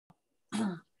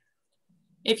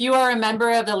If you are a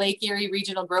member of the Lake Erie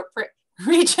Regional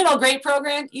Grape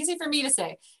Program, easy for me to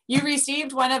say, you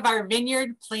received one of our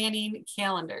vineyard planning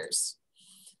calendars.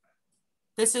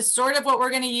 This is sort of what we're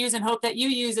going to use and hope that you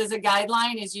use as a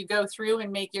guideline as you go through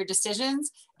and make your decisions.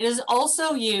 It is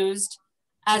also used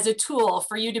as a tool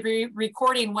for you to be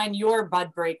recording when your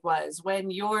bud break was, when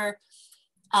your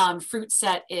fruit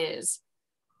set is.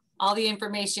 All the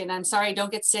information. I'm sorry,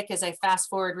 don't get sick as I fast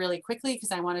forward really quickly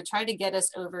because I want to try to get us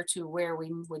over to where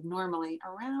we would normally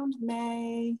around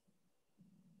May.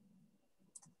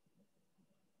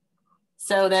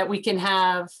 So that we can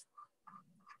have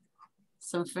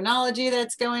some phenology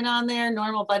that's going on there.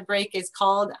 Normal bud break is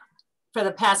called for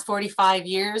the past 45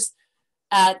 years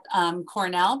at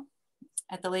Cornell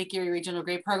at the Lake Erie Regional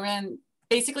Grape Program,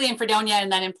 basically in Fredonia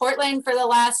and then in Portland for the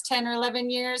last 10 or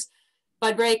 11 years.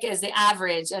 Bud break is the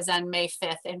average as on May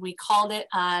 5th, and we called it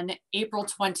on April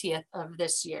 20th of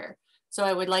this year. So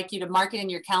I would like you to mark it in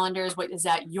your calendars. What is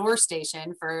at your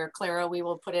station? For Claro, we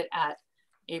will put it at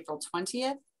April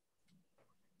 20th.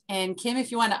 And Kim,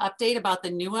 if you want to update about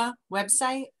the NUA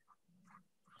website.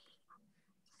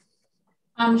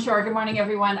 Sure. Good morning,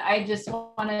 everyone. I just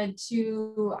wanted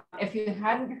to, if you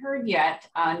hadn't heard yet,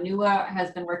 NUA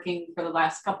has been working for the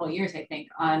last couple of years, I think,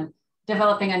 on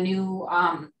developing a new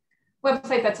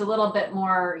website that's a little bit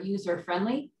more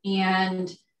user-friendly.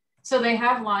 And so they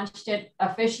have launched it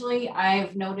officially.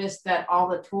 I've noticed that all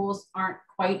the tools aren't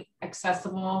quite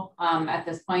accessible at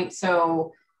this point.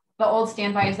 So the old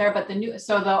standby is there, but the new,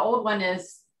 so the old one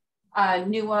is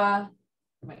NUA,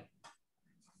 wait,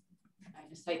 I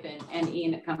just type in NE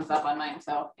and it comes up on mine.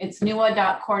 So it's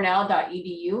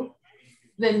nua.cornell.edu.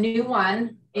 The new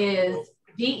one is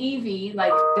DEV,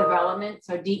 like development.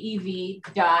 So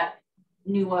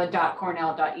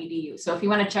DEV.nua.cornell.edu. So if you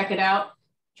want to check it out,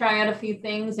 try out a few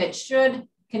things. It should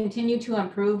continue to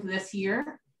improve this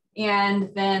year.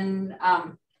 And then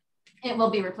it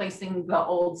will be replacing the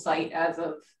old site as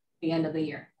of the end of the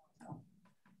year. So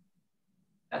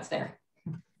that's there.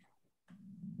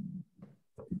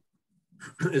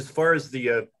 As far as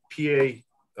the PA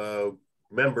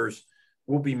members,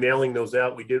 we'll be mailing those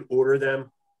out. We did order them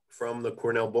from the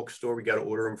Cornell bookstore. We got to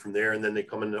order them from there, and then they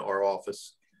come into our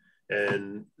office,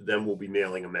 and then we'll be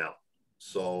mailing them out.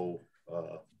 So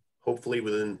hopefully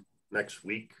within next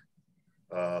week,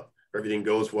 everything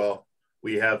goes well.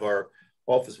 We have our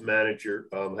office manager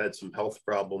had some health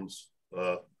problems.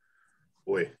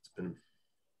 Boy, it's been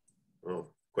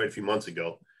quite a few months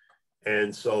ago.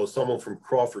 And so someone from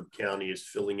Crawford County is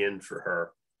filling in for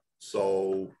her.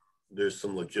 So there's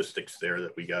some logistics there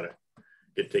that we got to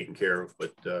get taken care of,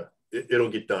 but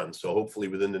it'll get done. So hopefully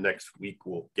within the next week,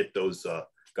 we'll get those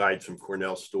guides from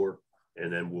Cornell store,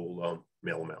 and then we'll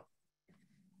mail them out.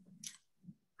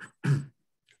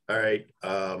 All right.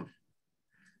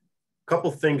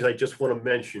 Couple things I just want to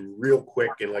mention real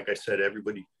quick. And like I said,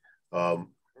 everybody,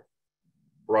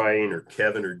 Brian or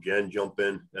Kevin or Jen jump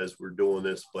in as we're doing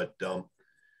this. But,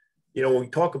 you know, when we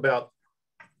talk about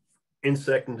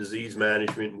insect and disease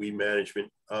management, weed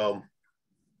management,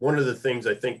 one of the things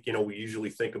I think, you know, we usually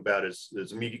think about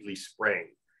is immediately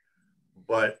spraying.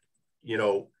 But, you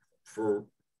know, for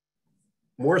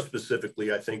more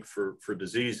specifically, I think for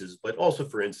diseases, but also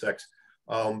for insects,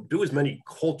 do as many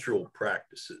cultural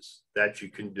practices that you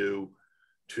can do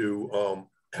to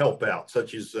help out,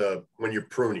 such as when you're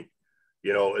pruning,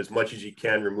 you know, as much as you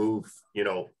can remove, you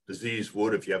know, diseased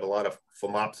wood if you have a lot of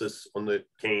phomopsis on the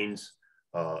canes,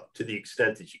 to the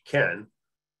extent that you can.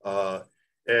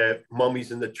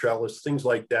 Mummies in the trellis, things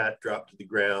like that, drop to the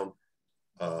ground.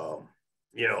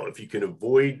 You know, if you can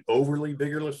avoid overly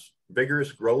vigorous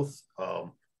growth,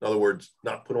 in other words,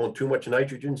 not put on too much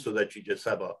nitrogen so that you just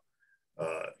have a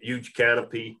huge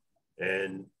canopy,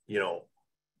 and, you know,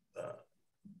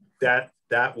 that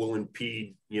will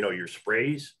impede, you know, your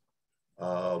sprays.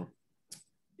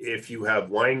 If you have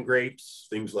wine grapes,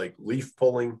 things like leaf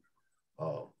pulling,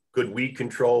 good weed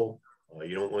control,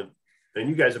 you don't want, and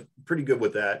you guys are pretty good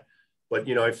with that, but,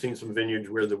 you know, I've seen some vineyards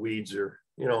where the weeds are,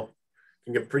 you know,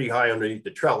 can get pretty high underneath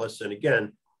the trellis. And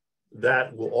again,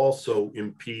 that will also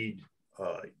impede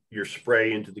your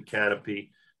spray into the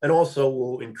canopy, and also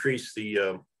will increase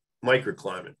the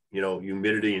microclimate, you know,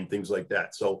 humidity and things like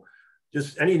that. So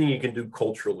just anything you can do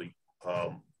culturally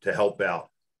to help out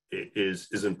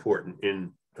is important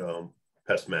in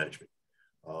pest management.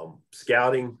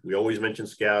 Scouting, we always mention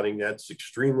scouting. That's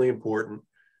extremely important.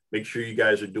 Make sure you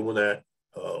guys are doing that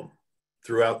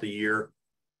throughout the year.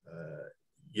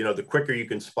 You know, the quicker you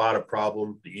can spot a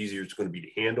problem, the easier it's going to be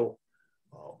to handle.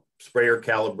 Sprayer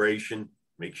calibration,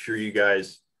 make sure you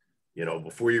guys, you know,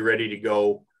 before you're ready to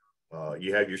go,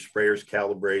 you have your sprayers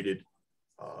calibrated.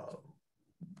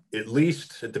 at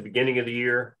least at the beginning of the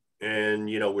year. And,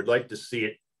 you know, we'd like to see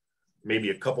it maybe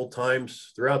a couple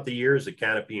times throughout the year as the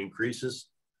canopy increases.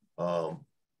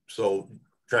 So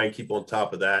try and keep on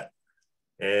top of that.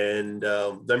 And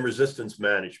then resistance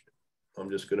management. I'm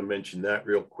just going to mention that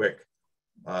real quick.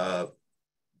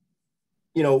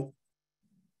 You know,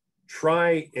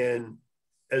 try and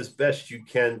as best you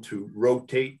can to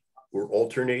rotate or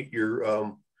alternate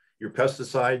your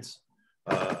pesticides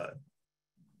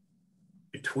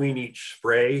between each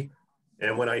spray.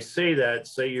 And when I say that,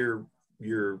 say you're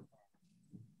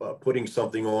putting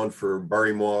something on for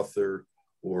berry moth or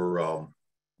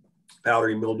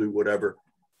powdery mildew, whatever,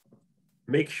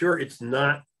 make sure it's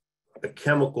not a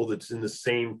chemical that's in the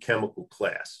same chemical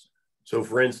class. So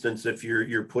for instance, if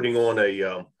you're putting on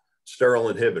a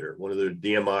sterile inhibitor, one of the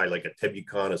DMI, like a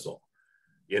tebuconazole,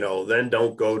 you know, then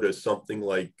don't go to something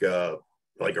like a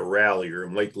Rally or a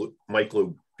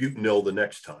myclobutanil the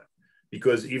next time,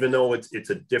 because even though it's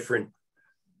a different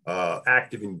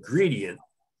active ingredient,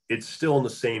 it's still in the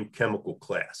same chemical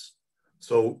class.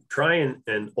 So try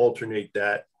and alternate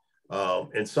that.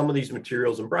 And some of these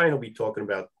materials, and Bryan will be talking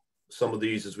about some of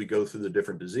these as we go through the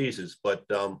different diseases, but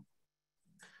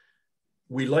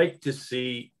we like to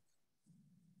see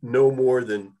no more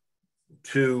than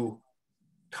 2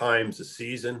 times a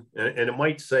season. And it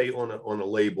might say on a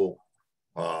label,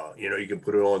 you know, you can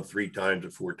put it on 3 times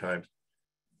or 4 times,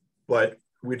 but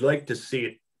we'd like to see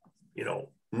it, you know,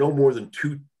 no more than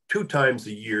two times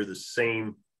a year, the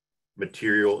same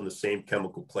material in the same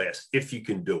chemical class, if you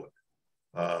can do it.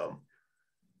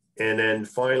 And then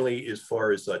finally, as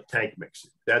far as tank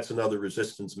mixing, that's another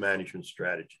resistance management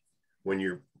strategy. When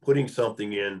you're putting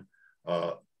something in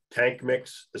tank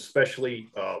mix, especially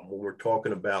when we're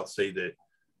talking about, say, the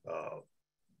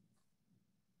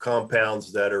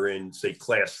compounds that are in, say,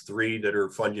 class 3 that are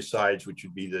fungicides, which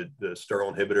would be the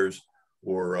sterile inhibitors,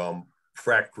 or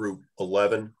FRAC group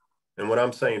 11. And when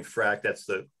I'm saying FRAC, that's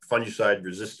the Fungicide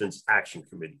Resistance Action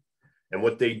Committee. And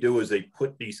what they do is they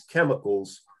put these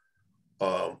chemicals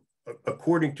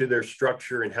according to their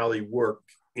structure and how they work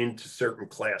into certain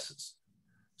classes.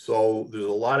 So there's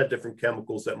a lot of different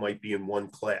chemicals that might be in one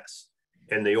class,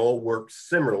 and they all work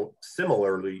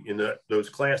similarly in those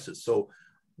classes. So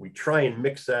we try and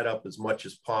mix that up as much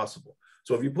as possible.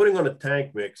 So if you're putting on a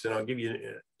tank mix, and I'll give you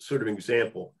sort of an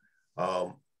example,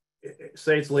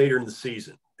 say it's later in the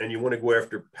season and you want to go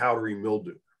after powdery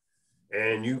mildew,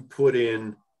 and you put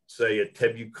in, say, a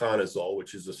tebuconazole,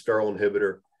 which is a sterile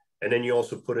inhibitor, and then you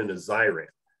also put in a Zyram.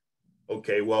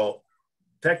 Okay, well,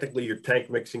 technically you're tank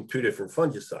mixing 2 different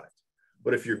fungicides.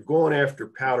 But if you're going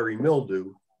after powdery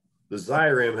mildew, the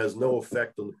Zyram has no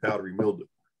effect on the powdery mildew.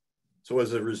 So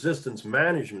as a resistance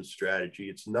management strategy,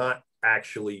 it's not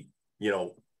actually, you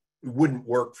know, it wouldn't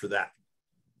work for that.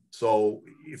 So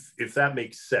if that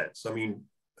makes sense. I mean,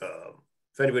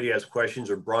 if anybody has questions,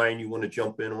 or Bryan, you want to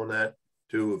jump in on that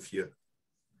too, if you.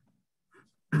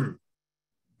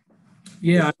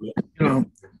 Yeah, you know,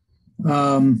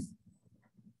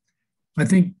 I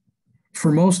think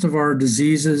for most of our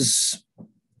diseases,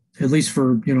 at least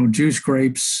for, you know, juice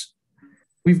grapes,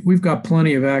 we've got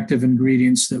plenty of active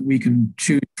ingredients that we can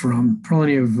choose from,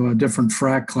 plenty of different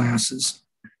FRAC classes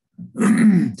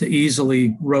to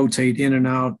easily rotate in and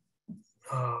out,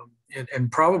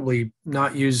 and probably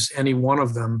not use any one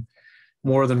of them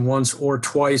more than once or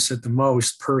twice at the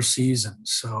most per season.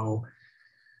 So,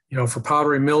 you know, for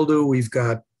powdery mildew, we've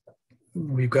got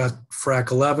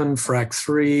FRAC 11, FRAC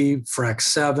 3, FRAC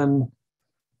 7,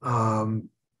 and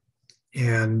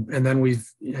then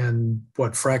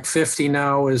what FRAC 50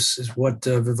 now is what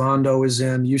Vivando is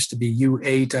in. Used to be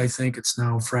U8, I think it's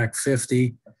now FRAC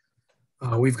 50.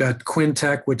 We've got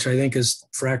Quintec, which I think is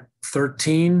FRAC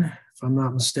 13, if I'm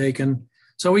not mistaken.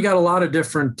 So we got a lot of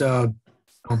different.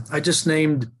 I just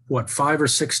named 5 or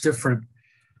 6 different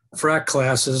FRAC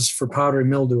classes for powdery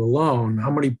mildew alone. How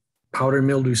many powdery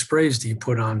mildew sprays do you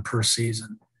put on per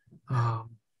season?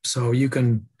 So you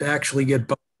can actually get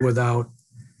by without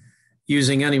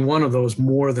using any one of those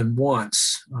more than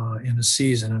once in a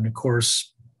season. And of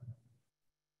course,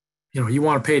 you know, you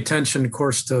want to pay attention, of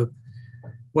course, to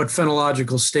what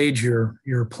phenological stage you're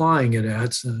applying it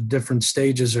at. So different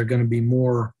stages are going to be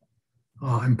more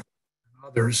important than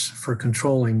others for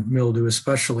controlling mildew,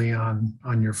 especially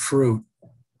on your fruit.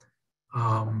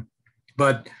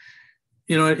 But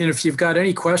you know, and if you've got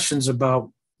any questions about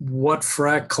what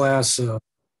FRAC class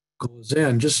goes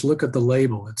in, just look at the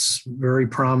label. It's very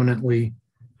prominently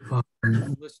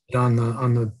listed on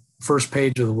the first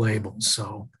page of the label.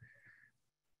 So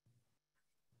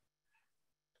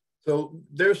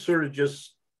there's sort of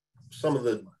just some of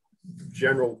the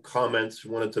general comments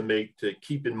wanted to make to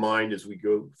keep in mind as we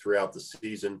go throughout the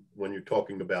season when you're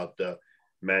talking about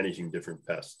managing different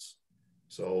pests.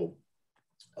 So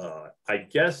I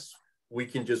guess we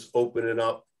can just open it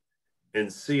up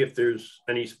and see if there's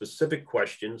any specific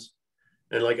questions.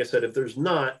 And like I said, if there's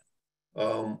not,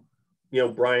 you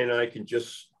know, Brian and I can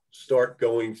just start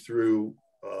going through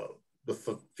the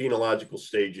phenological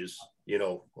stages, you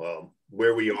know,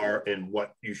 where we are and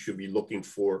what you should be looking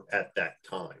for at that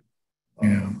time.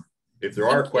 If there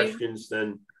are questions,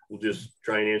 then we'll just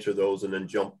try and answer those and then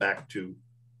jump back to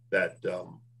that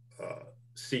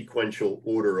sequential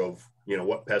order of, you know,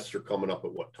 what pests are coming up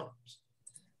at what times.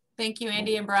 Thank you,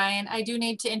 Andy and Brian. I do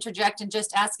need to interject and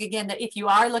just ask again that if you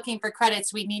are looking for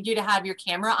credits, we need you to have your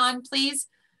camera on, please.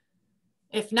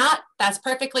 If not, that's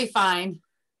perfectly fine.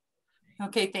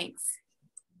 Okay, thanks.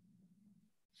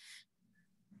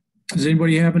 Does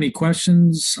anybody have any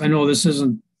questions? I know this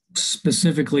isn't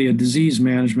specifically a disease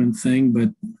management thing, but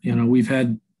you know, we've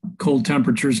had cold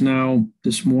temperatures now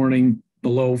this morning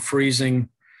below freezing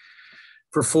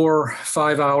for 4 or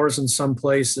 5 hours in some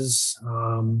places.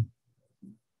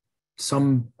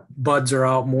 Some buds are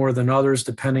out more than others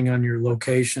depending on your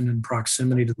location and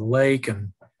proximity to the lake.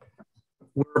 And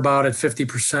we're about at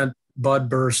 50% bud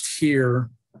burst here,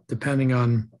 depending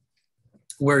on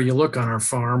where you look on our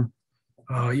farm.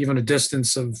 Even a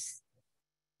distance of,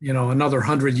 you know, another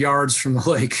 100 yards from the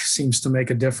lake seems to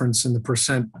make a difference in the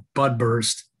percent bud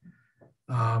burst,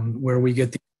 where we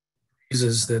get the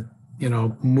breezes that, you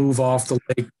know, move off the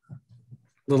lake a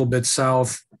little bit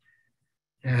south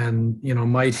and, you know,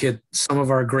 might hit some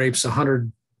of our grapes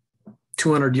 100,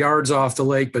 200 yards off the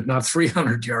lake, but not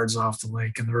 300 yards off the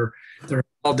lake. And they're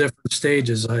all different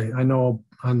stages. I know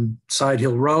on Side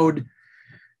Hill Road,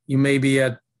 you may be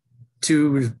at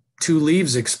two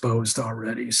leaves exposed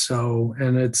already. So,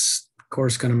 and it's of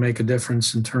course going to make a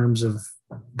difference in terms of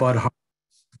bud harvest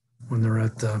when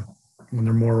they're when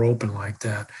they're more open like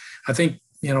that. I think,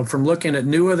 you know, from looking at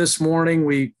NUA this morning,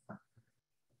 we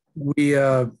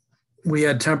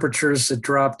had temperatures that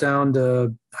dropped down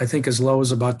to, I think, as low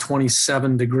as about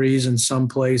 27 degrees in some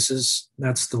places.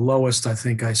 That's the lowest I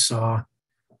think I saw,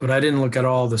 but I didn't look at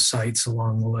all the sites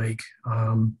along the lake.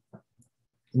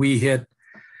 We hit,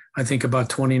 I think, about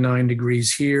 29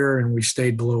 degrees here, and we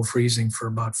stayed below freezing for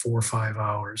about 4 or 5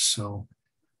 hours. So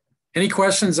any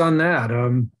questions on that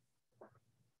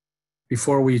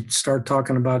before we start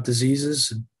talking about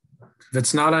diseases? If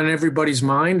it's not on everybody's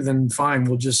mind, then fine,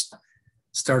 we'll just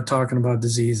start talking about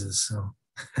diseases. So.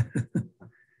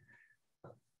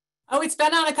 Oh, it's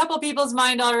been on a couple people's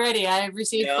mind already. I've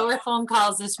received 4 phone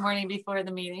calls this morning before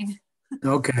the meeting.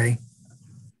 Okay.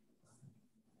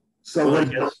 So well, I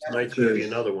guess might be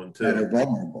another one too. That are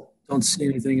vulnerable. Don't see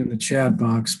anything in the chat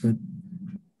box, but.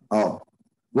 Oh,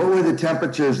 what were the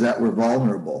temperatures that were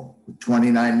vulnerable?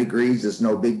 29 degrees is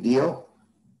no big deal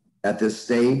at this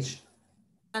stage?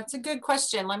 That's a good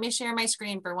question. Let me share my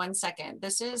screen for 1 second.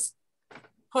 This is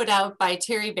put out by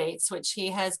Terry Bates, which he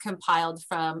has compiled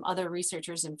from other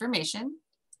researchers' information.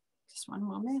 Just one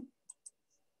moment.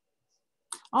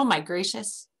 Oh my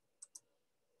gracious.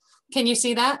 Can you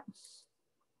see that?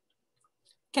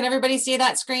 Can everybody see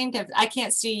that screen? I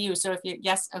can't see you, so if you,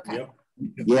 yes, okay. Yep.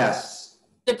 Yes.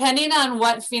 Depending on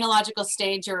what phenological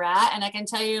stage you're at, and I can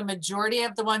tell you a majority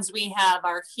of the ones we have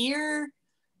are here.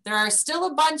 There are still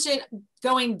a bunch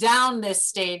going down this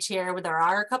stage here, where there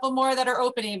are a couple more that are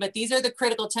opening, but these are the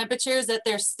critical temperatures that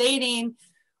they're stating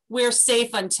we're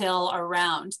safe until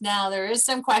around. Now, there is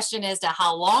some question as to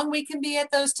how long we can be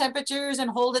at those temperatures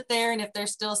and hold it there and if they're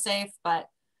still safe, but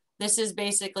this is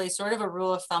basically sort of a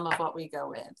rule of thumb of what we go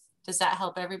with. Does that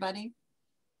help everybody?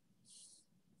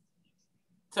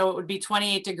 So it would be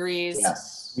 28 degrees.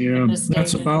 Yes. Yeah,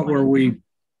 that's about where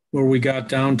we got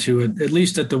down to it. At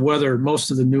least at the weather,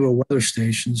 most of the newer weather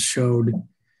stations showed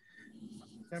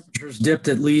temperatures dipped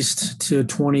at least to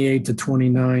 28 to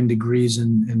 29 degrees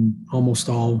in almost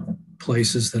all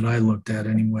places that I looked at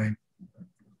anyway.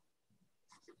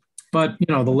 But,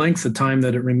 you know, the length of time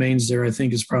that it remains there, I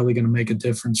think, is probably going to make a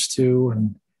difference too.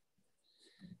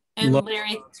 And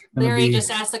Larry just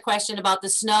asked the question about the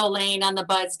snow laying on the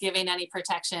buds giving any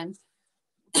protection.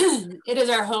 It is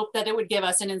our hope that it would give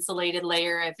us an insulated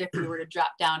layer if we were to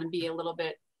drop down and be a little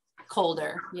bit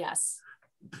colder. Yes.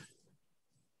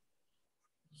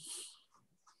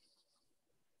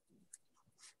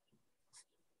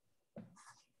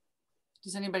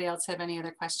 Does anybody else have any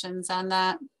other questions on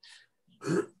that?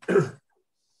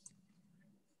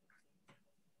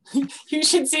 You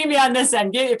should see me on this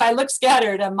end. If I look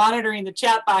scattered, I'm monitoring the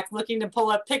chat box, looking to pull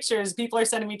up pictures. People are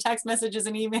sending me text messages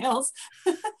and emails.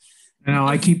 You know,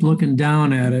 I keep looking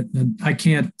down at it and I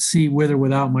can't see with or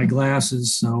without my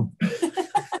glasses. So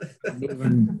I'm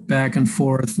moving back and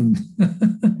forth. And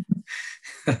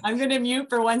I'm going to mute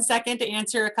for 1 second to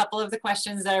answer a couple of the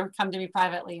questions that have come to me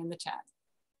privately in the chat.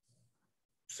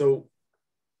 So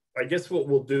I guess what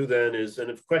we'll do then is,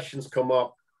 and if questions come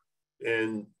up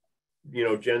and, you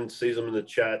know, Jen sees them in the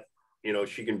chat, you know,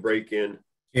 she can break in.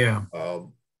 yeah.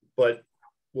 But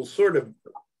we'll sort of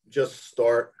just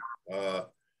start.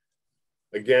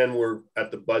 Again, we're at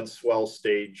the bud swell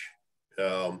stage.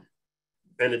 And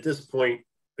at this point,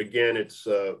 again, it's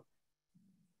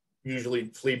usually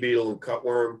flea beetle and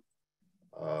cutworm.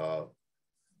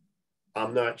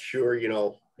 I'm not sure, you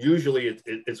know, usually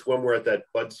it's when we're at that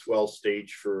bud swell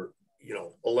stage for, you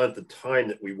know, a length of time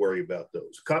that we worry about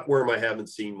those. Cutworm I haven't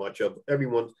seen much of.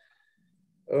 Everyone,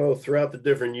 throughout the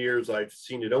different years, I've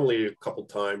seen it only a couple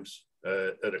times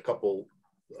at a couple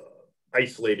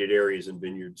isolated areas in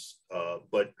vineyards.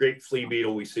 But grape flea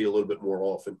beetle we see a little bit more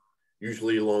often,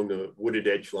 usually along the wooded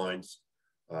edge lines.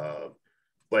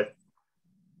 But,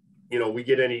 you know,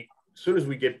 as soon as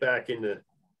we get back into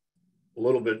a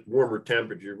little bit warmer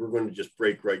temperature, we're going to just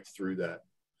break right through that.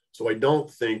 So I don't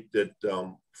think that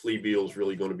flea beetle is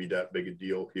really going to be that big a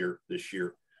deal here this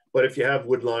year. But if you have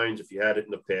wood lines, if you had it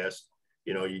in the past,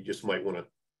 you know, you just might want to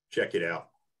check it out.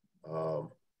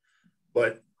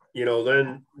 But, you know,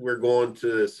 then we're going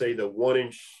to say the 1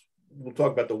 inch, we'll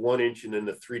talk about the 1 inch and then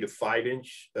the 3 to 5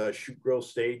 inch shoot growth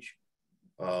stage.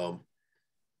 And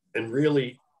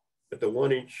really at the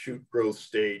 1 inch shoot growth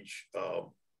stage,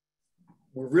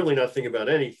 we're really not thinking about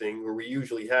anything, or we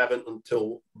usually haven't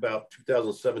until about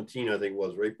 2017, I think it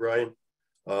was, right, Brian?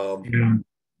 Yeah.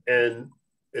 And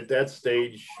at that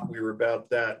stage, we were about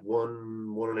that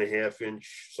 1.5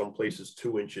 inch, some places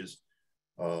 2 inches.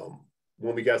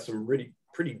 When we got some really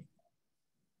pretty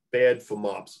bad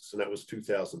phomopsis, and that was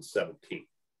 2017.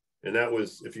 And that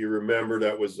was, if you remember,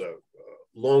 that was a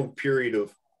long period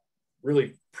of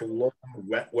really prolonged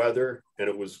wet weather, and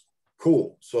it was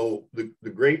cool. So the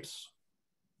grapes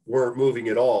weren't moving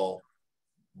at all,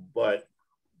 but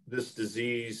this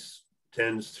disease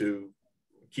tends to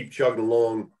keep chugging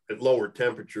along at lower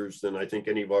temperatures than I think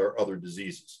any of our other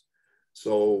diseases.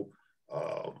 So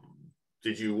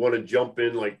did you want to jump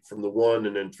in like from the 1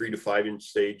 and then 3 to 5 inch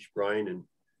stage, Brian,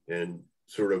 and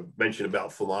sort of mention about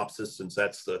phomopsis, since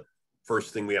that's the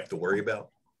first thing we have to worry about?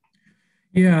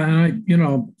 Yeah.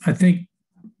 And I think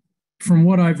from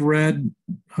what I've read,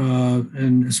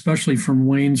 and especially from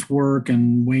Wayne's work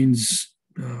and Wayne's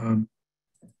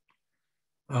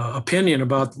opinion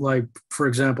about, like, for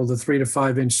example, the 3 to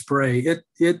 5 inch spray,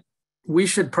 we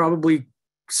should probably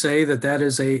say that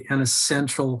is an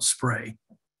essential spray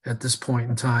at this point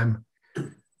in time.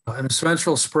 An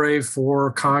essential spray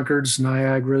for Concords,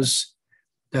 Niagaras,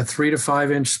 that 3 to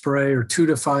 5 inch spray or 2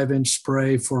 to 5 inch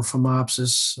spray for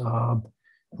phomopsis.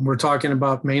 We're talking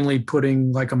about mainly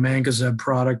putting like a Mancozeb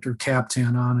product or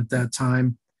Captan on at that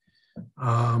time.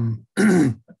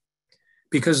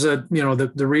 Because,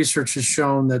 the research has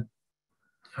shown that,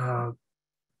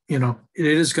 it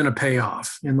is going to pay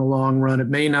off in the long run. It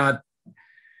may not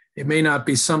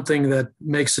be something that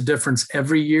makes a difference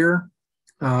every year,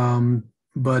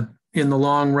 but in the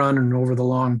long run and over the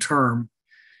long term,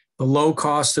 the low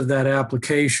cost of that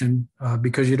application,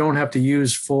 because you don't have to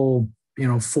use full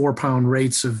 4-pound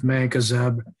rates of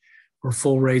Mancozeb or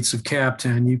full rates of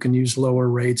Captan. You can use lower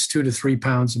rates, 2 to 3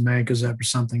 pounds of Mancozeb or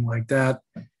something like that,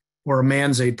 or a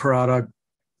Manzate product,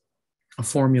 a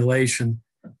formulation.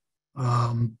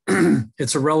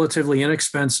 It's a relatively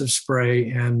inexpensive spray,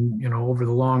 and over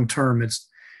the long term,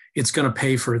 it's going to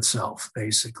pay for itself,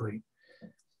 basically.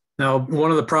 Now, one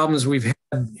of the problems we've had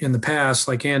in the past,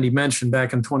 like Andy mentioned,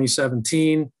 back in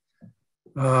 2017,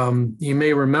 you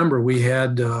may remember we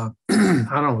had, I don't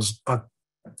know, it was about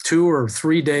 2 or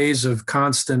 3 days of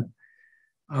constant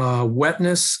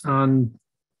wetness on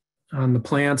the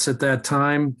plants at that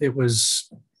time. It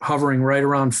was hovering right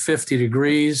around 50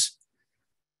 degrees.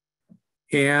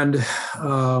 And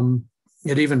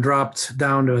it even dropped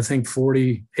down to, I think,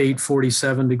 48,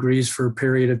 47 degrees for a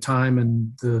period of time.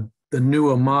 And the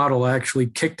NUA model actually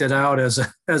kicked it out as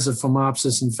a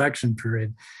phomopsis infection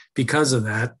period because of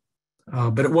that.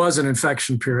 But it was an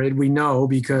infection period. We know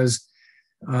because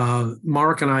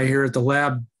Mark and I here at the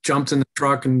lab jumped in the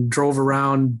truck and drove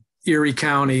around Erie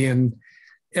County, and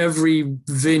every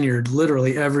vineyard,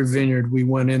 literally every vineyard we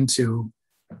went into,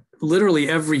 literally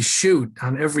every shoot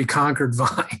on every Concord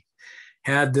vine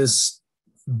had this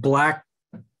black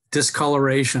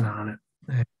discoloration on it.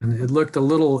 And it looked a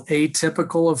little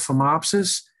atypical of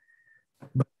phomopsis.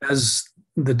 But as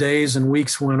the days and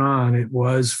weeks went on, it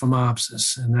was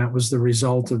Phomopsis, and that was the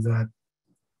result of that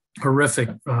horrific,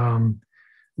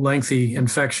 lengthy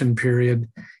infection period.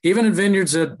 Even in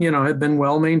vineyards that, had been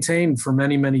well maintained for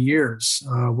many, many years,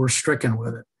 were stricken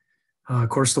with it. Of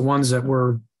course, the ones that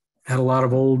had a lot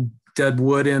of old dead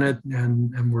wood in it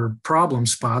and were problem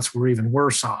spots were even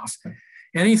worse off.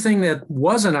 Anything that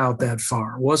wasn't out that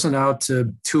far, wasn't out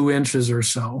to 2 inches or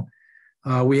so.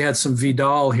 We had some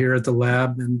Vidal here at the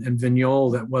lab and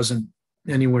Vignole that wasn't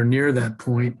anywhere near that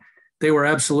point. They were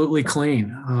absolutely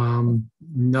clean,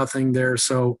 nothing there.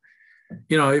 So,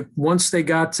 once they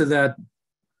got to that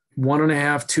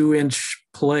 1.5, 2 inch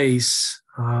place,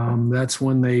 that's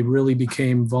when they really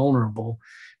became vulnerable.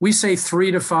 We say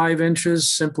 3 to 5 inches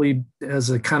simply as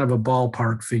a kind of a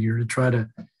ballpark figure to try to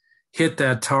hit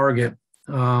that target.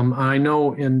 I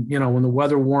know when the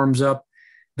weather warms up,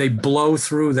 they blow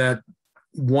through that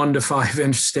 1 to 5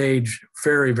 inch stage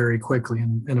very, very quickly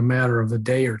in a matter of a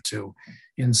day or two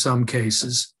in some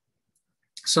cases.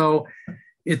 So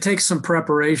it takes some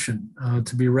preparation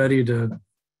to be ready to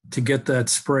get that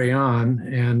spray on.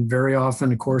 And very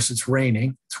often, of course, it's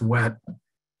raining, it's wet.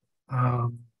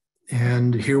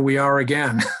 And here we are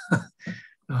again,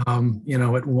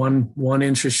 at 1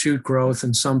 inch of shoot growth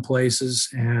in some places.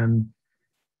 And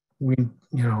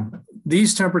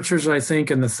these temperatures, I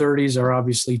think, in the 30s are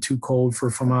obviously too cold for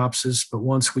Phomopsis. But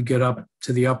once we get up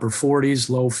to the upper 40s,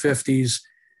 low 50s,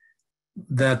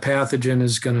 that pathogen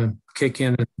is going to kick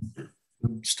in and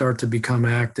start to become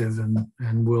active,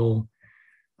 and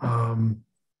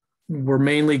we're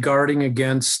mainly guarding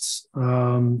against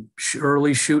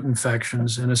early shoot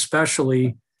infections, and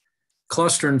especially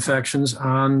cluster infections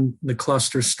on the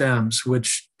cluster stems,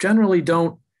 which generally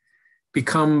don't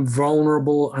become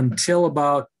vulnerable until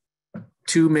about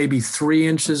 2, maybe 3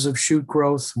 inches of shoot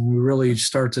growth. And we really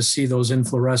start to see those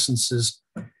inflorescences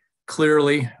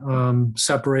clearly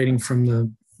separating from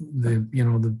the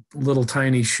little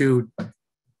tiny shoot.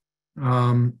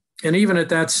 And even at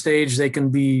that stage, they can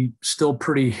be still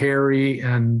pretty hairy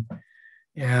and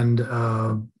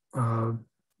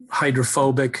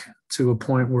hydrophobic to a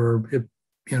point where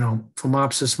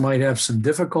Phomopsis might have some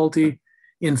difficulty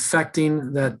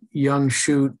infecting that young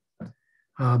shoot.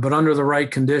 But under the right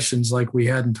conditions, like we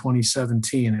had in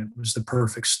 2017, it was the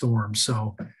perfect storm.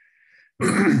 So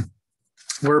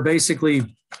we're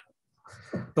basically,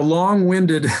 the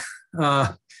long-winded,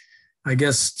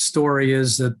 story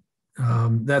is that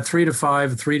that 3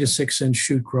 to 6 inch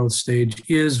shoot growth stage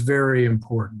is very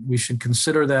important. We should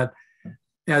consider that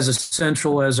as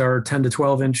essential as our 10 to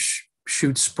 12 inch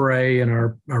shoot spray and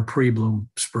our pre-bloom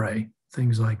spray,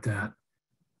 things like that.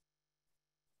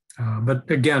 But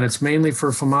again, it's mainly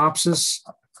for Phomopsis,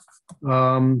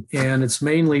 and it's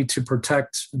mainly to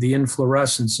protect the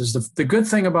inflorescences. The good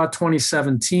thing about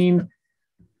 2017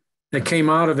 that came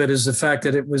out of it is the fact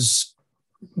that it was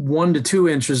 1 to 2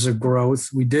 inches of growth.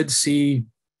 We did see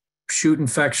shoot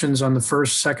infections on the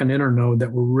first, second internode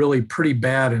that were really pretty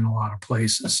bad in a lot of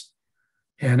places.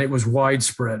 And it was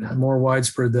widespread, more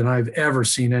widespread than I've ever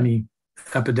seen any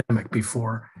epidemic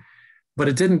before. But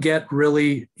it didn't get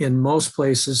really, in most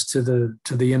places, to the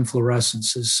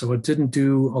inflorescences. So it didn't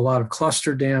do a lot of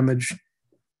cluster damage.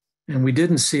 And we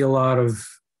didn't see a lot of,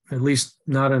 at least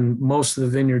not in most of the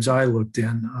vineyards I looked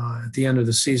in, at the end of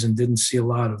the season, didn't see a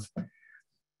lot of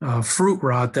fruit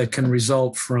rot that can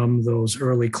result from those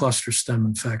early cluster stem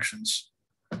infections.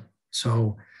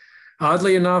 So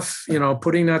oddly enough,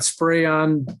 putting that spray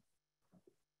on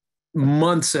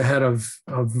months ahead of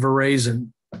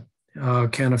veraison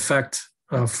can affect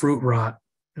fruit rot,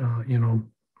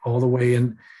 all the way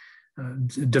in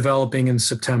developing in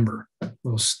September.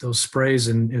 Those sprays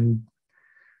in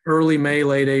early May,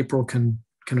 late April can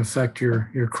affect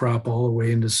your crop all the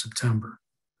way into September.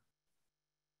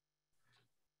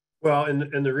 Well,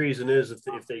 and the reason is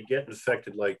if they get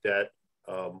infected like that,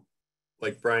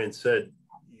 like Bryan said,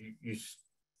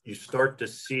 you start to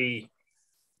see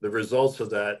the results of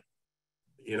that,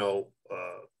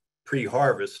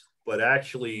 pre-harvest, but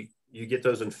actually you get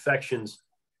those infections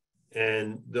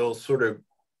and they'll sort of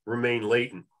remain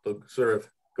latent. They'll sort of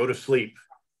go to sleep,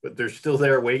 but they're still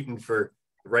there waiting for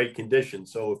the right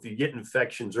conditions. So if you get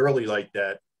infections early like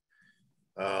that,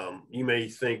 you may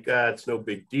think, it's no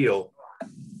big deal,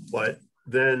 but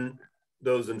then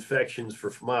those infections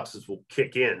for Phomopsis will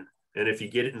kick in. And if you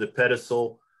get it in the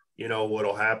pedicel,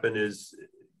 what'll happen is,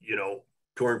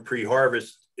 during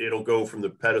pre-harvest, it'll go from the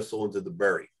pedicel into the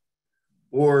berry.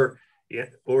 Or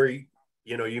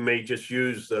you may just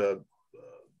use,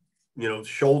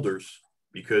 shoulders,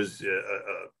 because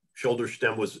shoulder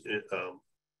stem was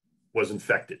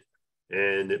infected,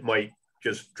 and it might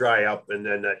just dry up and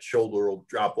then that shoulder will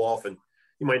drop off, and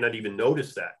you might not even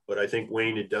notice that. But I think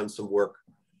Wayne had done some work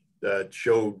that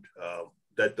showed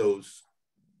that those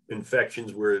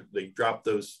infections where they dropped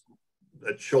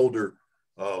that shoulder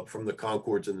from the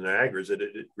Concords and the Niagaras,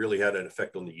 it really had an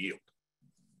effect on the yield.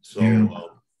 So, yeah.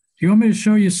 Do you want me to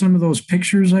show you some of those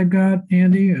pictures I've got,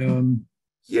 Andy?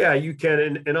 Yeah, you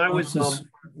can. And I was,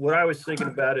 what I was thinking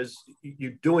about is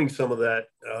you doing some of that.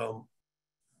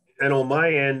 And on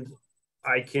my end,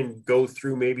 I can go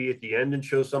through maybe at the end and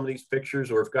show some of these pictures,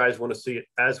 or if guys want to see it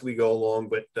as we go along.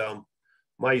 But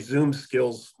my Zoom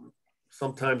skills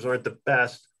sometimes aren't the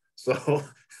best. So,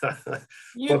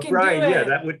 but Brian, yeah,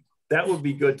 that would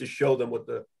be good to show them with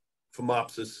the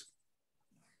Phomopsis.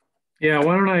 Yeah,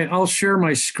 why don't I'll share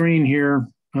my screen here,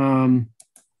 and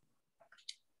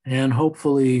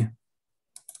hopefully,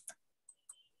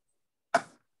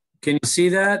 can you see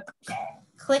that?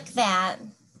 Click that.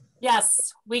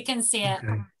 Yes, we can see it.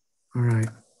 Okay. All right.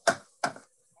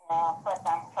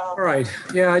 All right.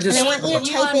 Yeah, I just. And I want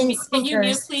you to type in speakers. Can you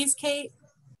mute, please, Kate?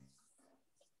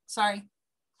 Sorry.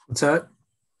 What's that?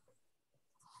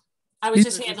 I was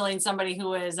just handling somebody who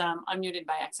was unmuted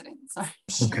by accident. Sorry.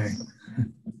 Okay.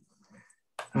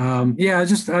 Yeah,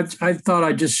 I thought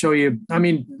I'd just show you. I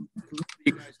mean,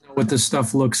 you guys know what this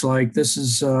stuff looks like. This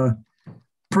is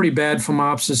pretty bad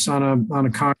Phomopsis on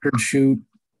a Concord shoot.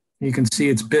 You can see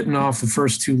it's bitten off the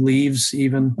first two leaves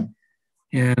even,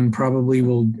 and probably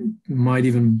might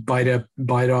even bite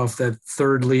off that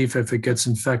third leaf if it gets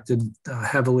infected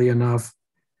heavily enough.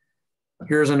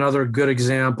 Here's another good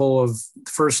example of the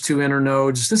first two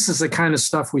internodes. This is the kind of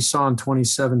stuff we saw in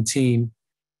 2017.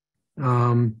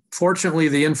 Fortunately,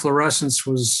 the inflorescence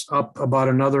was up about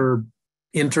another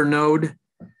internode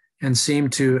and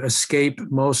seemed to escape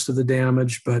most of the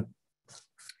damage. But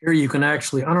here you can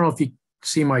actually, I don't know if you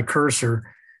see my cursor.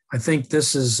 I think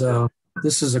this is a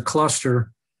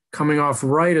cluster coming off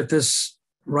right at this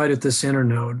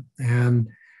internode, and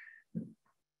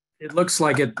it looks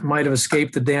like it might have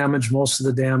escaped the damage, most of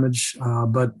the damage.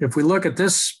 But if we look at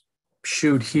this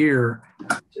shoot here,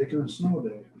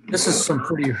 this is some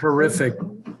pretty horrific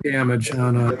damage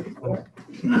on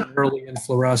an early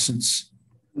inflorescence.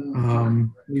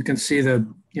 You can see that,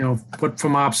 what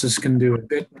Phomopsis can do. It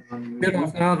bit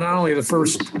off not only the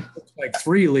first like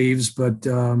 3 leaves, but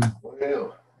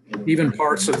even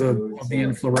parts of the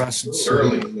inflorescence.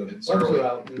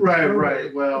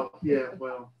 Right. Well, yeah,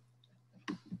 well.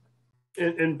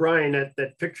 And Brian,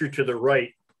 that picture to the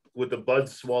right with the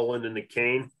buds swollen and the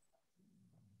cane.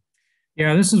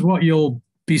 Yeah, this is what you'll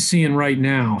be seeing right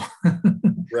now.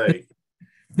 Right.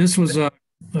 This was a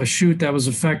shoot that was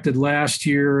affected last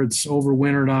year. It's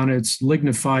overwintered on it. It's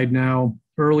lignified now,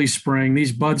 early spring.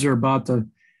 These buds are about to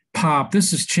pop.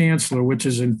 This is Chancellor, which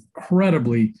is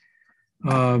incredibly,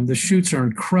 the shoots are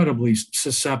incredibly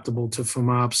susceptible to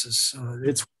Phomopsis.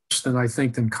 It's worse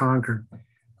than Concord.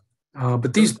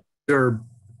 But these are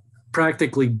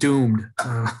practically doomed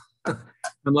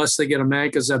unless they get a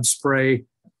mancozeb spray.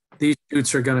 These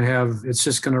shoots are going to it's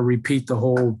just going to repeat the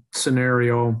whole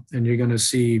scenario, and you're going to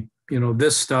see,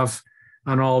 this stuff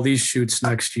on all these shoots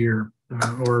next year,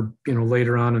 or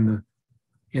later on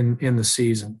in the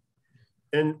season.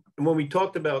 And when we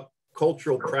talked about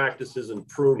cultural practices and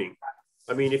pruning,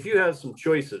 I mean, if you have some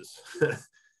choices,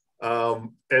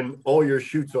 and all your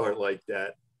shoots aren't like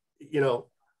that,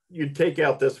 you'd take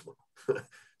out this one.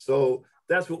 So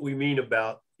that's what we mean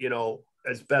about,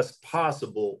 as best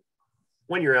possible,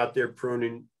 when you're out there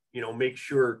pruning, make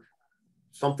sure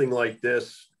something like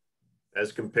this,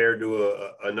 as compared to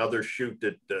another shoot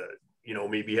that,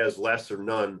 maybe has less or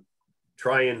none,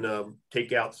 try and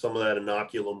take out some of that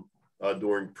inoculum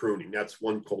during pruning. That's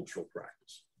one cultural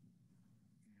practice.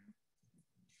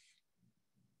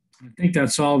 I think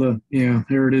that's all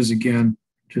there it is again.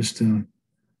 Just,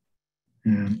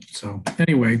 yeah. So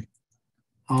anyway,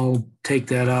 I'll take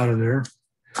that out of there.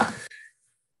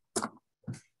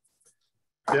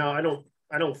 Yeah, I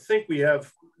don't think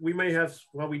we may have,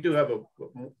 well, we do have a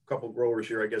couple growers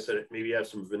here, I guess, that maybe have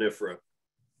some vinifera.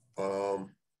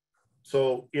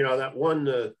 So, that one,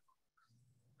 the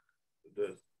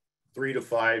 3 to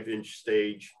 5 inch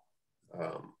stage,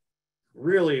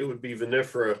 really it would be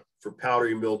vinifera for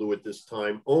powdery mildew at this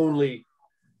time. Only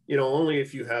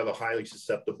if you have a highly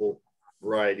susceptible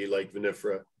variety like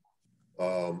vinifera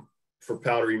for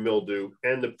powdery mildew,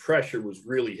 and the pressure was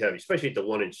really heavy, especially at the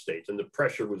 1 inch stage, and the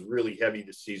pressure was really heavy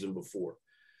the season before.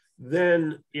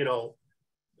 Then, you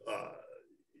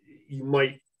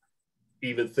might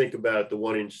even think about the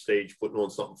 1 inch stage, putting on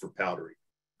something for powdery,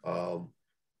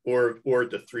 or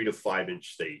at the 3 to 5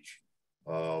 inch stage,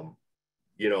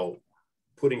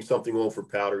 putting something on for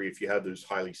powdery if you have those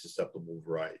highly susceptible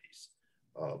varieties.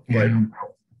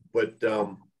 But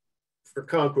for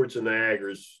Concords and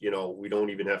Niagaras, you know, we don't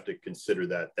even have to consider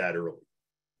that early.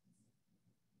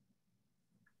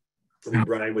 I mean,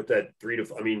 Brian, with that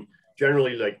I mean,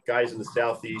 generally like guys in the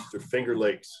Southeast or Finger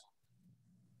Lakes,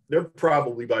 they're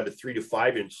probably by the 3 to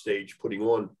 5 inch stage putting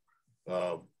on,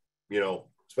 you know,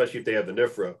 especially if they have the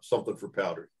NIFRA, something for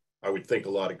powder. I would think a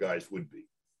lot of guys would be.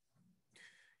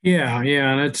 Yeah,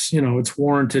 and it's, you know, it's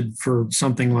warranted for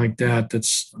something like that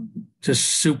that's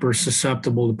just super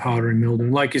susceptible to powdery mildew.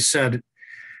 And like you said,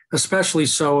 especially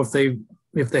so if they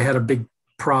had a big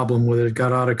problem with it, it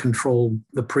got out of control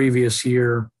the previous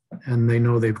year, and they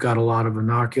know they've got a lot of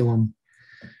inoculum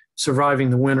surviving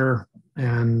the winter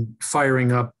and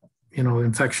firing up, you know,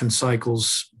 infection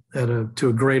cycles to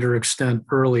a greater extent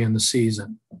early in the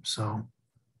season. So,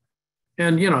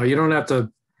 and you know, you don't have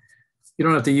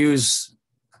to use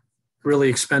really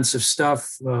expensive stuff.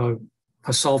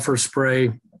 A sulfur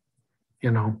spray,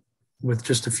 you know, with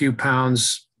just a few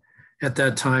pounds at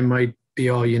that time might be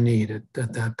all you need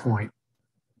at that point.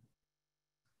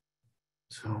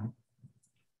 So,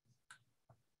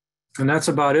 and that's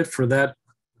about it for that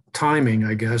timing,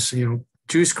 I guess. You know,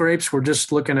 juice grapes, we're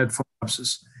just looking at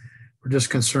phomopsis. We're just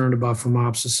concerned about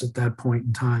phomopsis at that point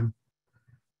in time.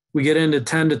 We get into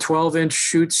 10 to 12 inch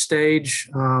shoot stage.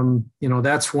 You know,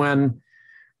 that's when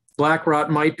black rot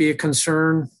might be a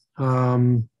concern.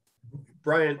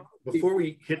 Brian, before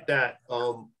we hit that,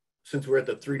 since we're at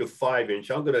the 3 to 5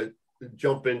 inch, I'm going to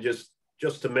jump in just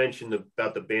to mention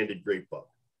about the banded grape bug.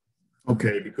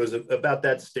 Okay, because about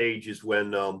that stage is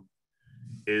when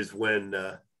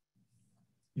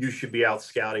you should be out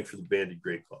scouting for the banded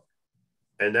grape bug,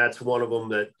 and that's one of them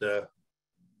that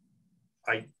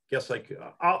I guess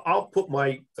I'll put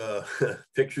my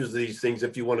pictures of these things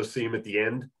if you want to see them at the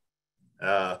end,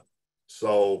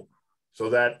 so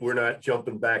that we're not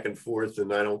jumping back and forth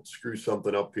and I don't screw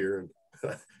something up here.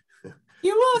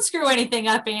 You won't screw anything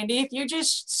up, Andy. If you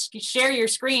just share your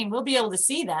screen, we'll be able to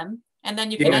see them, and then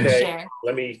you can unshare.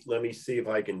 Let me see if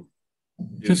I can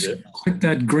do just this. Click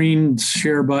that green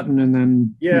share button and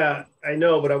then. Yeah, I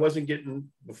know, but I wasn't getting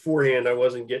beforehand. I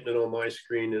wasn't getting it on my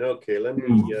screen. And okay, let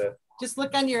me just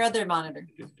look on your other monitor.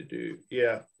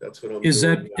 Yeah, that's what I'm Is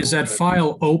doing. Is that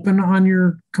file open on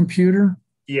your computer?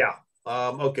 Yeah.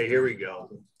 Okay, here we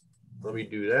go. Let me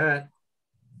do that.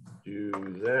 Do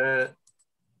that.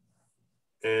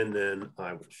 And then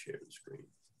I will share the screen.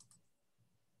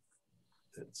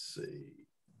 Let's see.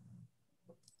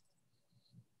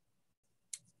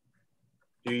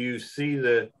 Do you see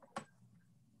do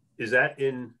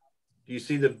you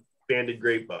see the banded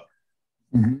grape bug?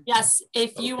 Mm-hmm. Yes,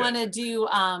 if you want to do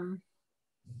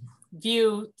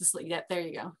view, yeah, there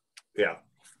you go. Yeah.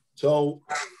 So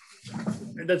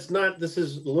this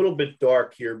is a little bit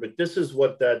dark here, but this is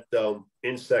what that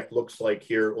insect looks like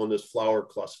here on this flower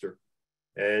cluster.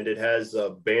 And it has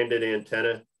a banded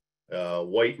antenna,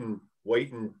 white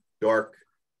and dark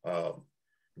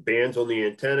bands on the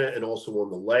antenna and also on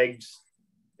the legs.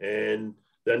 And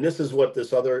then this is what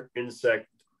this other insect,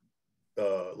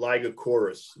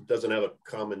 Lygocorus, doesn't have a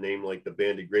common name like the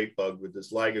banded grape bug, but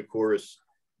this Lygocorus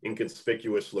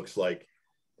inconspicuous looks like.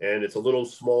 And it's a little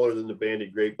smaller than the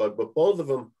banded grape bug, but both of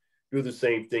them do the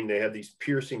same thing. They have these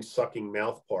piercing, sucking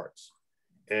mouth parts.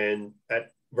 And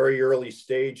at very early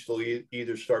stage, they'll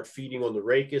either start feeding on the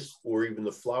rachis or even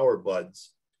the flower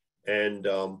buds. And,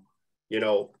 you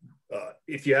know,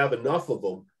 if you have enough of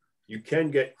them, you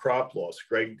can get crop loss.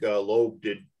 Greg Loeb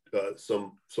did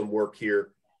some work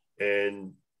here.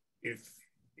 And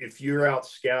if you're out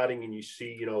scouting and you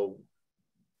see, you know,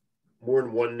 more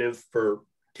than one nymph per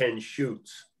 10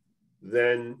 shoots,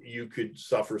 then you could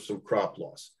suffer some crop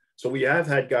loss. So we have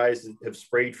had guys that have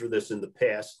sprayed for this in the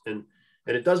past, and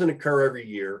it doesn't occur every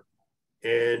year.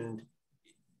 And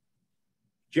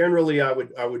generally I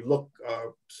would look,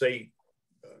 say,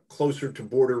 closer to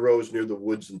border rows near the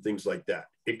woods and things like that.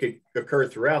 It could occur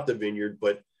throughout the vineyard,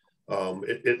 but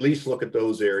at least look at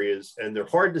those areas, and they're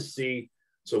hard to see.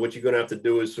 So what you're going to have to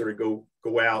do is sort of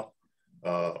go out,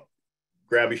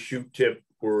 grab a shoot tip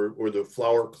or the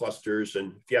flower clusters,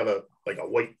 and if you have a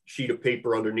white sheet of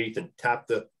paper underneath, and tap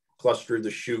the cluster of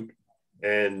the shoot,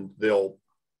 and they'll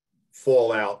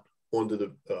fall out onto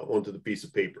the piece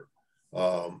of paper.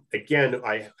 Again,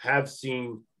 I have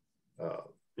seen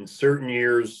in certain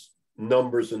years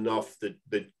numbers enough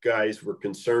that guys were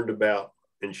concerned about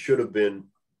and should have been,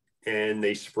 and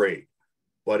they sprayed.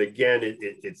 But again,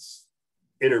 it's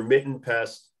intermittent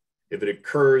pest. If it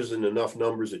occurs in enough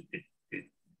numbers, it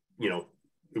you know,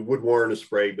 it would warrant a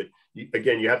spray. But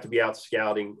again, you have to be out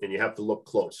scouting and you have to look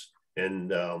close.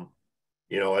 And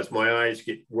you know, as my eyes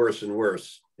get worse and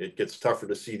worse, it gets tougher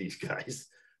to see these guys.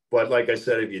 But like I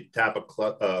said, if you tap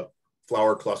a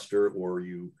flower cluster or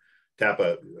you tap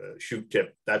a shoot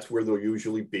tip, that's where they'll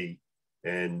usually be.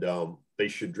 And they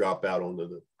should drop out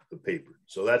onto the paper.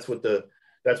 So that's what the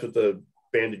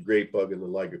banded grape bug and the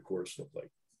ligocores look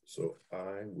like. So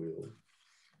I will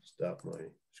stop my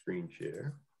screen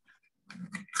share.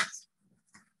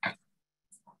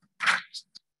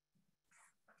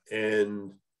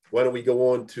 And why don't we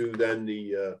go on to then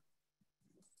the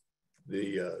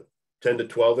 10 to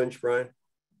 12 inch, Brian?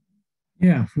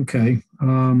 Yeah, okay.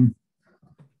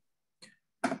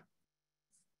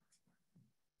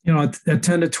 You know, at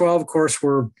 10 to 12, of course,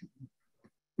 we're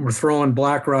throwing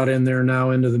black rot in there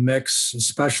now into the mix,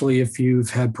 especially if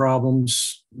you've had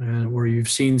problems where you've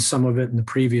seen some of it in the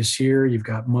previous year. You've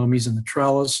got mummies in the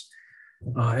trellis,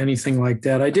 anything like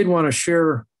that. I did want to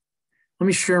share, let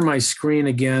me share my screen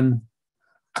again.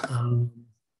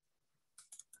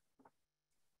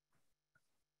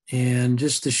 And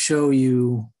just to show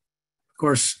you, of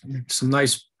course, some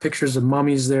nice pictures of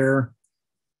mummies there.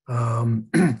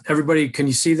 Everybody, can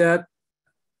you see that?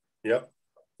 Yep.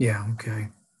 Yeah, okay.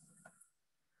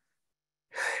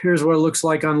 Here's what it looks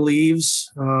like on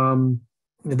leaves.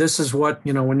 This is what,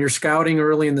 you know, when you're scouting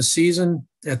early in the season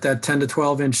at that 10 to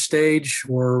 12 inch stage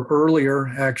or earlier,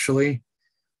 actually,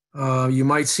 you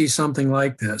might see something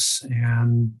like this.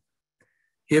 And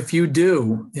if you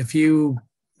do,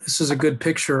 this is a good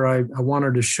picture I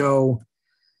wanted to show.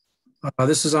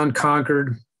 This is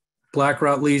unconquered black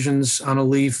rot lesions on a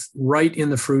leaf right in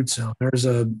the fruit zone. There's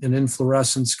an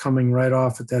inflorescence coming right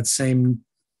off at that same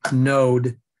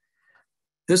node.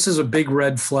 This is a big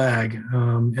red flag.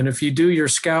 And if you do your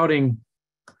scouting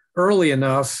early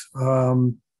enough,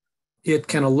 it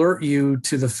can alert you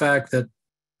to the fact that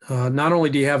not only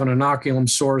do you have an inoculum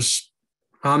source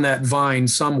on that vine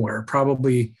somewhere,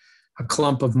 probably a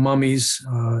clump of mummies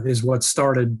is what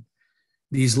started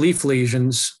these leaf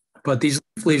lesions, but these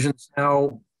leaf lesions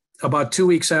now, about 2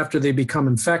 weeks after they become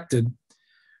infected,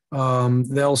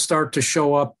 they'll start to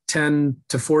show up 10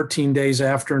 to 14 days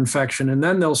after infection, and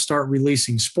then they'll start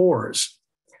releasing spores.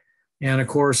 And of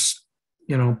course,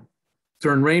 you know,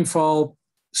 during rainfall,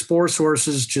 spore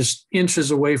sources just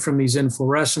inches away from these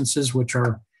inflorescences, which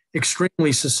are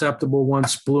extremely susceptible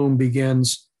once bloom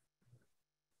begins.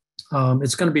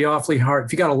 It's going to be awfully hard.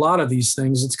 If you got a lot of these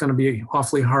things, it's going to be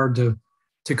awfully hard to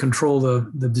control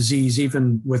the disease,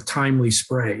 even with timely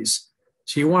sprays.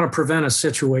 So you want to prevent a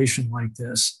situation like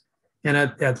this. And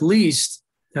at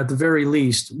the very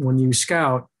least, when you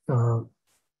scout, you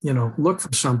know, look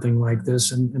for something like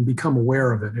this and become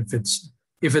aware of it.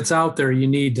 If it's out there, you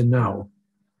need to know.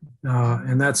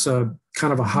 And that's a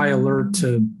kind of a high alert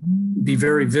to be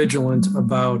very vigilant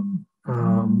about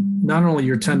not only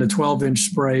your 10 to 12 inch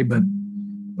spray, but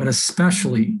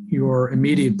especially your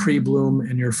immediate pre-bloom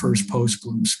and your first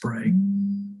post-bloom spray.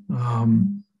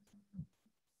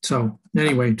 So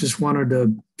anyway, just wanted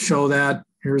to show that.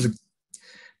 Here's a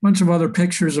bunch of other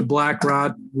pictures of black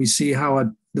rot. We see how it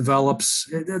develops.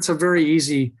 It's a very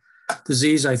easy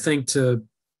disease, I think, to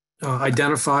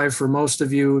identify for most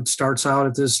of you. It starts out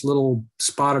at this little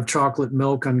spot of chocolate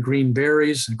milk on green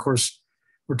berries. And of course,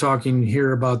 we're talking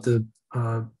here about the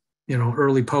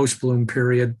early post-bloom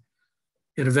period.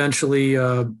 It eventually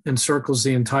encircles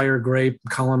the entire grape,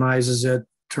 colonizes it,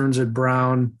 turns it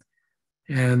brown,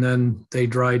 and then they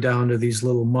dry down to these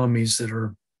little mummies that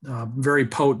are very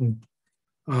potent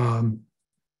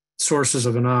sources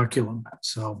of inoculum.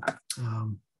 So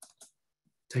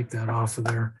take that off of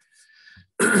there.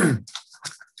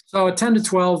 So at 10 to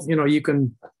 12, you know, you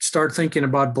can start thinking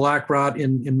about black rot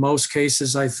in most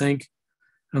cases, I think,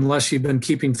 unless you've been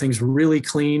keeping things really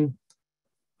clean.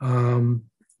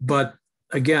 But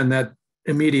again, that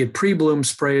immediate pre-bloom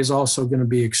spray is also going to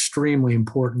be extremely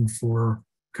important for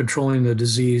controlling the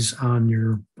disease on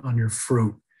your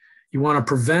fruit. You want to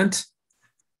prevent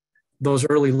those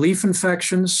early leaf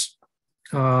infections,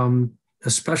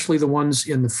 especially the ones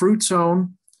in the fruit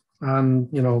zone on,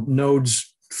 you know,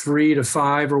 nodes 3 to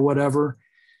 5 or whatever.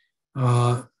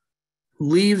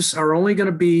 Leaves are only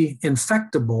going to be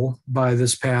infectable by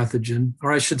this pathogen,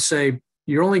 or I should say,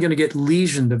 you're only going to get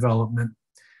lesion development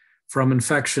from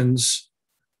infections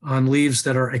on leaves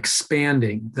that are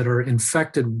expanding, that are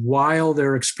infected while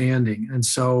they're expanding. And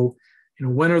so, you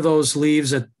know, when are those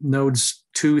leaves at nodes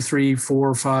 2, 3,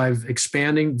 4, 5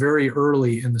 expanding? Very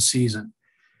early in the season.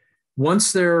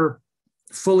 Once they're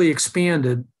fully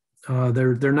expanded,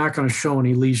 they're not going to show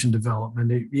any lesion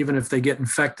development. Even if they get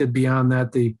infected beyond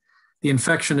that, the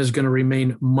infection is going to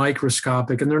remain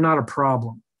microscopic, and they're not a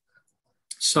problem.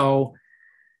 So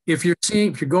if you're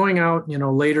going out, you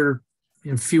know, later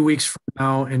in a few weeks from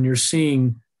now and you're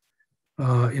seeing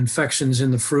infections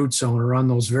in the fruit zone or on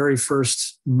those very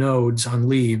first nodes on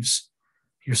leaves,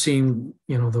 you're seeing,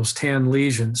 those tan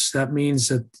lesions. That means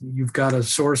that you've got a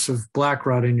source of black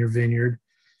rot in your vineyard,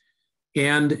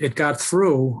 and it got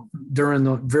through during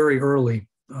the very early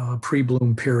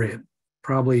pre-bloom period,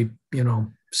 probably,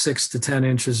 6 to 10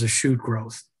 inches of shoot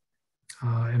growth.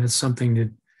 And it's something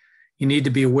that you need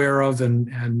to be aware of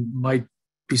and might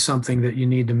be something that you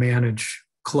need to manage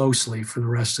closely for the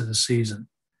rest of the season.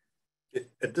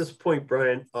 At this point,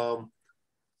 Bryan,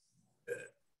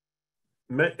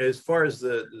 as far as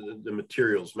the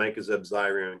materials, Mancozeb,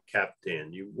 Xyrem, and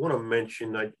Captan, you want to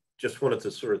mention, I just wanted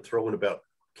to sort of throw in about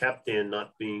Captan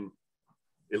not being,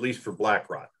 at least for black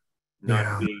rot,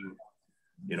 not being,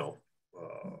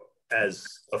 as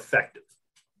effective.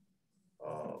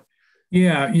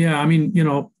 Yeah. I mean,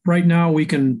 right now we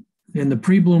can, in the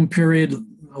pre-bloom period,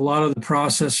 a lot of the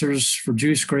processors for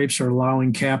juice grapes are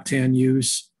allowing Captan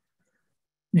use,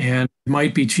 and it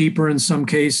might be cheaper in some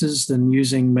cases than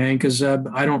using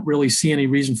Mancozeb. I don't really see any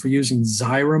reason for using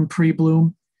Xyrem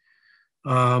pre-bloom.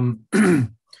 But,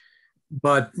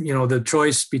 the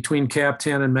choice between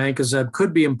Captan and Mancozeb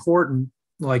could be important,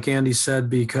 like Andy said,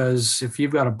 because if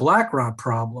you've got a black rot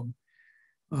problem,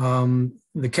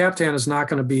 the Captan is not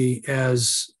going to be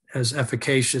as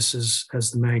efficacious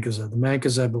as the Mancozeb. The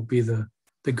Mancozeb will be the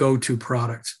go-to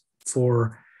product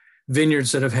for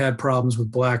vineyards that have had problems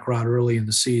with black rot early in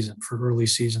the season, for early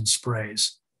season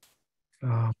sprays.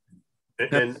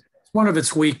 That's one of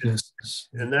its weaknesses.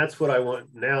 And that's what I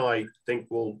want. Now I think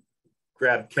we'll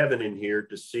grab Kevin in here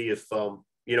to see if,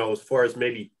 as far as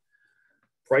maybe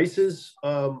prices,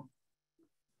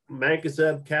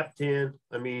 Mancozeb, Captan,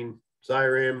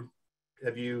 Xyrem,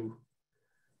 have you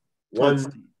one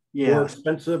more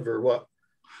expensive or what?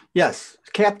 Yes,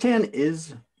 Captan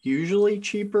is usually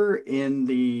cheaper in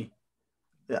the,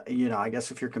 I guess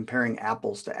if you're comparing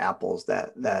apples to apples,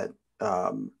 that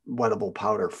wettable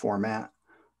powder format.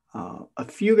 A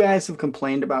few guys have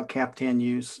complained about Captan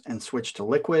use and switched to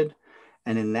liquid.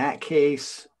 And in that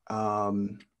case,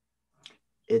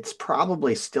 it's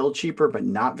probably still cheaper, but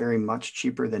not very much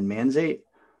cheaper than Manzate.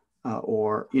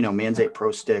 Or, Manzate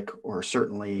Pro Stick, or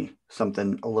certainly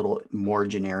something a little more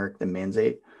generic than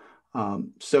Manzate.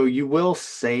 So you will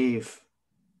save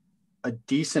a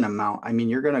decent amount.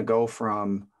 You're going to go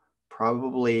from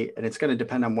probably, and it's going to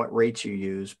depend on what rates you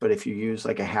use, but if you use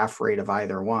like a half rate of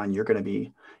either one, you're going to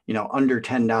be, under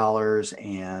 $10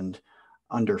 and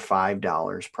under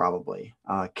 $5 probably.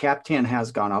 Captan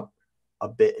has gone up a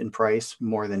bit in price,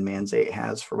 more than Manzate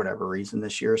has for whatever reason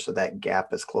this year. So that gap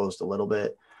has closed a little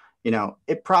bit.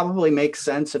 It probably makes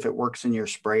sense if it works in your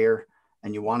sprayer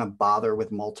and you want to bother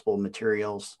with multiple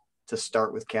materials to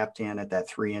start with Captan at that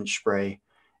 3-inch spray.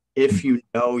 If you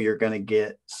know you're going to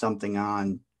get something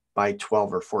on by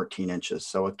 12 or 14 inches.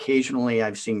 So occasionally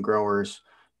I've seen growers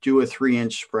do a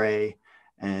 3-inch spray,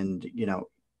 and,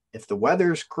 if the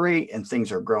weather's great and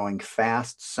things are growing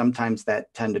fast, sometimes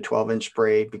that 10 to 12-inch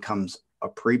spray becomes a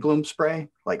pre-bloom spray,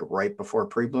 like right before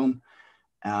pre-bloom.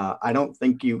 I don't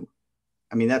think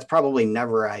that's probably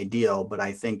never ideal, but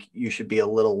I think you should be a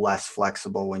little less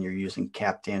flexible when you're using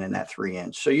Captan in that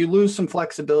 3-inch. So you lose some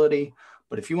flexibility,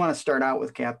 but if you want to start out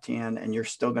with Captan and you're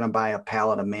still going to buy a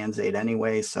pallet of Manzate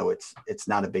anyway, so it's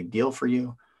not a big deal for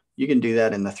you, you can do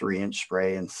that in the 3-inch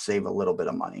spray and save a little bit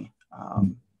of money.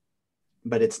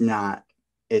 But it's not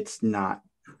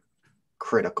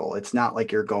critical. It's not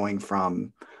like you're going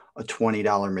from a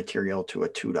 $20 material to a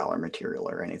 $2 material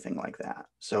or anything like that.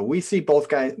 So we see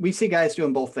guys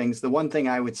doing both things. The one thing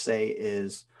I would say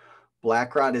is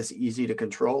black rot is easy to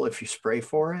control if you spray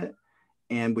for it.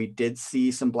 And we did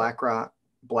see some black rot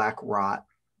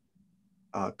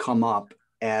come up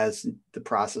as the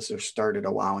processor started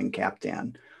allowing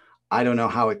Captan. I don't know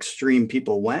how extreme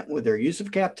people went with their use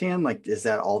of Captan. Like, is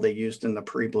that all they used in the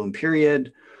pre-bloom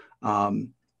period?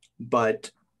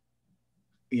 But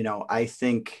I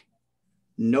think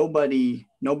nobody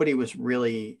was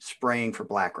really spraying for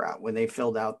black rot. When they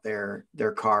filled out their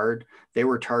card, they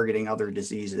were targeting other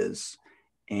diseases,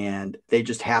 and they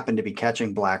just happened to be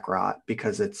catching black rot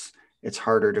because it's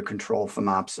harder to control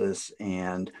phomopsis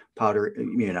and powder.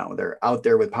 They're out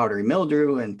there with powdery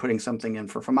mildew and putting something in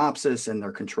for phomopsis, and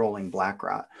they're controlling black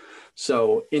rot.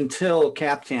 So until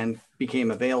Captan became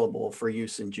available for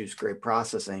use in juice grape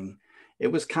processing,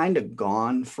 it was kind of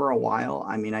gone for a while.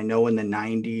 I know in the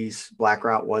 90s, black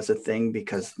rot was a thing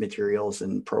because materials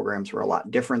and programs were a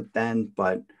lot different then.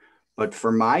 But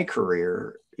for my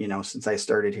career, since I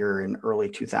started here in early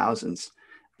 2000s,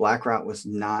 black rot was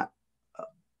not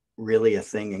really a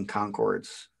thing in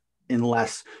Concords,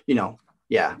 unless,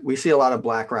 Yeah, we see a lot of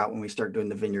black rot when we start doing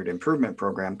the vineyard improvement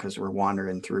program because we're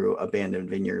wandering through abandoned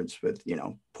vineyards with, you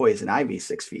know, poison ivy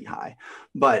 6 feet high.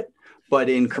 But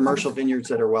in commercial vineyards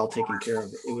that are well taken care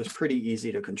of, it was pretty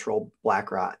easy to control black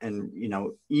rot. And, you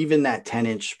know, even that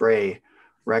 10-inch spray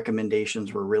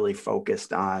recommendations were really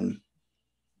focused on,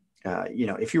 you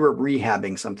know, if you were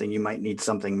rehabbing something, you might need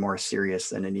something more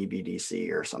serious than an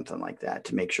EBDC or something like that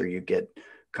to make sure you get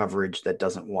coverage that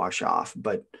doesn't wash off.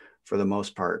 But for the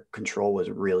most part, control was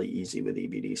really easy with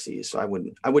EBDCs. So I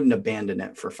wouldn't abandon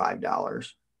it for $5.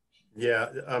 Yeah.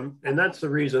 And that's the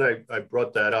reason I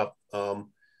brought that up.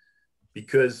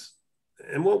 Because,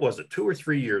 and what was it, 2 or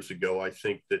 3 years ago, I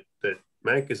think that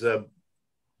Mancozeb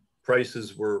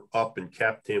prices were up and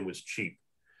Captan was cheap.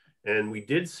 And we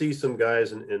did see some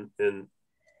guys, and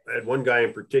I had one guy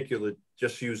in particular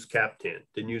just used Captan,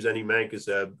 didn't use any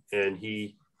Mancozeb, and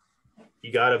he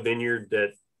got a vineyard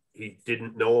that he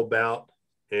didn't know about,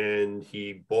 and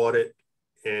he bought it,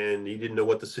 and he didn't know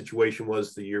what the situation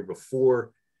was the year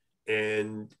before,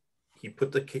 and he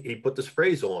put the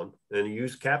sprays on, and he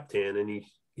used Captan, and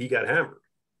he got hammered.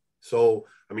 So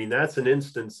I mean, that's an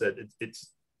instance that it's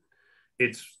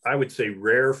I would say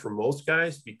rare for most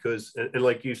guys because, and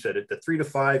like you said, at the 3 to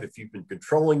 5, if you've been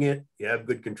controlling it, you have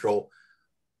good control.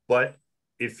 But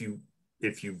if you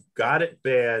got it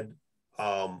bad,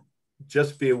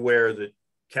 just be aware that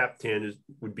Captan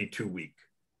would be too weak.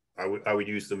 I would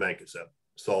use the Mancozeb.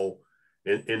 So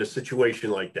in a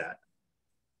situation like that.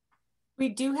 We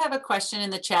do have a question in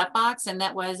the chat box, and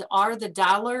that was, are the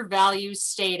dollar values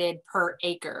stated per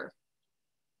acre?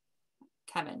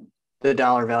 Kevin. The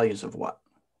dollar values of what?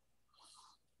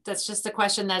 That's just a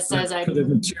question that says for the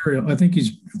material. I think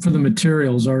he's for the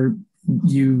materials.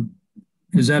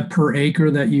 Is that per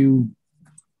acre that you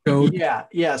showed?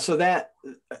 Yeah. So that,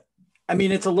 I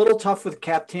mean, it's a little tough with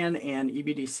Captan and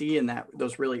EBDC and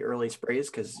those really early sprays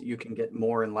because you can get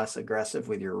more and less aggressive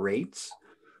with your rates.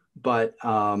 But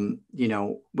you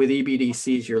know, with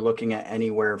EBDCs, you're looking at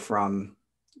anywhere from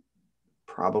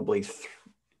probably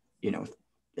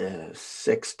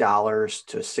 $6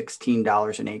 to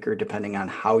 $16 an acre, depending on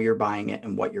how you're buying it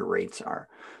and what your rates are.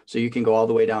 So you can go all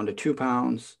the way down to 2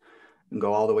 pounds and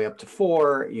go all the way up to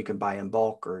 4. You can buy in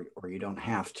bulk or you don't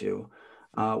have to.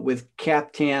 With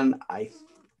Captan,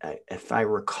 if I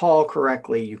recall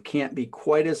correctly, you can't be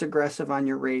quite as aggressive on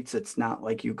your rates. It's not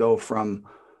like you go from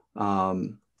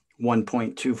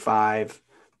 1.25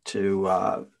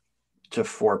 to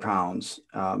 4 pounds.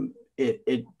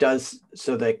 It does,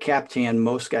 so the Captan,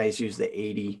 most guys use the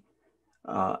 80,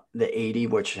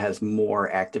 which has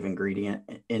more active ingredient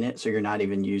in it. So you're not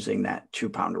even using that 2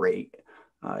 pound rate.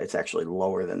 It's actually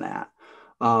lower than that.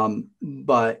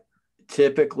 But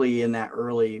typically in that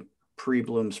early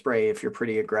pre-bloom spray, if you're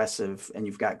pretty aggressive and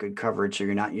you've got good coverage, so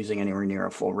you're not using anywhere near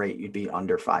a full rate, you'd be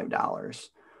under $5.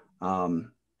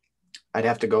 I'd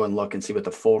have to go and look and see what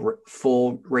the full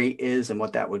rate is and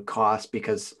what that would cost,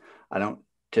 because I don't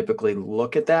typically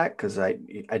look at that because I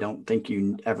don't think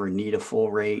you ever need a full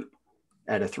rate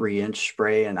at a 3-inch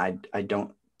spray. And I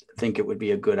don't think it would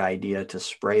be a good idea to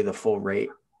spray the full rate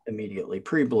immediately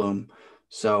pre-bloom.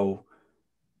 So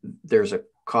there's a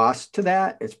cost to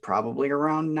that. It's probably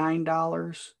around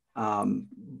 $9.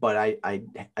 But I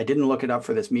didn't look it up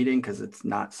for this meeting because it's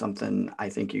not something I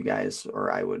think you guys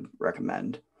or I would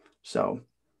recommend. So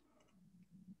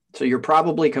you're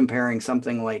probably comparing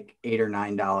something like $8 or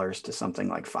 $9 to something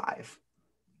like $5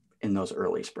 in those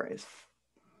early sprays.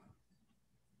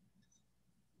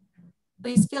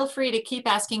 Please feel free to keep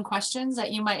asking questions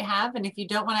that you might have. And if you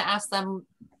don't want to ask them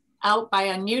out by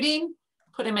unmuting,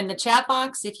 put them in the chat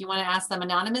box. If you want to ask them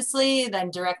anonymously, then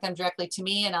direct them directly to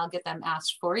me and I'll get them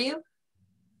asked for you.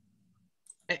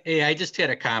 Hey, I just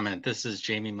had a comment. This is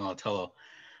Jamie Militello.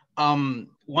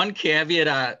 One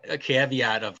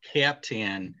caveat of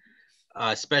Captan,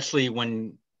 especially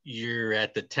when you're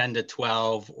at the 10 to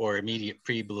 12 or immediate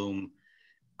pre-bloom,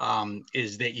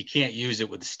 is that you can't use it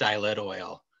with stylet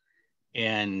oil.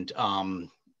 And,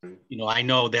 you know, I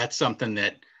know that's something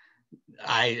that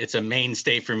it's a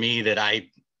mainstay for me that I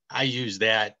use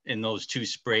that in those 2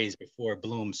 sprays before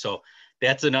bloom. So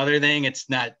that's another thing. It's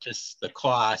not just the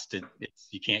cost.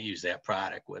 You can't use that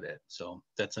product with it. So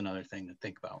that's another thing to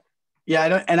think about. Yeah, I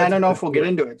don't know if we'll get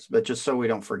into it, but just so we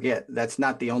don't forget, that's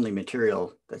not the only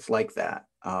material that's like that.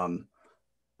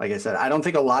 Like I said, I don't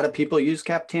think a lot of people use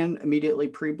Captan immediately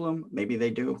pre-bloom. Maybe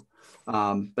they do,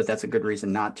 but that's a good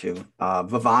reason not to.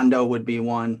 Vivando would be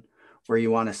one where you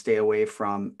want to stay away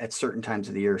from, at certain times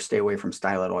of the year, stay away from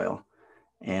stylet oil.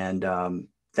 And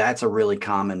that's a really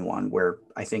common one where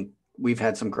I think we've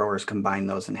had some growers combine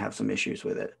those and have some issues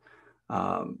with it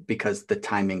because the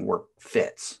timing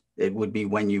fits. it would be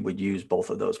when you would use both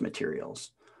of those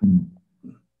materials.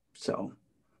 So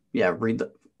yeah, read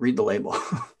the label.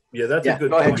 Yeah, that's a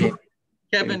good go ahead, point. Jamie.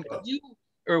 Kevin, could you,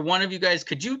 or one of you guys,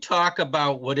 could you talk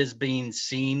about what is being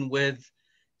seen with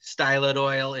stylet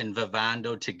oil and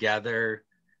Vivando together?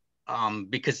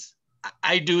 Because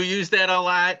I do use that a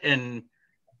lot, and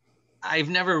I've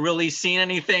never really seen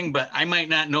anything, but I might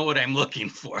not know what I'm looking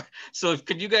for. So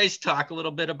could you guys talk a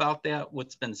little bit about that,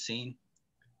 what's been seen?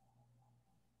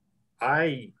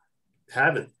 I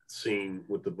haven't seen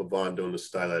with the Vivando and the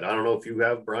stylet. I don't know if you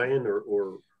have, Brian,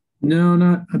 or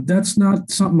No, that's not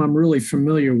something I'm really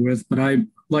familiar with, but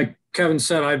like Kevin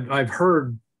said, I've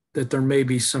heard that there may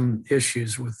be some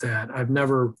issues with that. I've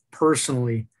never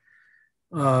personally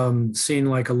seen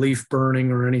like a leaf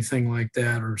burning or anything like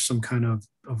that, or some kind of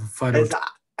a phytotoxin.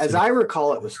 As I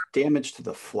recall, it was damage to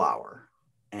the flower,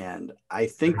 and I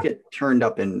think it turned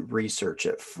up in research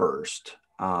at first.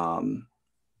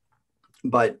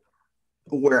 But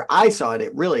where I saw it,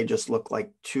 it really just looked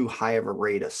like too high of a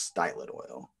rate of stylet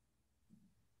oil.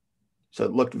 So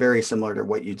it looked very similar to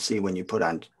what you'd see when you put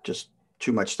on just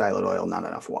too much stylet oil, not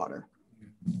enough water.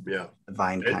 Yeah, the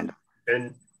vine kind of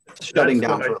and shutting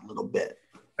down for a little bit.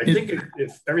 I think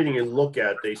if everything you look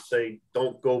at, they say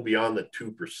don't go beyond the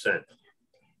 2%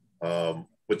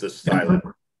 with the stylet.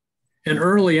 And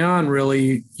early on,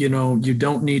 really, you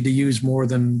don't need to use more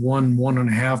than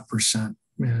 1.5%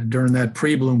 during that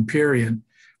pre-bloom period.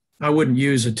 I wouldn't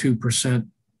use a 2%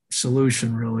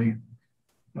 solution really.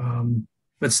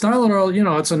 But stylet oil,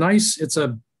 it's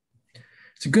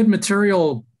a good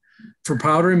material for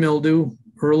powdery mildew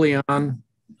early on,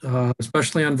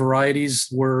 especially on varieties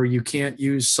where you can't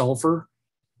use sulfur.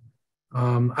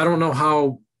 I don't know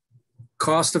how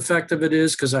cost effective it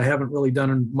is because I haven't really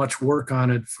done much work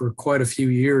on it for quite a few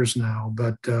years now,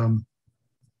 but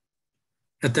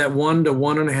at that 1 to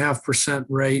 1.5%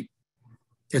 rate,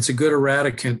 it's a good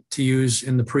eradicant to use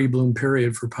in the pre-bloom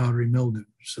period for powdery mildew.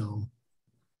 So,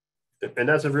 and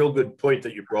that's a real good point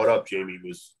that you brought up, Jamie,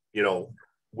 was,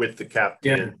 with the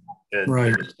Captan and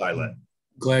the stylet.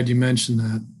 Glad you mentioned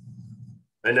that.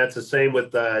 And that's the same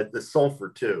with the sulfur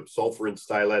too. Sulfur and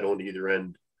stylet on either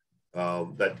end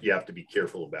that you have to be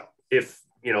careful about. If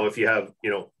you have,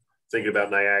 thinking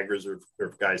about Niagaras or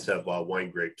if guys have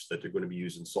wine grapes that they're going to be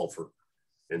using sulfur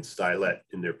and stylet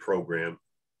in their program,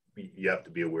 you have to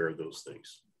be aware of those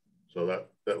things. So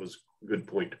that was a good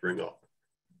point to bring up.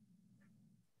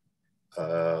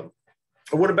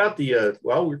 What about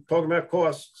we're talking about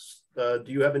costs. Do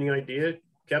you have any idea,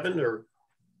 Kevin, or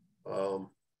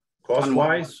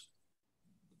cost-wise?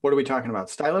 What are we talking about?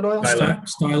 Stylet oil?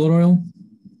 Stylet oil?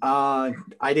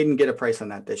 I didn't get a price on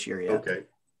that this year yet. Okay.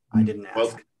 I didn't ask.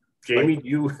 Well, Jamie,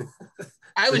 you...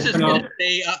 I was just going to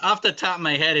say, off the top of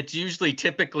my head, it's usually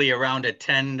typically around a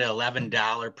 $10 to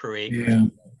 $11 per acre. Yeah,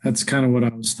 that's kind of what I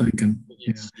was thinking.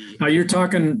 Yeah. Now you're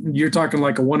talking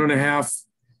like a 1.5.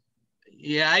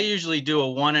 Yeah, I usually do a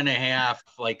 1.5,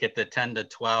 like at the 10 to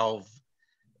 12.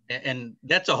 And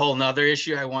that's a whole nother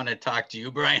issue I want to talk to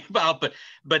you, Brian, about.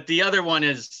 But the other one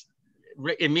is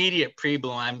immediate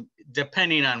pre-bloom. I'm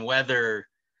depending on the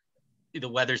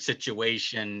weather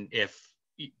situation. If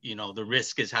the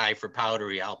risk is high for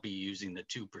powdery, I'll be using the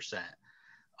 2%.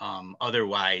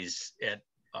 Otherwise, at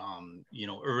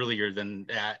earlier than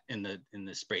that in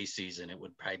the spray season, it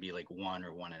would probably be like 1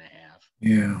 or 1.5.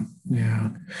 Yeah.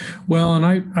 Well, and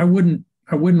I wouldn't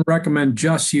recommend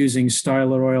just using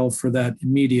stylet oil for that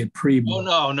immediate pre-bloom.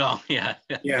 Oh no, yeah.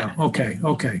 Yeah. Okay.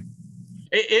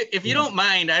 If you don't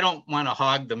mind, I don't want to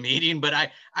hog the meeting, but I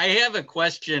have a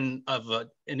question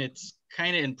and it's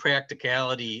kind of in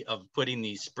practicality of putting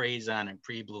these sprays on in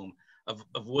pre-bloom of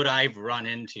what I've run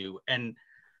into. And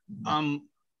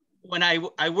when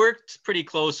I worked pretty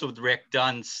close with Rick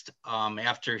Dunst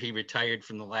after he retired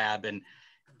from the lab, and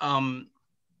I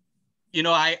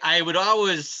would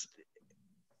always,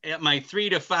 at my 3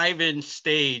 to 5 inch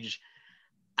stage,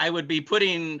 I would be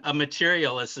putting a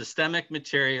systemic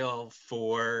material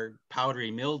for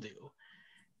powdery mildew.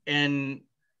 And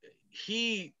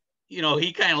he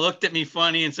kind of looked at me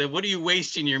funny and said, "What are you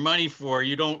wasting your money for?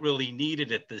 You don't really need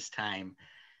it at this time."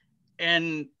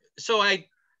 And so I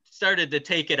started to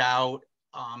take it out.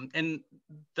 And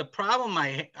the problem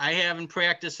I have in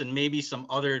practice, and maybe some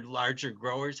other larger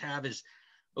growers have, is,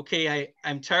 okay,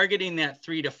 I'm targeting that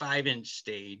 3 to 5 inch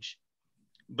stage,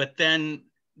 but then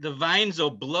the vines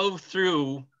will blow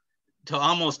through to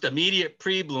almost immediate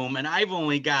pre-bloom, and I've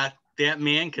only got that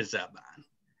mancozeb on.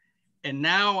 And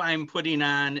now I'm putting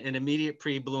on an immediate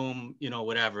pre-bloom,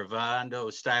 Vivando,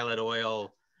 stylet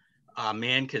oil,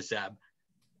 mancozeb,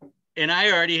 and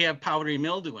I already have powdery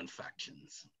mildew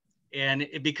infections.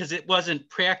 because it wasn't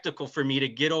practical for me to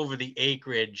get over the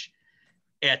acreage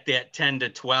at that 10 to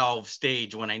 12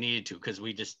 stage when I needed to, because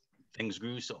things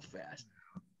grew so fast.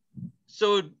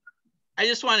 So I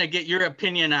just want to get your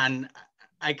opinion on,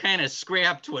 I kind of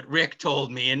scrapped what Rick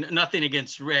told me, and nothing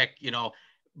against Rick,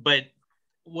 but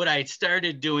what I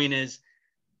started doing is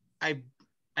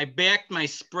I backed my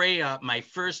spray up, my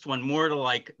first one, more to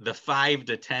like the 5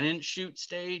 to 10 inch shoot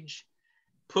stage,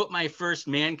 put my first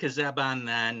Mancozeb on,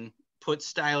 then put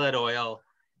stylet oil,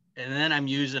 and then I'm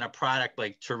using a product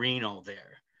like Torino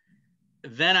there.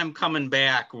 Then I'm coming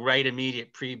back right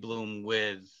immediate pre-bloom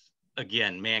with,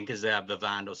 again, Mancozeb,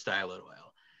 Vivando stylet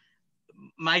oil.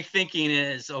 My thinking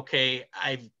is, okay,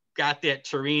 I've got that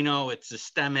Torino, it's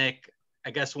systemic. I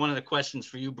guess one of the questions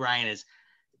for you, Bryan, is,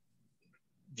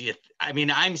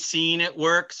 I'm seeing it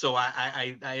work, so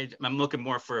I'm looking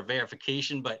more for a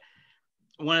verification, but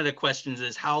one of the questions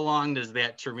is, how long does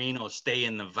that Torino stay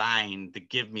in the vine to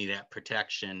give me that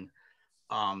protection?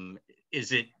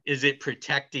 Is it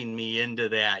protecting me into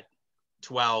that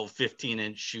 12, 15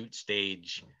 inch shoot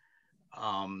stage,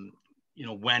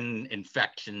 when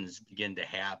infections begin to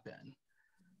happen?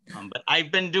 But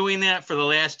I've been doing that for the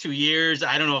last 2 years.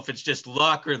 I don't know if it's just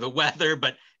luck or the weather,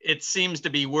 but it seems to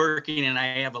be working, and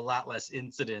I have a lot less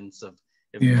incidence of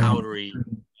powdery.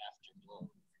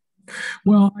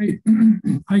 Well,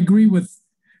 I agree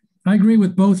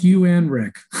with both you and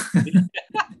Rick.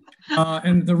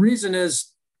 And the reason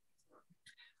is,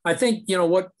 I think,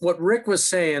 what Rick was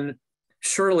saying,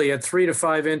 surely at 3 to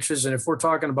 5 inches, and if we're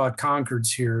talking about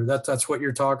Concords here, that's what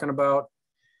you're talking about,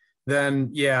 then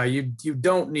yeah, you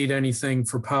don't need anything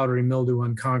for powdery mildew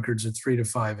on Concords at 3 to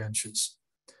 5 inches.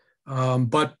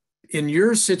 But in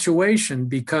your situation,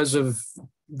 because of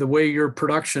the way your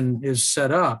production is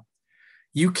set up,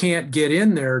 you can't get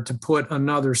in there to put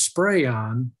another spray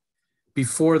on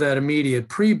before that immediate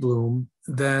pre-bloom.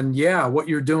 Then yeah, what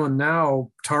you're doing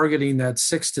now, targeting that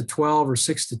 6 to 12 or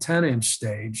 6 to 10 inch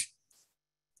stage,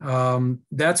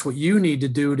 that's what you need to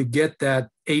do to get that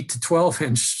 8 to 12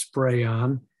 inch spray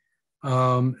on,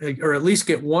 or at least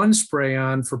get one spray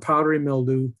on for powdery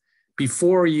mildew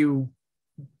before you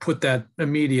put that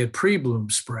immediate pre-bloom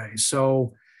spray.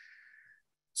 So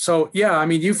yeah,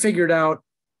 you figured out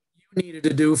you needed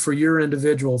to do for your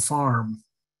individual farm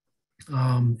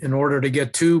in order to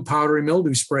get 2 powdery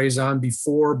mildew sprays on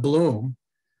before bloom,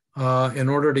 in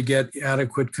order to get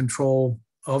adequate control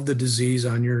of the disease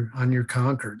on your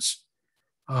Concords.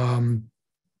 And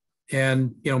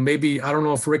maybe, I don't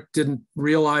know if Rick didn't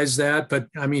realize that, but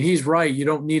he's right. You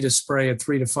don't need a spray at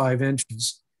 3 to 5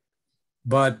 inches.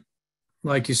 But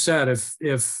like you said, if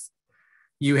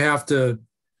you have to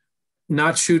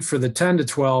not shoot for the 10 to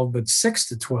 12, but 6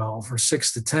 to 12 or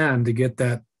 6 to 10 to get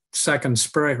that second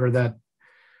spray, or that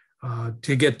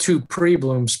to get 2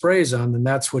 pre-bloom sprays on, then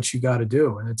that's what you got to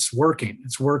do. And it's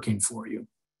working for you.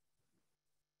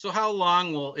 So how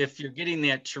long if you're getting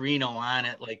that Torino on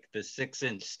at like the 6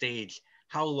 inch stage,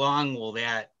 how long will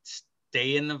that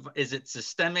stay is it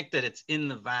systemic that it's in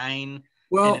the vine?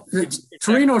 Well,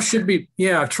 Torino should be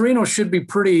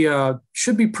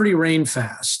pretty rain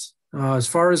fast. As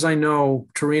far as I know,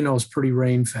 Torino is pretty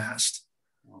rain fast.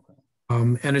 Okay.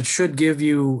 And it should give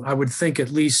you, I would think,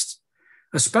 at least,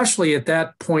 especially at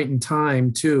that point in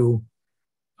time too,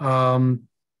 10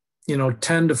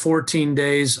 to 14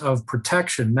 days of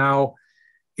protection. Now,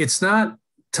 it's not,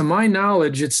 to my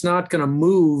knowledge, it's not going to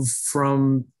move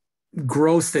from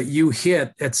growth that you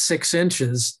hit at 6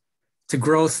 inches to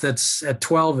growth that's at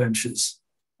 12 inches.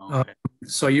 Okay.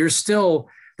 So you're still,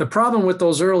 the problem with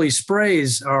those early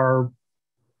sprays are,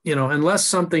 unless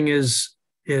something is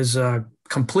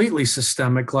completely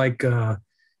systemic, like a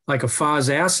phos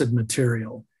acid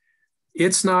material,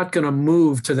 it's not going to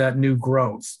move to that new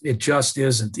growth. It just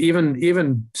isn't.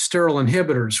 Even sterile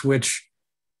inhibitors, which,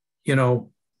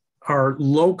 are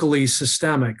locally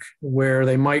systemic, where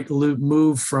they might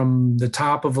move from the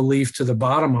top of a leaf to the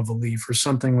bottom of a leaf or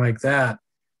something like that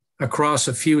across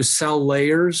a few cell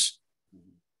layers,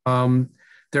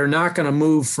 they're not going to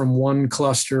move from one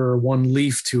cluster or one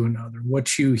leaf to another.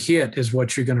 What you hit is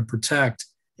what you're going to protect,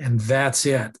 and that's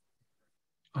it.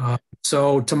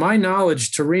 So to my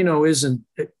knowledge, Torino isn't,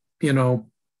 a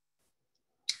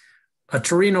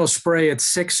Torino spray at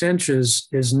 6 inches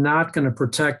is not going to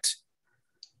protect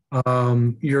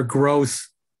your growth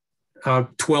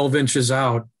 12 inches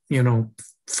out,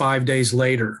 5 days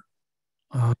later.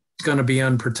 It's going to be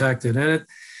unprotected. And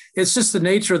it's just the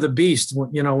nature of the beast.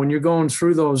 When you're going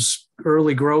through those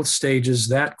early growth stages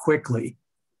that quickly,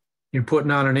 you're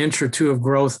putting on an inch or 2 of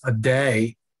growth a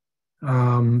day.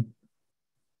 You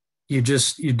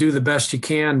do the best you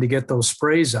can to get those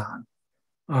sprays on.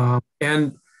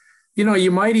 And, you know,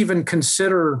 you might even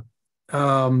consider,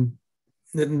 and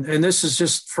this is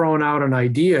just throwing out an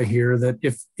idea here, that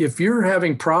if you're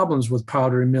having problems with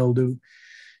powdery mildew,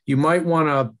 you might want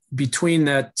to, between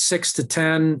that 6 to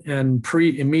 10 and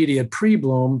immediate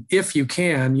pre-bloom, if you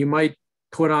can, you might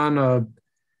put on a,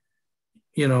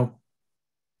 you know,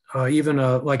 even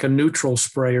like a neutral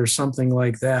spray or something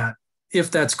like that,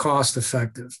 if that's cost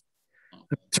effective.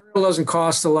 The material doesn't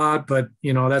cost a lot, but,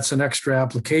 you know, that's an extra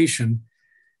application.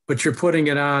 But you're putting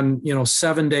it on, you know,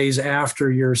 7 days after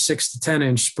your 6 to 10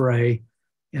 inch spray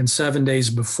and 7 days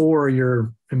before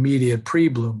your immediate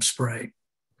pre-bloom spray.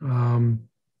 You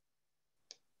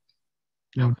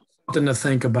know, something to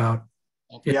think about.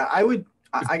 Yeah, I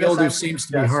guess mildew seems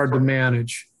to be hard to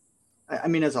manage. I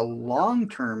mean, as a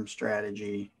long-term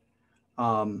strategy,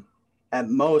 at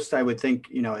most, I would think,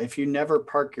 you know, if you never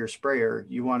park your sprayer,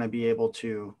 you want to be able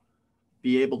to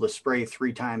spray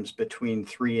 3 times between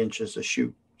 3 inches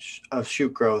of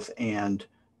shoot growth and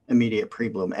immediate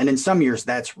pre-bloom. And in some years,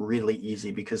 that's really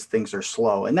easy because things are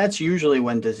slow. And that's usually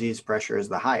when disease pressure is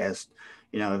the highest.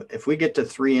 You know, if we get to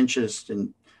 3 inches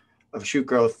of shoot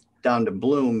growth down to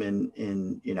bloom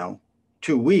in, you know,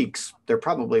 2 weeks, there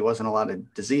probably wasn't a lot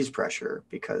of disease pressure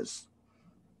because,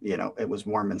 you know, it was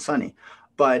warm and sunny.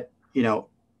 But, you know,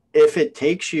 if it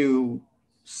takes you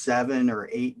 7 or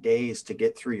 8 days to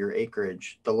get through your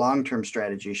acreage, the long-term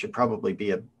strategy should probably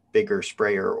be a bigger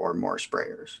sprayer or more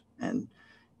sprayers. And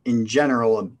in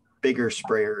general, a bigger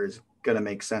sprayer is going to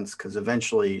make sense because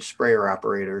eventually sprayer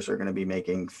operators are going to be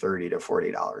making $30 to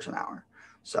 $40 an hour.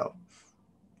 So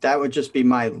that would just be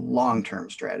my long-term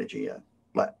strategy.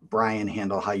 Let Bryan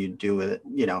handle how you do with it,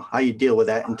 you know, how you deal with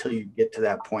that until you get to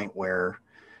that point where,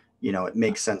 you know, it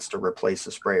makes sense to replace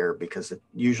a sprayer, because it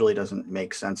usually doesn't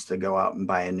make sense to go out and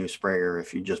buy a new sprayer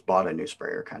if you just bought a new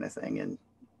sprayer kind of thing. And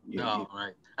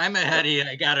right. I'm ahead of you.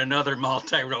 I got another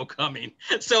multi-row coming,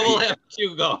 so we'll have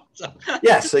 2 go. So.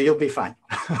 Yeah, so you'll be fine.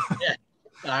 Yeah.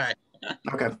 All right.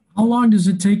 Okay. How long does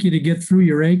it take you to get through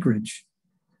your acreage?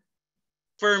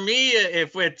 For me,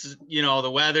 if it's, you know,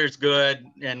 the weather's good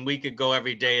and we could go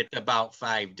every day, it's about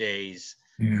 5 days.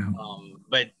 Yeah.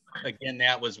 But again,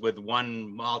 that was with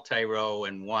 1 multi-row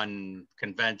and 1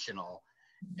 conventional.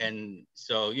 And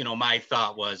so, you know, my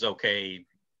thought was, okay,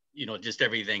 you know, just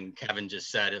everything Kevin just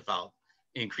said about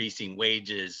increasing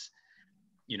wages.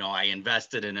 You know, I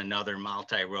invested in another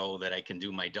multi-row that I can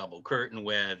do my double curtain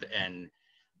with. And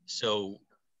so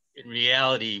in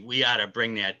reality, we ought to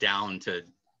bring that down to,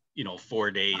 you know,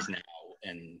 4 days now,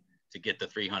 and to get the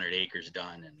 300 acres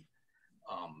done. And,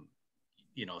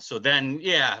 you know, so then,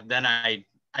 yeah, then I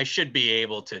should be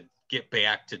able to get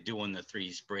back to doing the 3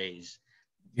 sprays.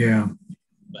 Yeah.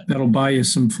 But that'll buy you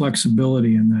some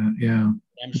flexibility in that. Yeah.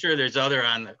 I'm sure there's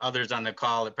others on the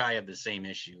call that probably have the same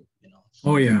issue, you know.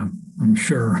 Oh yeah, I'm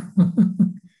sure.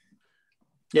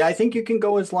 Yeah, I think you can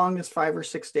go as long as 5 or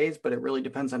 6 days, but it really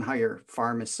depends on how your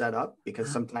farm is set up,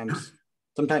 because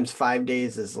sometimes 5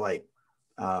 days is like,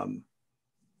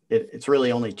 it's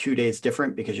really only 2 days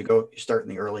different, because you start in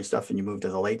the early stuff and you move to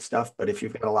the late stuff. But if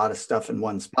you've got a lot of stuff in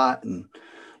one spot, and,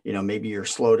 you know, maybe you're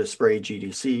slow to spray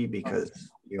GDC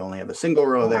because you only have a single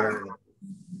row there,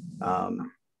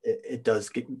 it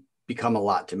does become a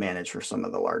lot to manage for some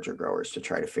of the larger growers to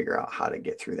try to figure out how to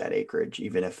get through that acreage,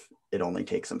 even if it only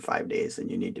takes them 5 days and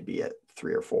you need to be at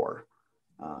 3 or 4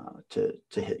 to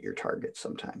hit your targets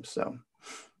sometimes. So.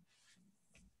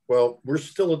 Well, we're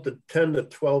still at the 10 to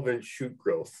 12 inch shoot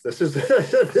growth. This is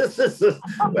it's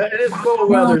cold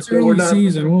weather, it's early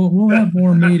season. We'll have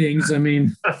more meetings. I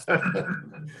mean,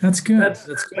 that's good. That's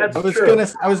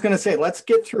good. I was gonna say, let's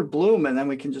get through bloom and then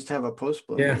we can just have a post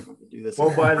bloom. Yeah. Do this.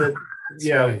 Well, by the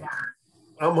right.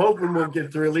 I'm hoping we'll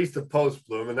get through at least the post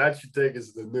bloom, and that should take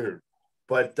us to noon.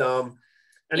 But and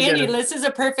Andy, again, this is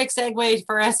a perfect segue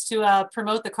for us to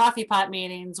promote the coffee pot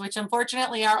meetings, which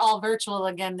unfortunately are all virtual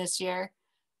again this year.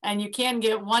 And you can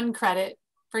get 1 credit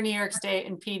for New York State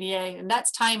and PDA, and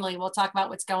that's timely. We'll talk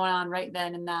about what's going on right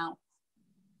then and now.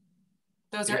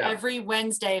 Those are every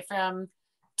Wednesday from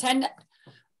 10.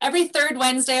 Every 3rd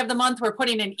Wednesday of the month, we're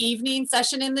putting an evening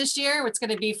session in this year. It's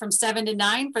going to be from 7 to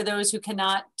 9 for those who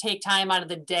cannot take time out of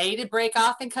the day to break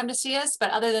off and come to see us. But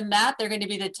other than that, they're going to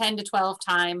be the 10 to 12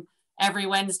 time every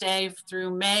Wednesday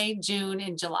through May, June,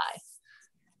 and July.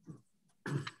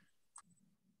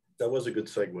 that was a good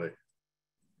segue.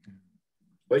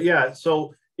 But yeah,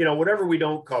 so, you know, whatever we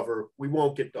don't cover, we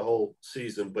won't get the whole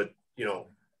season, but, you know,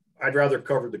 I'd rather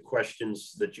cover the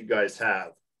questions that you guys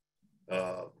have,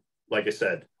 like I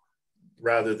said,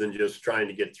 rather than just trying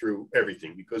to get through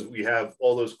everything, because we have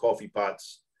all those coffee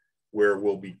pots where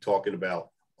we'll be talking about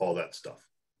all that stuff.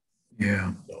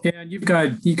 Yeah. So, Yeah. And you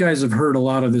guys have heard a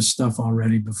lot of this stuff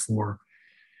already before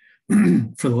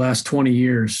for the last 20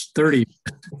 years, 30.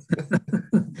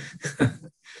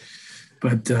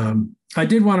 But I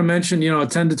did want to mention,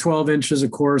 10 to 12 inches,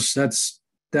 of course,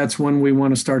 that's when we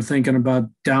want to start thinking about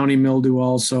downy mildew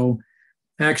also.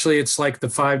 Actually, it's like the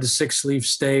 5 to 6 leaf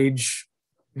stage,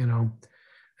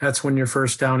 that's when your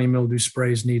first downy mildew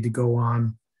sprays need to go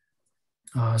on,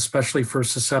 especially for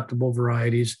susceptible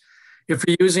varieties. If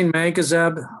you're using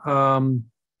mancozeb,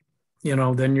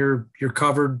 then you're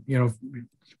covered.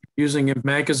 Using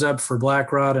mancozeb for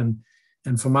black rot and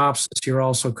phomopsis, you're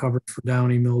also covered for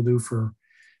downy mildew for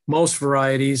most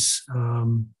varieties,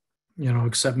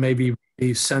 except maybe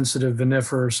a sensitive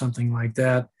vinifera or something like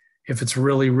that. If it's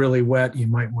really, really wet, you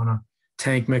might want to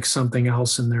tank mix something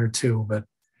else in there too. But,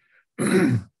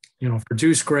 for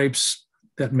juice grapes,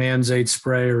 that manzate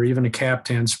spray or even a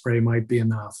Captan spray might be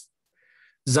enough.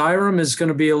 Xyrem is going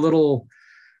to be a little,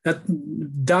 that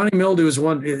downy mildew is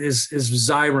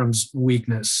Xyrem's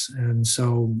weakness. And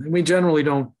so we generally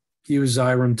don't use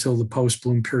Xyrem till the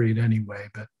post-bloom period anyway,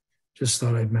 but just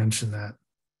thought I'd mention that.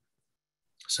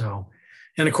 So,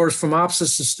 and of course,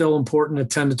 phomopsis is still important at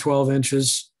 10 to 12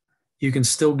 inches. You can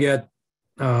still get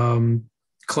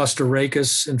cluster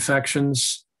rachis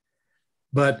infections.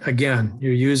 But again,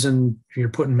 you're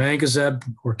putting mancozeb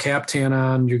or Captan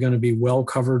on, you're going to be well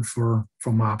covered for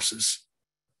phomopsis.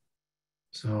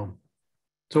 So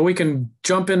we can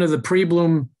jump into the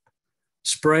pre-bloom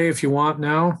spray if you want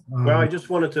now. Well, I just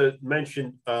wanted to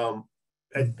mention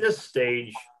at this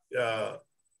stage,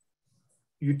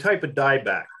 you type a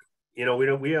dieback.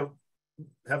 We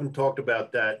haven't talked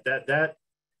about that. That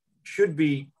should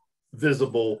be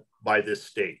visible by this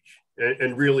stage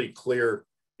and really clear.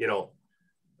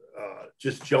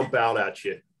 Just jump out at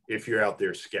you if you're out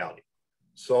there scouting.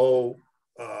 So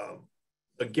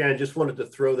again, just wanted to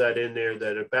throw that in there,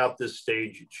 that about this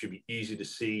stage, it should be easy to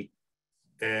see.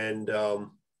 And,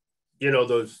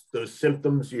 those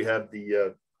symptoms, you have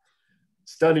the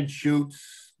stunted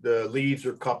shoots, the leaves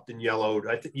are cupped and yellowed.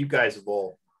 I think you guys have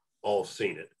all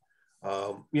seen it.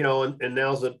 And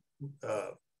now's a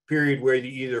period where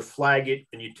you either flag it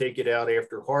and you take it out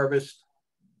after harvest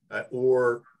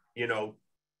or,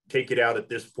 take it out at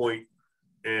this point.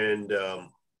 And,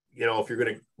 if you're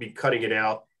going to be cutting it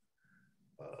out,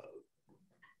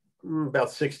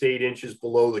 about 6 to 8 inches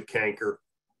below the canker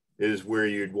is where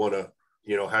you'd want to,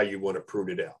 how you want to prune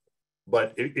it out.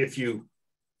 But if you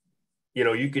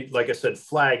could, like I said,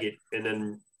 flag it and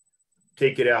then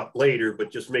take it out later,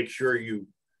 but just make sure you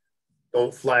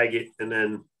don't flag it and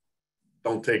then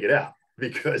don't take it out,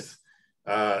 because,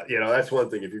 that's one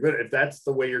thing. If that's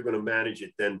the way you're going to manage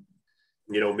it, then,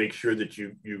 make sure that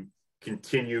you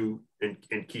continue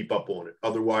and keep up on it.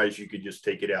 Otherwise you could just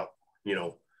take it out,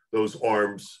 those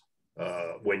arms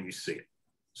when you see it.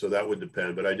 So that would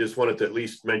depend, but I just wanted to at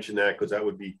least mention that, because that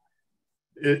would be,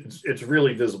 it's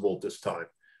really visible at this time.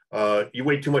 You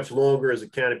wait too much longer as the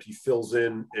canopy fills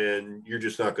in and you're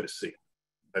just not going to see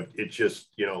it. It's just,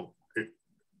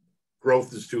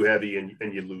 growth is too heavy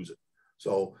and you lose it.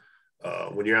 So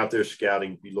when you're out there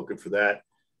scouting, be looking for that.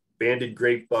 Banded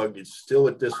grape bug is still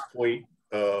at this point,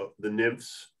 the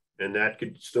nymphs, and that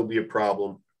could still be a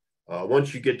problem.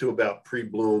 Once you get to about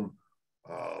pre-bloom,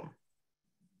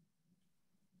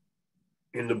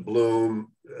 in the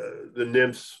bloom, the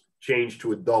nymphs change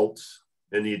to adults,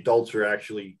 and the adults are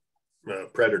actually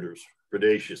predators,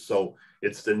 predaceous. So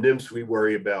it's the nymphs we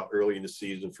worry about early in the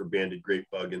season for banded grape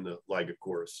bug and the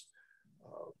Ligochorus.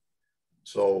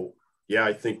 So yeah,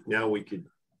 I think now we could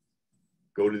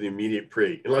go to the immediate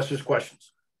pre, unless there's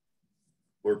questions.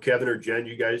 Or Kevin or Jen, do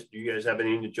you guys have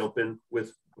anything to jump in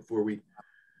with before we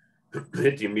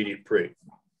hit the immediate pre?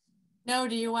 No,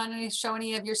 do you want to show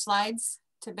any of your slides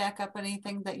to back up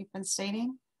anything that you've been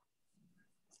stating?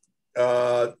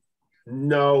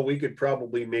 No, we could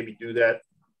probably maybe do that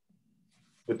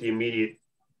with the immediate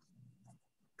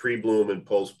pre-bloom and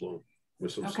post-bloom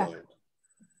with some slides.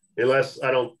 Unless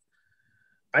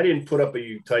I didn't put up a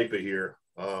U-typa here.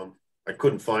 I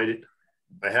couldn't find it.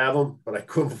 I have them, but I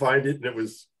couldn't find it. And it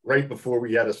was right before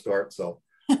we had to start. So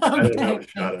I didn't have a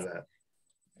shot of that.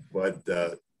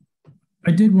 But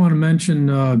I did want to mention,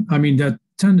 that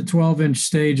 10 to 12 inch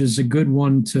stage is a good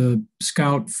one to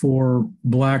scout for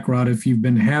black rot. If you've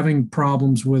been having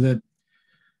problems with it,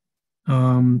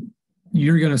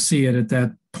 you're going to see it at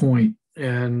that point.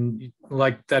 And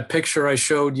like that picture I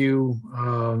showed you,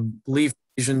 leaf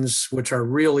lesions, which are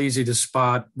real easy to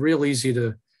spot, real easy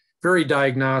to, very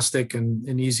diagnostic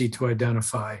and easy to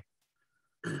identify.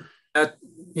 That,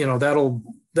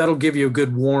 that'll give you a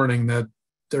good warning that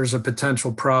there's a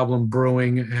potential problem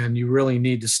brewing, and you really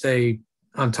need to stay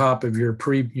on top of your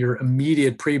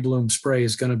immediate pre-bloom spray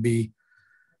is going to be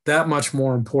that much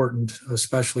more important,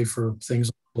 especially for things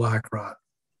like black rot.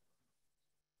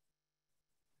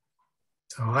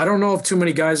 So I don't know of too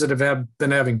many guys that have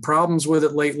been having problems with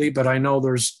it lately, but I know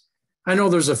there's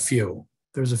a few.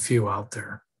 There's a few out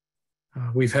there.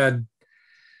 We've had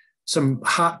some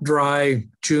hot, dry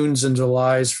Junes and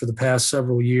Julys for the past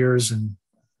several years, and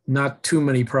not too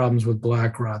many problems with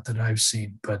black rot that I've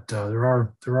seen, but there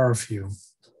are a few.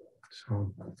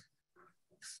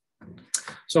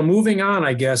 So moving on,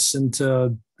 I guess,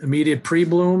 into immediate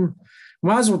pre-bloom.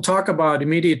 Might as well talk about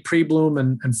immediate pre-bloom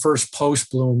and first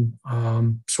post-bloom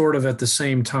sort of at the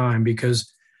same time,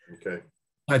 because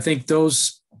I think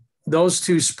those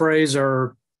two sprays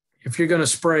are, if you're going to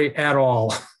spray at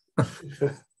all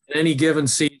in any given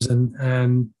season,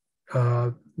 and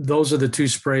those are the two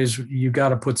sprays you got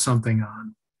to put something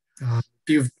on.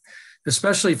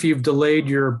 Especially if you've delayed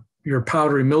your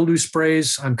powdery mildew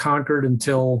sprays on Concord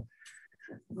until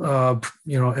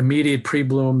immediate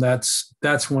pre-bloom,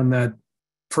 that's when that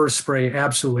first spray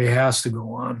absolutely has to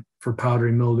go on for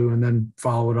powdery mildew, and then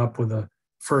follow it up with a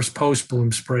first post-bloom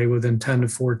spray within 10 to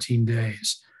 14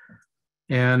 days.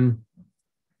 And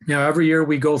every year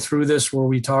we go through this where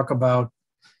we talk about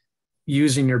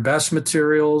using your best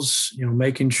materials,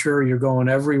 making sure you're going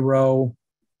every row,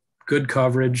 good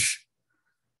coverage.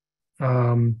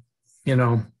 I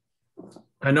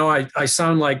know I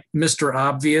sound like Mr.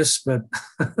 Obvious, but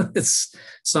it's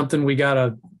something we got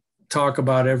to talk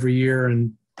about every year.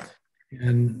 And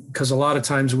because a lot of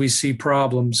times we see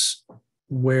problems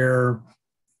where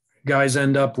guys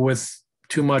end up with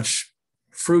too much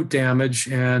fruit damage,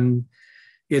 and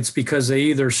it's because they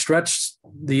either stretched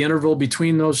the interval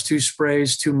between those two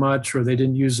sprays too much, or they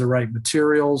didn't use the right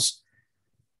materials,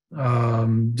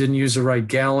 didn't use the right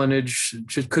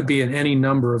gallonage. It could be in any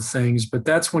number of things, but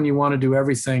that's when you want to do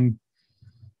everything,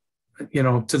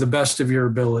 to the best of your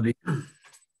ability,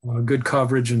 good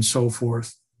coverage and so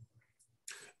forth.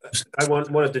 I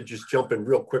wanted to just jump in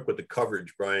real quick with the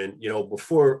coverage, Brian.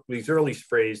 Before these early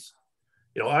sprays,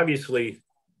 obviously,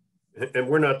 and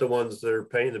we're not the ones that are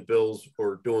paying the bills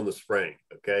or doing the spraying,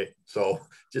 okay? So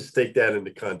just take that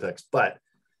into context. But,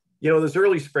 those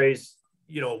early sprays,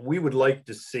 we would like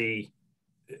to see,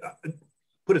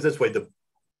 put it this way, the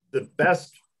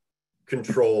best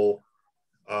control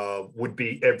would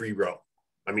be every row.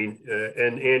 I mean,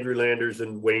 and Andrew Landers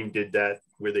and Wayne did that,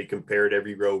 where they compared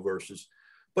every row versus,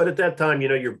 but at that time,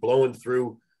 you're blowing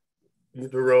through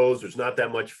the rows. There's not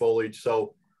that much foliage.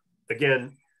 So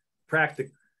again,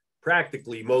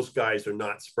 practically most guys are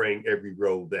not spraying every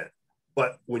row then.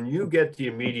 But when you get the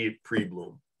immediate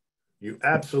pre-bloom, you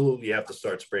absolutely have to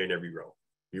start spraying every row.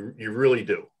 You really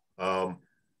do.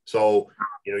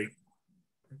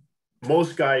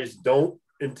 Most guys don't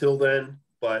until then,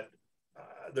 but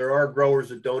there are growers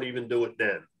that don't even do it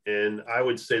then. And I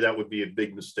would say that would be a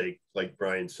big mistake, like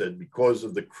Brian said, because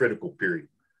of the critical period.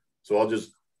 So I'll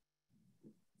just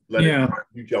let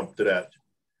you jump to that.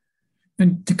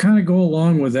 And to kind of go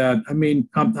along with that, I mean,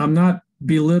 I'm not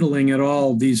belittling at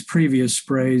all these previous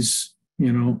sprays,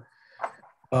 and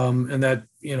that,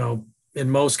 in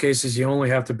most cases, you only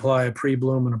have to apply a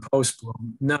pre-bloom and a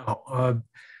post-bloom. No,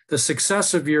 the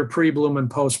success of your pre-bloom and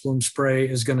post-bloom spray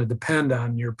is going to depend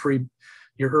on your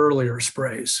earlier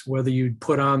sprays, whether you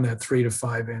put on that 3 to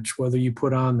 5 inch, whether you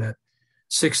put on that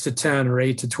 6 to 10 or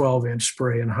 8 to 12 inch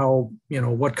spray, and how,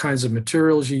 what kinds of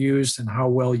materials you used and how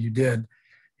well you did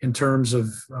in terms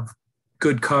of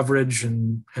good coverage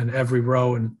and every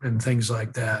row and things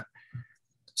like that.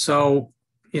 So,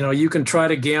 you can try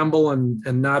to gamble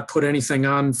and not put anything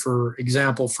on, for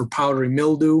example, for powdery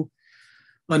mildew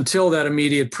until that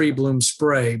immediate pre-bloom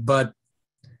spray, but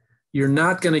you're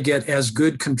not going to get as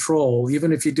good control,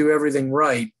 even if you do everything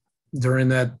right during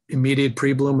that immediate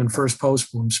pre-bloom and first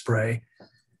post-bloom spray,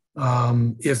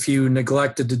 if you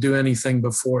neglected to do anything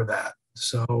before that.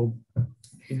 So,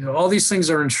 all these things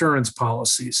are insurance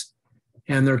policies,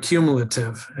 and they're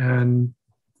cumulative. And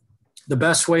the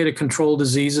best way to control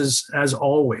diseases, as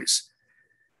always,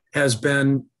 has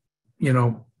been,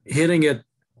 hitting it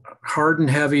hard and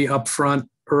heavy up front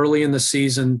early in the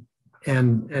season,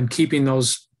 and keeping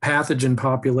those pathogen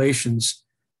populations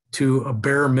to a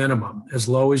bare minimum, as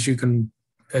low as you can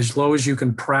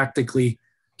practically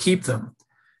keep them.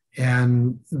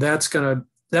 And that's going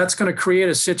to create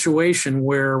a situation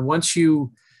where once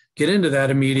you get into that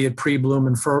immediate pre-bloom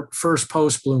and first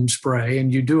post-bloom spray,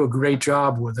 and you do a great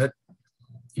job with it,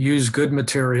 use good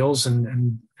materials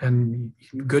and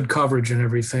good coverage and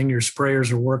everything, your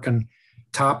sprayers are working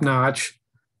top notch,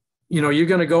 you're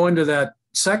going to go into that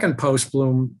second post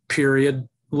bloom period,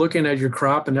 looking at your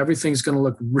crop, and everything's going to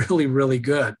look really, really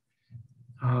good.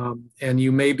 And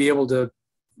you may be able to,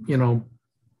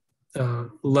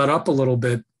 let up a little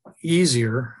bit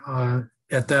easier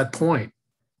at that point.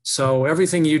 So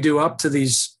everything you do up to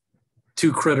these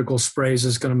 2 critical sprays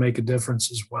is going to make a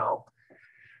difference as well.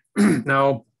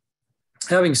 Now,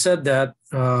 having said that,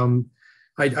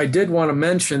 I did want to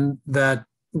mention that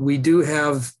we do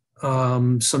have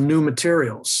some new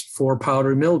materials for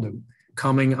powdery mildew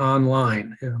coming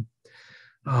online.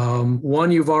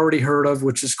 One you've already heard of,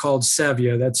 which is called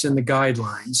Sevia. That's in the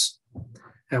guidelines.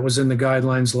 That was in the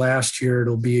guidelines last year.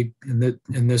 It'll be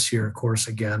in this year, of course,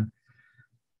 again.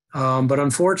 But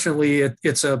unfortunately,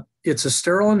 it's a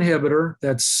sterile inhibitor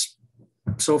that's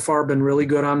so far been really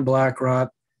good on black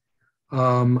rot.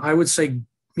 I would say,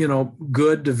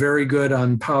 good to very good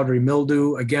on powdery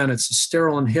mildew. Again, it's a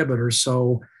sterile inhibitor,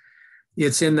 so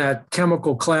it's in that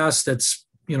chemical class that's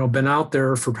been out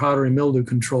there for powdery mildew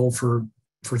control for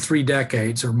 3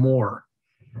 decades or more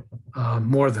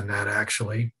than that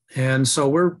actually. And so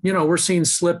we're seeing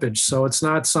slippage. So it's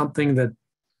not something that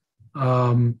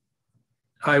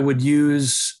I would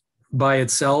use by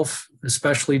itself,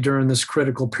 especially during this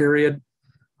critical period.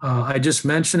 I just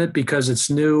mention it because it's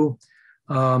new.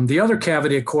 The other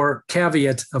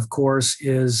caveat, of course,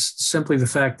 is simply the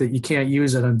fact that you can't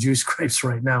use it on juice grapes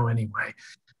right now anyway.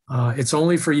 It's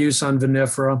only for use on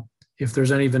vinifera. If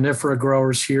there's any vinifera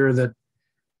growers here that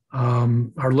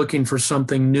are looking for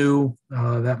something new,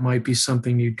 that might be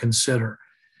something you'd consider.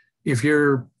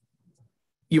 You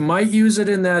might use it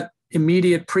in that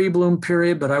immediate pre-bloom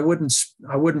period, but I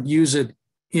wouldn't use it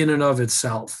in and of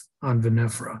itself on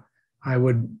vinifera. I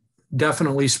would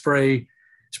definitely spray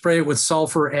it with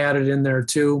sulfur added in there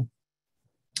too.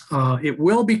 It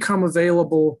will become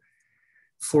available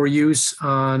for use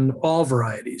on all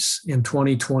varieties in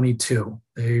 2022.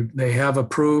 They have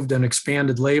approved an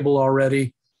expanded label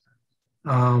already,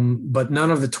 but none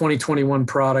of the 2021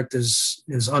 product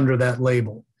is under that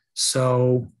label.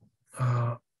 So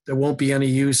there won't be any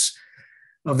use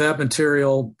of that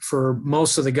material for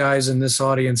most of the guys in this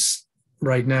audience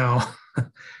right now.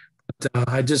 But,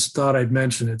 I just thought I'd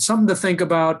mention it. Something to think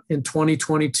about in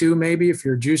 2022, maybe if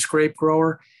you're a juice grape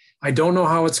grower. I don't know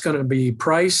how it's going to be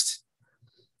priced,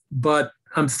 but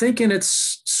I'm thinking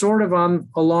it's sort of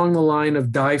along the line of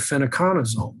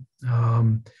difenoconazole,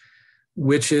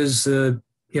 which is a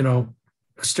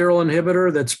sterile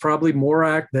inhibitor that's probably more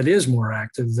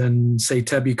active than, say,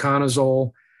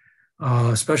 tebuconazole,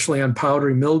 especially on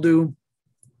powdery mildew.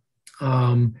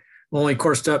 Only, of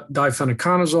course,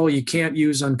 difenoconazole you can't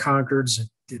use on Concords.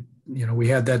 We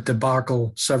had that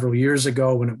debacle several years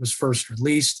ago when it was first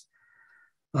released,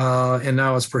 and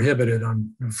now it's prohibited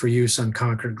for use on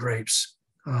Concord grapes.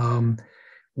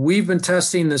 We've been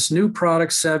testing this new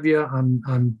product, Sevia,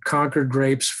 on Concord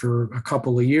grapes for a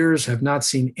couple of years, have not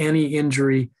seen any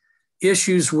injury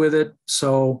issues with it.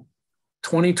 So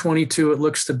 2022, it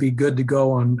looks to be good to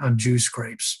go on juice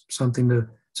grapes. Something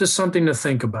to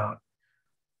think about.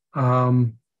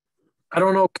 I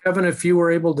don't know, Kevin, if you were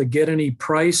able to get any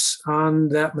price on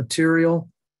that material.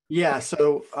 Yeah,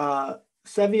 so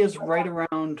Sevia is right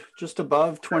around just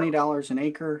above $20 an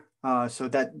acre. So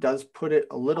that does put it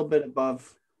a little bit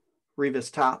above Reva's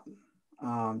top,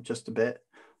 just a bit.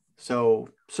 So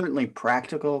certainly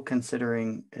practical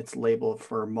considering it's labeled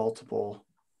for multiple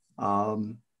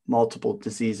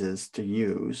diseases to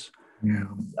use. Yeah.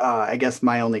 I guess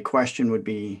my only question would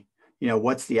be,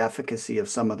 what's the efficacy of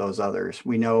some of those others?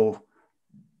 We know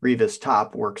Reva's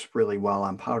top works really well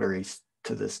on powderies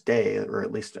to this day, or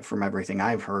at least from everything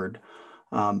I've heard.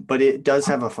 But it does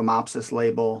have a Phomopsis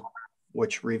label,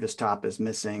 which Reva's top is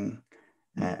missing,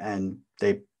 and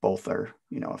they both are,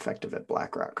 effective at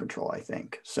black rot control, I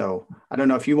think. So I don't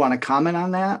know if you want to comment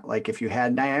on that. Like if you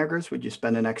had Niagaras, would you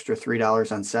spend an extra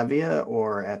 $3 on Sevia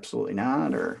or absolutely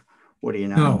not? Or what do you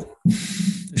know? No.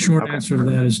 The short answer to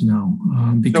that is no.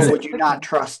 Because so would you not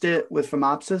trust it with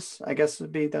Phomopsis, I guess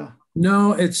would be the...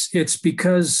 No, it's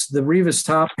because the Reva's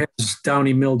top has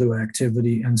downy mildew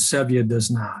activity and Sevia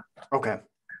does not. Okay.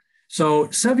 So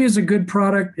Sevia is a good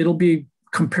product. It'll be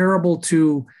comparable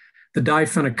to the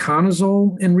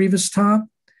difenoconazole in Reva's top,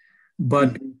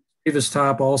 but Reva's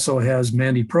top also has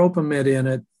mandipropamid in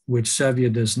it, which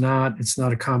Sevia does not. It's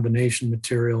not a combination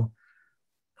material.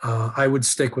 I would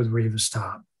stick with Reva's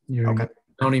top. Okay.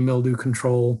 Downy mildew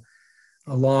control,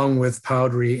 along with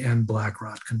powdery and black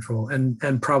rot control,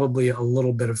 and probably a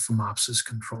little bit of Phomopsis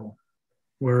control.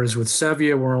 Whereas with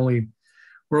Sevia, we're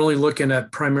only looking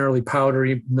at primarily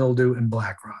powdery mildew and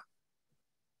black rot.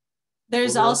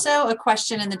 There's also a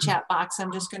question in the chat box.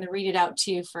 I'm just going to read it out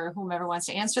to you for whomever wants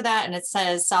to answer that. And it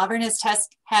says, Sovereign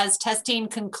has testing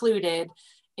concluded.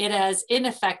 It is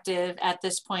ineffective at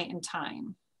this point in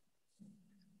time.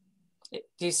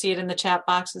 Do you see it in the chat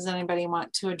box? Does anybody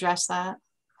want to address that?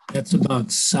 That's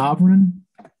about Sovereign.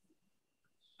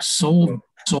 Solvern.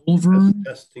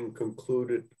 Testing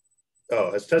concluded.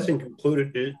 Oh, as testing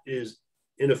concluded, it is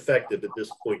ineffective at this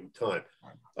point in time.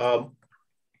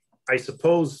 I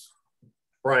suppose,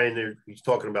 Brian, he's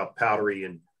talking about powdery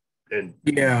and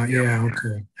yeah,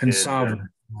 okay, and Sovereign.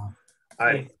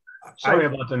 Sorry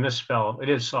about the misspell. It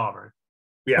is Sovereign.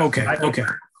 Yeah. Okay.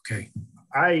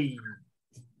 I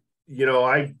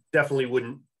definitely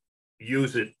wouldn't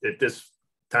use it at this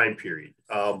time period.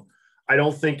 I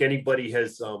don't think anybody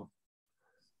has.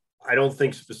 I don't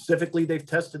think specifically they've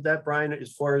tested that, Brian,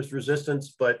 as far as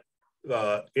resistance, but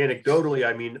anecdotally,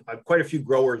 I mean, quite a few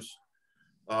growers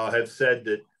have said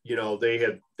that, they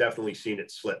have definitely seen it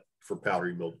slip for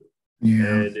powdery mildew. Yeah.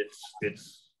 And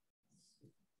it's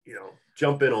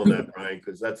jump in on that, Brian,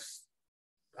 because that's,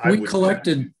 we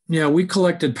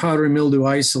collected powdery mildew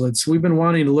isolates. We've been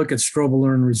wanting to look at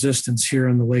strobilurin resistance here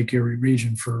in the Lake Erie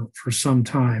region for some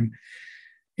time.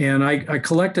 And I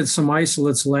collected some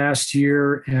isolates last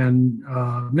year, and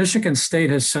Michigan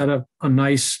State has set up a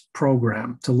nice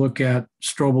program to look at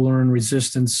strobilurin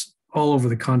resistance all over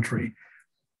the country.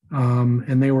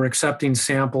 And they were accepting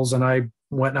samples, and I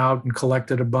went out and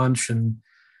collected a bunch and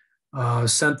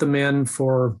sent them in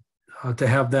to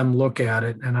have them look at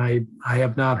it. And I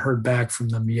have not heard back from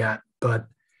them yet, but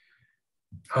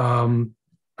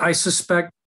I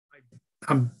suspect,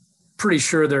 I'm pretty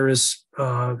sure there is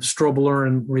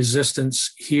strobilurin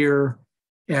resistance here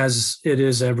as it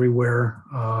is everywhere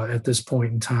at this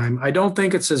point in time. I don't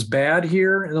think it's as bad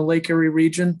here in the Lake Erie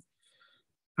region.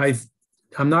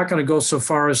 I'm not going to go so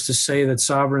far as to say that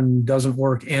Sovereign doesn't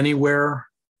work anywhere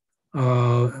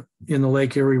in the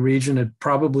Lake Erie region. It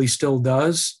probably still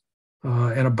does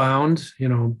and abound,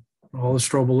 all the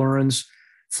strobilurins.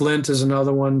 Flint is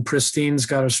another one. Pristine's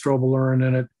got a strobilurin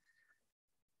in it.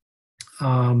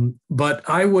 But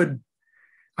I would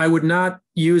not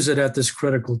use it at this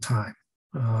critical time,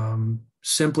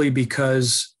 simply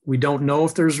because we don't know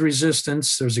if there's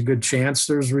resistance. There's a good chance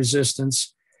there's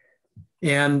resistance.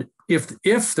 And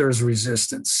if there's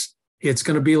resistance, it's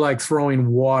going to be like throwing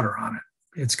water on it.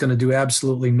 It's going to do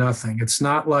absolutely nothing. It's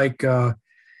not like,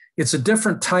 it's a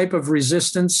different type of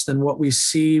resistance than what we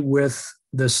see with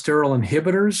the sterile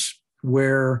inhibitors,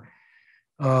 where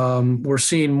we're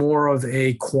seeing more of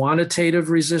a quantitative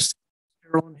resistance to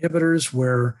sterile inhibitors,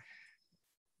 where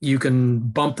you can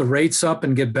bump the rates up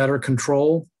and get better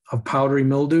control of powdery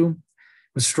mildew.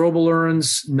 With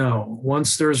strobilurins, no.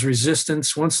 Once there's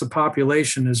resistance, once the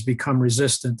population has become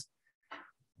resistant,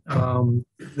 the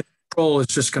control is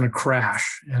just going to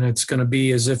crash, and it's going to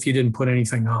be as if you didn't put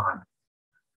anything on,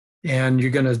 and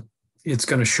it's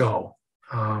going to show.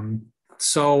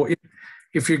 So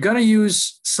if you're going to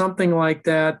use something like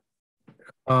that,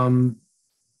 you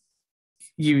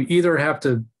either have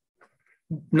to,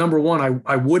 number one,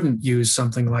 I wouldn't use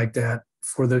something like that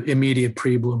for the immediate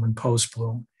pre-bloom and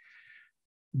post-bloom.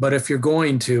 But if you're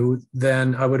going to,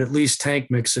 then I would at least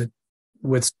tank mix it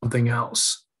with something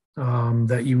else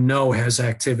that has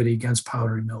activity against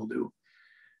powdery mildew.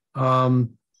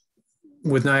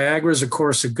 With Niagara's, of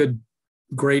course,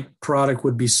 great product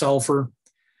would be sulfur.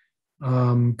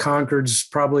 Concord's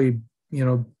probably,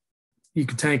 you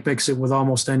could tank mix it with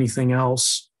almost anything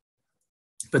else.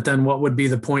 But then what would be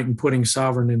the point in putting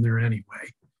Sovereign in there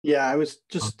anyway? Yeah, I was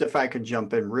just, if I could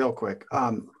jump in real quick.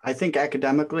 I think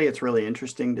academically, it's really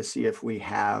interesting to see if we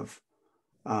have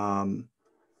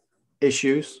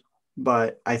issues.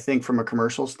 But I think from a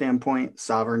commercial standpoint,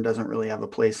 Sovereign doesn't really have a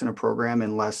place in a program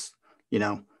unless,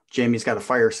 Jamie's got a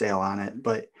fire sale on it.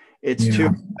 But it's too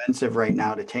expensive right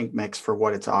now to tank mix for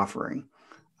what it's offering.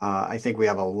 I think we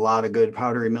have a lot of good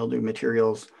powdery mildew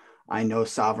materials. I know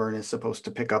Sovereign is supposed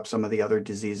to pick up some of the other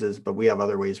diseases, but we have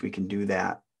other ways we can do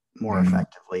that more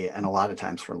effectively, and a lot of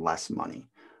times for less money.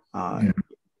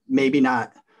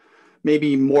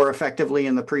 Maybe more effectively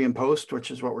in the pre and post,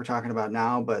 which is what we're talking about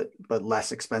now, but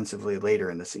less expensively later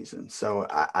in the season. So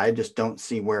I just don't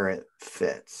see where it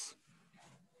fits.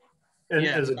 And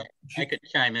I could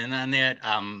chime in on that.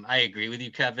 I agree with you,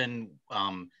 Kevin.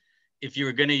 If you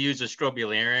were going to use a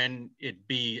strobilurin, it'd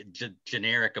be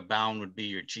generic Abound would be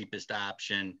your cheapest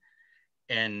option.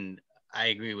 And I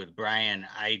agree with Brian.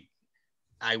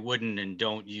 I wouldn't and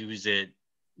don't use it,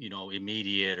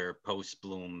 immediate or post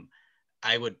bloom.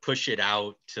 I would push it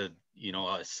out to,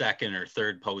 a second or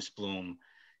third post bloom.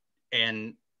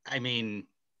 And I mean,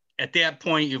 at that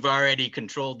point, you've already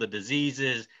controlled the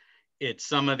diseases. It's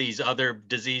some of these other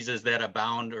diseases that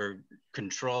abound or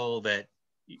control that,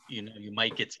 you know, you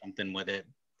might get something with it.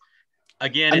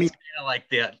 Again, it's kind of like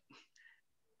that.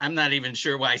 I'm not even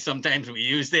sure why sometimes we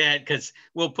use that, because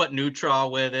we'll put Neutral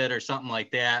with it or something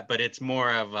like that, but it's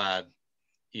more of a,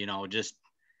 you know, just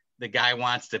the guy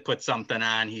wants to put something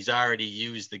on. He's already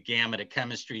used the gamut of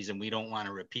chemistries and we don't want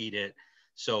to repeat it.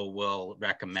 So we'll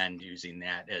recommend using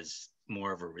that as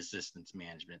more of a resistance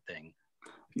management thing.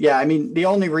 Yeah, I mean, the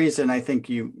only reason I think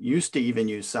you used to even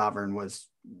use Sovereign was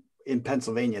in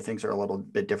Pennsylvania, things are a little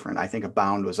bit different. I think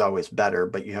Abound was always better,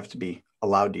 but you have to be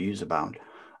allowed to use Abound.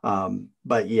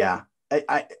 But yeah,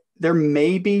 there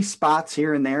may be spots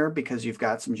here and there because you've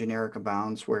got some generic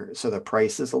Abounds where, so the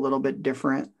price is a little bit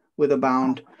different with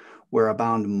Abound, where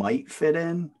Abound might fit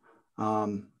in.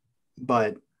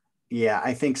 But yeah,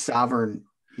 I think Sovereign,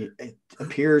 it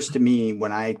appears to me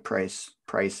when I price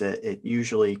it, it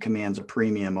usually commands a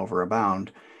premium over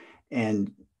Abound,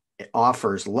 and it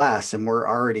offers less, and we're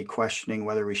already questioning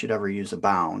whether we should ever use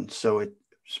Abound. So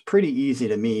it's pretty easy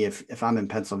to me if I'm in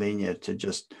Pennsylvania to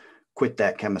just quit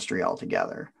that chemistry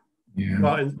altogether. Yeah.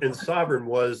 Well, and Sovereign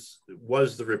was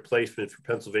the replacement for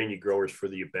Pennsylvania growers for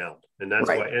the Abound, and that's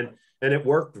why, and it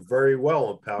worked very well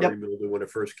on powdery mildew when it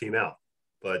first came out.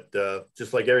 But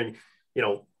just like everything, you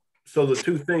know, so the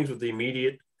two things with the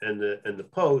immediate and the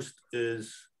post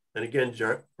is, and again,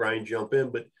 Bryan, jump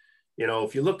in, but you know,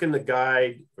 if you look in the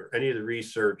guide or any of the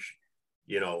research,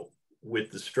 you know,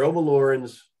 with the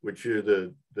strobilurins, which are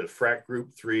the FRAC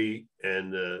group 3,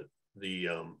 and the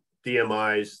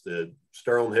DMIs, the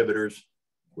sterile inhibitors,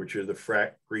 which are the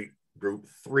FRAC group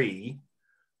 3,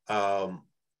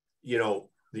 you know,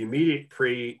 the immediate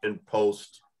pre and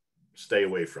post stay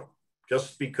away from,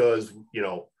 just because, you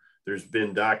know, there's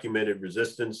been documented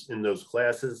resistance in those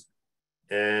classes,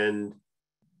 and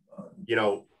you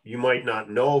know, you might not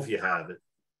know if you have it,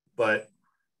 but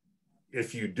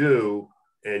if you do,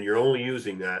 and you're only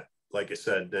using that, like I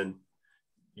said, then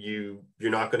you're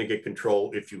not going to get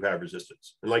control if you have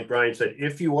resistance. And like Bryan said,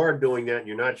 if you are doing that and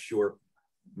you're not sure,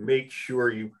 make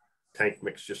sure you tank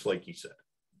mix just like he said.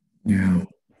 Yeah.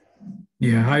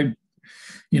 Yeah.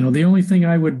 You know, the only thing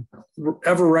I would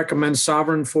ever recommend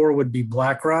Sovereign for would be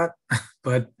black rot,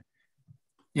 but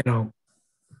you know,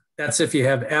 that's if you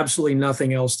have absolutely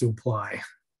nothing else to apply.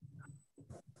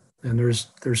 And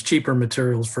there's cheaper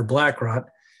materials for black rot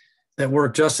that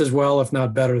work just as well, if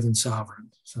not better, than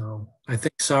Sovereign. So I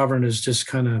think Sovereign has just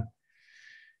kind of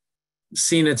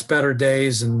seen its better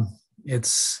days, and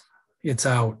it's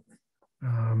out.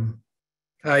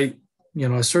 I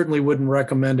certainly wouldn't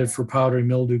recommend it for powdery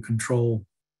mildew control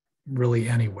really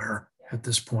anywhere at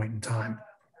this point in time.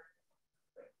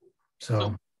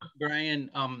 So Bryan,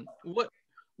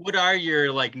 what are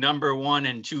your like number 1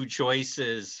 and 2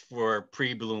 choices for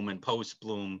pre-bloom and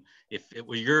post-bloom? If it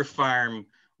were your farm,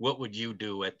 what would you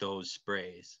do at those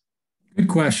sprays? Good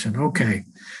question. Okay,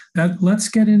 let's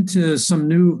get into some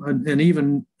new and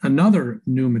even another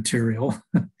new material,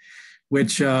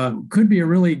 which could be a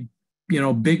really, you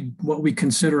know, big, what we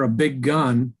consider a big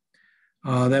gun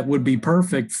that would be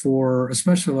perfect for,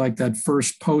 especially like that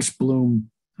first post-bloom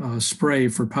spray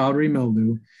for powdery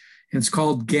mildew. It's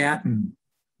called Gatton.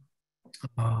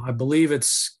 I believe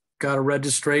it's got a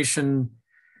registration.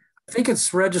 I think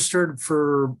it's registered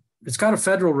for, it's got a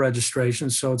federal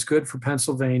registration, so it's good for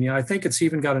Pennsylvania. I think it's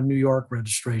even got a New York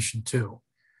registration too,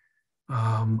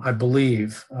 I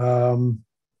believe.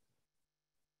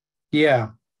 Yeah.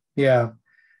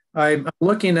 I'm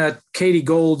looking at Katie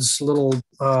Gold's little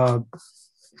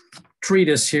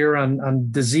treatise here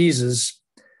on diseases.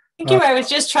 Thank you. I was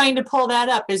just trying to pull that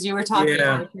up as you were talking.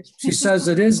 Yeah. She says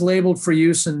it is labeled for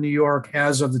use in New York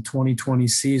as of the 2020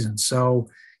 season. So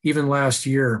even last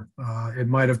year, it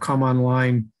might have come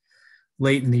online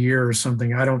late in the year or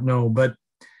something. I don't know. But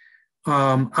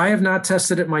I have not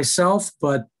tested it myself,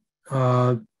 but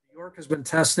New York has been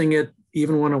testing it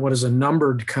even when it was a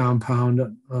numbered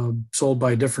compound sold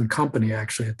by a different company,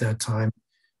 actually, at that time,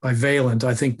 by Valent.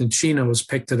 I think Nicino has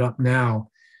picked it up now.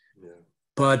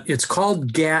 But it's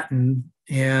called Gatton,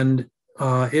 and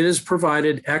it has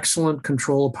provided excellent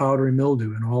control of powdery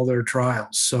mildew in all their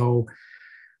trials. So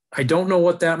I don't know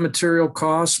what that material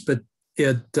costs, but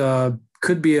it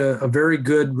could be a very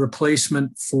good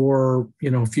replacement for, you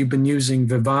know, if you've been using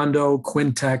Vivando,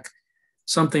 Quintec,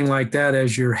 something like that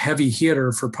as your heavy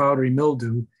hitter for powdery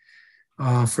mildew.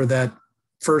 For that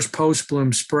first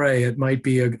post-bloom spray, it might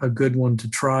be a good one to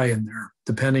try in there,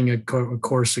 depending, of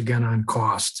course, again, on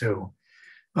cost too.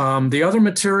 The other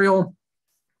material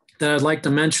that I'd like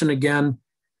to mention again,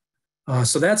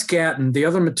 so that's Gatton. The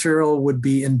other material would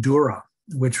be Endura.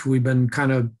 which we've been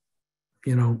kind of,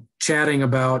 chatting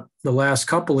about the last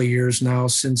couple of years now,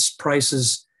 since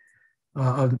prices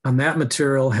on that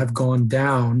material have gone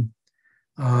down.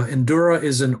 Endura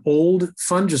is an old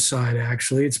fungicide,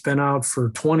 actually. It's been out for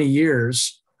 20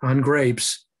 years on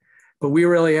grapes, but we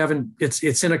really haven't,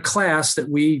 it's in a class that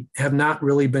we have not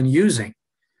really been using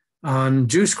on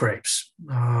juice grapes.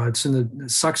 It's in the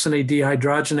succinate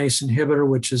dehydrogenase inhibitor,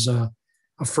 which is a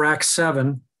Frac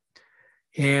 7.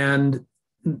 And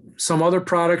some other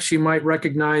products you might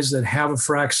recognize that have a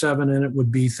Frac 7 in it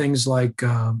would be things like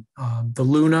the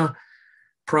Luna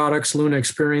products, Luna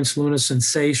Experience, Luna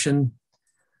Sensation,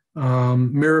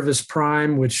 Miravis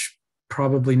Prime, which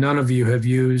probably none of you have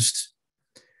used.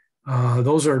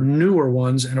 Those are newer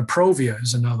ones, and Aprovia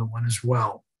is another one as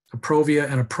well.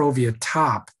 Aprovia and Aprovia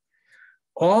Top.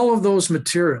 All of those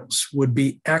materials would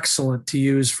be excellent to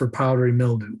use for powdery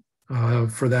mildew,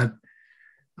 for that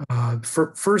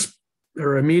first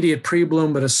or immediate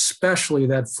pre-bloom, but especially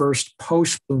that first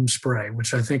post-bloom spray,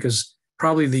 which I think is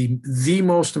probably the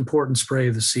most important spray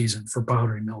of the season for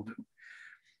powdery mildew.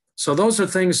 So those are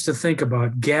things to think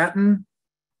about. Gatton,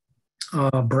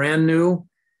 brand new.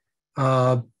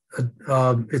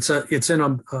 It's in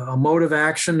a mode of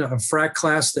action, a frac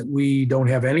class that we don't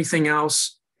have anything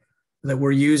else that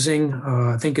we're using.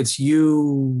 I think it's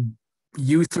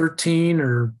U13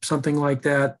 or something like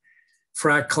that,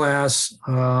 frac class.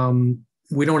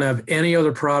 We don't have any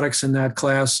other products in that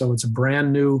class, so it's a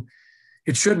brand new.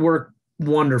 It should work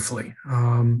wonderfully.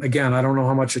 Again, I don't know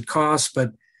how much it costs,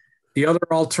 but the other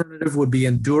alternative would be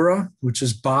Endura, which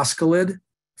is Boscalid,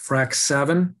 Frac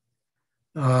 7.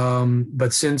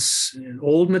 But since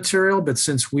old material, but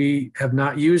since we have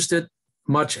not used it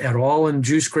much at all in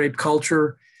juice grape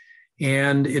culture,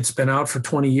 and it's been out for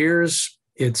 20 years,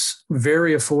 it's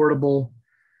very affordable.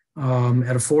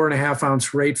 At a 4.5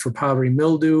 ounce rate for powdery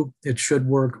mildew, it should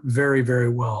work very, very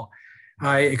well.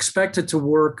 I expect it to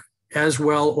work as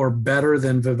well or better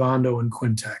than Vivando and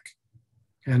Quintec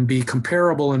and be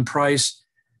comparable in price,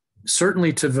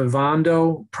 certainly to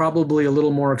Vivando, probably a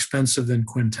little more expensive than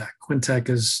Quintec. Quintec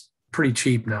is pretty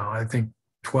cheap now. I think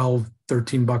 12,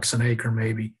 13 bucks an acre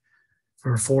maybe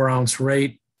for a 4 ounce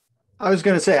rate. I was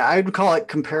going to say, I'd call it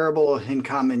comparable in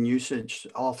common usage.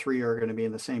 All three are going to be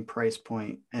in the same price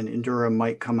point, and Endura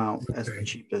might come out as the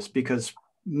cheapest because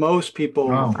most people,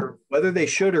 whether they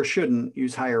should or shouldn't,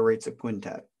 use higher rates of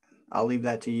Quintec. I'll leave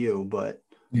that to you, but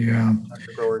yeah.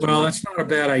 Well, that's not a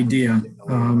bad idea.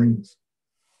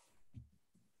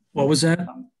 What was that?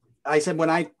 I said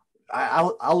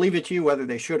I'll leave it to you whether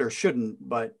they should or shouldn't,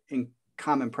 but in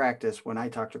common practice, when I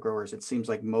talk to growers, it seems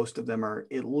like most of them are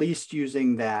at least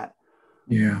using that.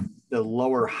 Yeah. The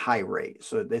lower high rate.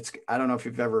 So I don't know if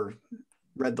you've ever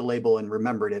read the label and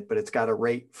remembered it, but it's got a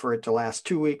rate for it to last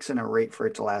 2 weeks and a rate for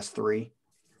it to last 3.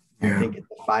 Yeah. I think it's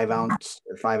a 5 ounce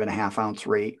or 5.5 ounce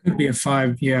rate. Could be a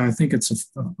 5. Yeah, I think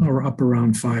it's up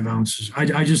around 5 ounces.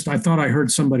 I thought I heard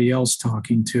somebody else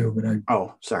talking too, but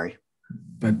oh, sorry.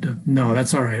 But no,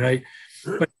 that's all right.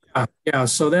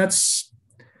 So that's,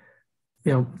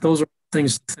 those are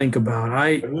things to think about.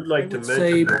 I would like to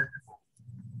mention,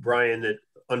 Brian, that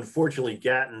unfortunately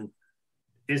Gatton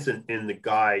isn't in the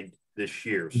guide this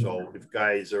year. So if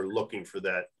guys are looking for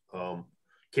that,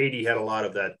 Katie had a lot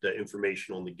of that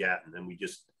information on the Gatton, and we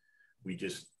just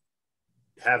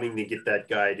having to get that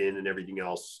guide in and everything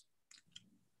else,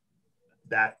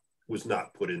 that was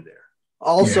not put in there.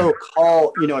 Also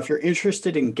call, if you're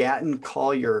interested in Gatton,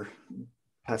 call your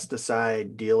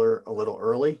pesticide dealer a little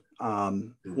early.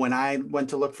 When I went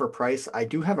to look for a price, I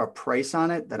do have a price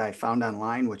on it that I found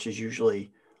online, which is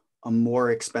usually a more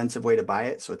expensive way to buy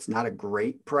it. So it's not a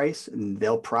great price, and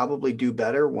they'll probably do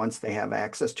better once they have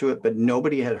access to it. But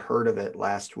nobody had heard of it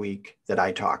last week that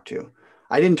I talked to.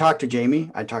 I didn't talk to Jamie.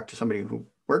 I talked to somebody who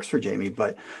works for Jamie,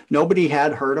 but nobody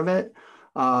had heard of it.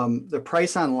 The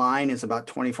price online is about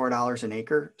 $24 an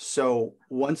acre. So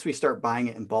once we start buying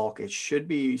it in bulk, it should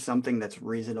be something that's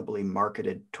reasonably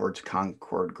marketed towards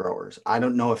Concord growers. I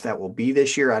don't know if that will be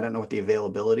this year. I don't know what the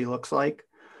availability looks like.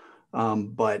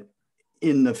 But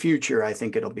in the future, I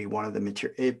think it'll be one of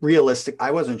the realistic.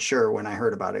 I wasn't sure when I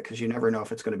heard about it because you never know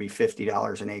if it's going to be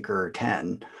 $50 an acre or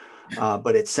 10.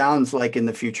 But it sounds like in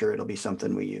the future, it'll be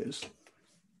something we use.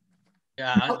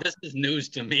 Yeah, this is news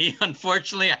to me.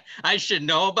 Unfortunately, I should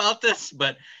know about this,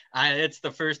 but it's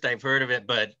the first I've heard of it.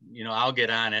 But I'll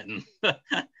get on it. And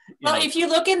well, if you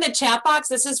look in the chat box,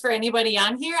 this is for anybody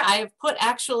on here. I've put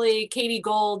actually Katie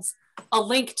Gold's a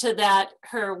link to that.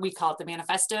 We call it the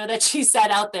manifesto that she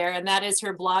set out there, and that is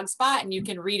her blog spot, and you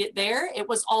can read it there. It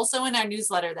was also in our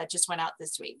newsletter that just went out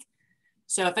this week.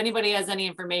 So if anybody has any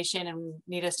information and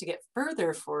need us to get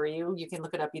further for you, you can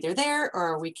look it up either there,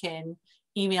 or we can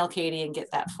email Katie and get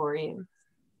that for you.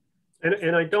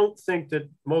 And I don't think that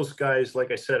most guys,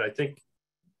 like I said, I think,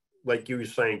 like you were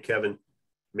saying, Kevin,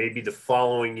 maybe the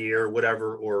following year,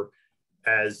 whatever, or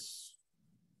as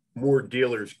more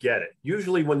dealers get it.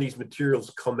 Usually when these materials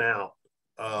come out,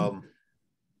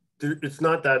 it's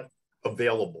not that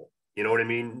available. You know what I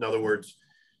mean? In other words,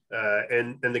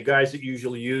 and the guys that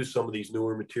usually use some of these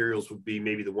newer materials would be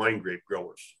maybe the wine grape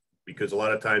growers, because a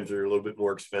lot of times they're a little bit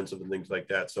more expensive and things like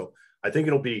that. So I think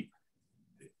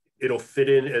it'll fit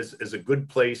in as a good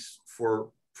place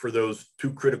for those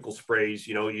two critical sprays,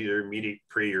 you know, either immediate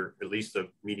pre or at least the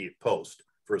immediate post,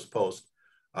 first post.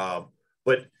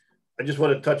 But I just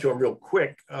want to touch on real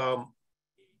quick.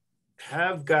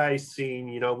 Have guys seen,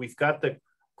 you know, we've got the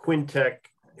Quintec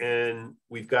and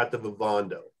we've got the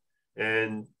Vivondo.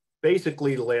 And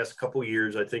basically the last couple of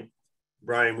years, I think,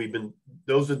 Brian,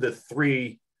 those are the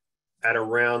three at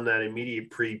around that immediate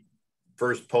pre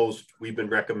first post we've been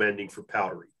recommending for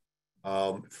powdery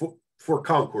for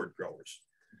Concord growers.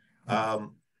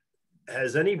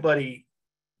 Has anybody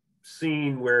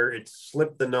seen where it's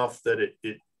slipped enough that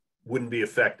it wouldn't be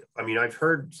effective? I mean, I've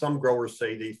heard some growers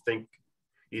say they think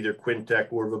either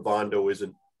Quintec or Vivondo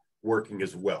isn't working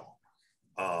as well.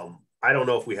 I don't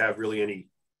know if we have really any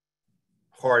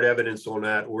hard evidence on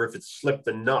that, or if it's slipped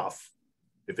enough,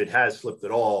 if it has slipped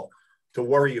at all, to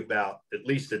worry about, at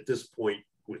least at this point,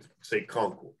 with, say,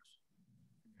 Concord.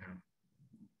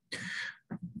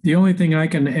 The only thing I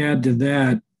can add to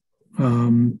that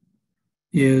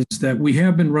is that we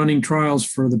have been running trials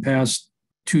for the past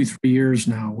 2-3 years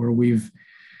now, where we've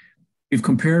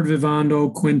compared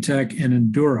Vivondo, Quintec, and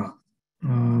Endura,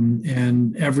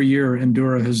 and every year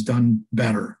Endura has done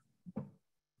better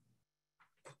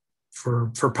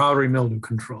for powdery mildew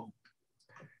control.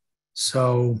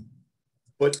 So,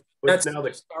 but that's now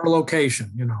our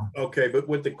location, you know. Okay, but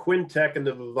with the Quintec and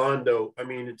the Vivondo, I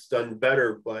mean, it's done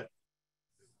better, but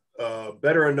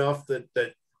better enough that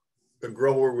a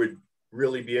grower would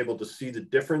really be able to see the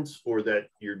difference, or that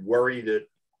you'd worry that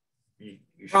you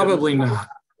probably not.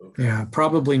 Okay. Yeah,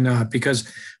 probably not, because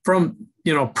from,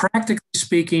 you know, practically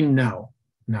speaking, no.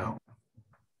 You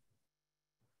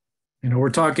know,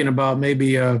 we're talking about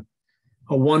maybe a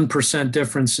 1%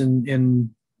 difference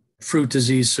in fruit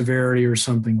disease severity or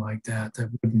something like that. That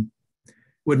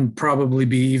wouldn't probably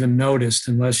be even noticed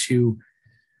unless you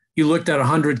looked at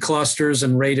 100 clusters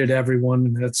and rated everyone.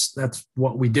 And that's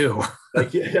what we do.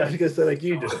 Like, yeah, I was gonna say, like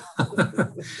you do.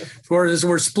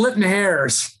 We're splitting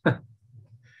hairs.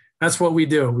 That's what we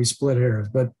do. We split hairs.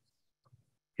 But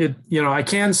you know, I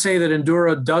can say that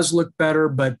Endura does look better,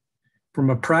 but from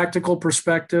a practical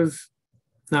perspective,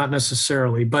 not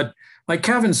necessarily. But like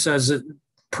Kevin says, that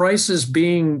prices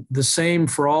being the same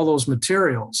for all those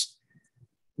materials,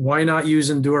 why not use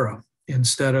Endura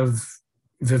instead of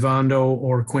Vivondo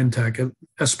or Quintec,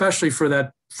 especially for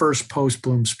that first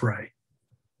post-bloom spray?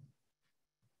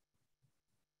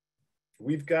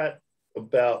 We've got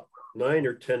about 9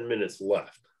 or 10 minutes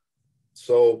left.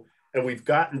 So, and we've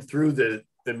gotten through the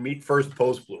first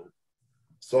post-bloom.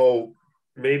 So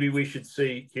maybe we should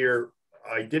see here,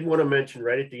 I did want to mention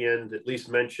right at the end, at least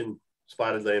mention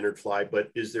spotted lanternfly,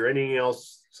 but is there anything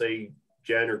else, say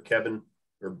Jen or Kevin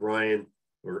or Brian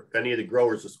or any of the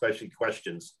growers, especially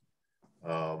questions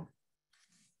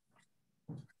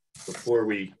before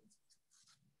we?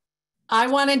 I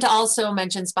wanted to also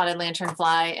mention spotted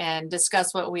lanternfly and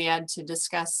discuss what we had to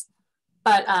discuss,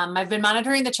 but I've been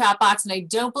monitoring the chat box and I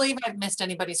don't believe I've missed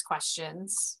anybody's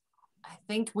questions. I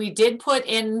think we did put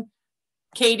in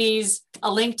a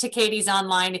link to Katie's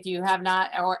online. If you have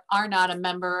not or are not a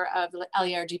member of the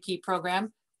LERGP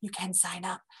program, you can sign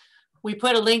up. We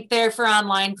put a link there for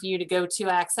online for you to go to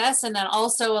access, and then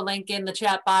also a link in the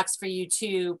chat box for you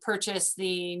to purchase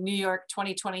the New York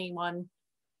 2021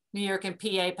 New York and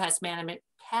PA pest management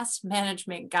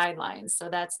guidelines. So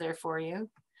that's there for you.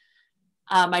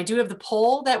 I do have the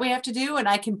poll that we have to do, and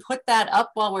I can put that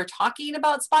up while we're talking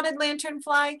about spotted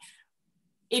lanternfly.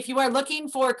 If you are looking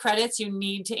for credits, you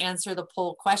need to answer the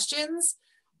poll questions.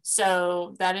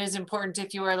 So that is important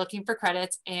if you are looking for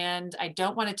credits, and I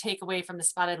don't want to take away from the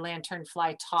spotted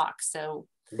lanternfly talk. So,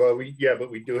 well, but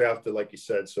we do have to, like you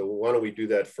said, so why don't we do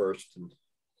that first?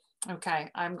 Okay,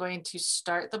 I'm going to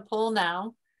start the poll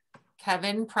now.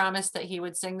 Kevin promised that he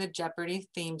would sing the Jeopardy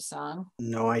theme song.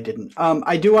 No, I didn't.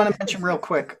 I do want to mention real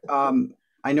quick.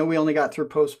 I know we only got through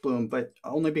post bloom, but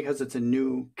only because it's a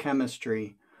new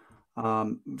chemistry.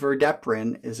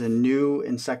 Verdeprin is a new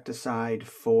insecticide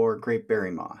for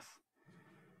grapeberry moth.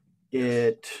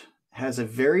 It has a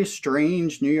very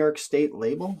strange New York State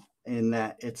label. in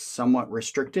that it's somewhat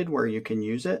restricted where you can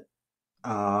use it.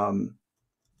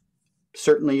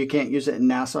 Certainly you can't use it in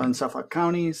Nassau and Suffolk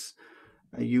counties.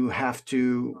 You have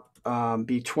to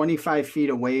be 25 feet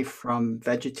away from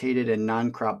vegetated and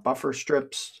non-crop buffer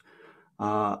strips.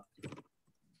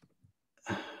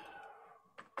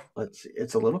 Let's see,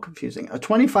 it's a little confusing. A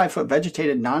 25-foot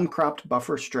vegetated non-cropped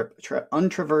buffer strip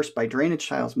untraversed by drainage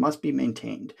tiles must be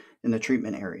maintained in the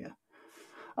treatment area.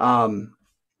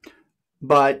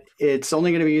 But it's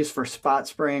only going to be used for spot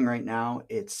spraying right now.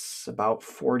 It's about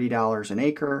 $40 an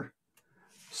acre.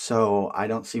 So I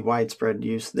don't see widespread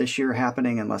use this year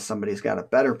happening unless somebody's got a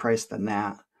better price than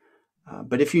that.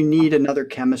 But if you need another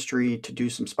chemistry to do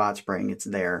some spot spraying, it's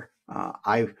there.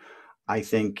 I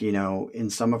think, you know, in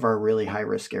some of our really high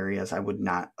risk areas, I would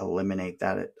not eliminate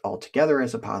that altogether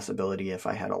as a possibility if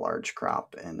I had a large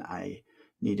crop and I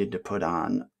needed to put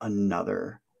on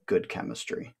another good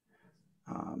chemistry.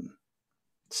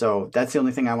 So that's the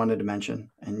only thing I wanted to mention,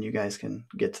 and you guys can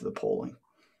get to the polling.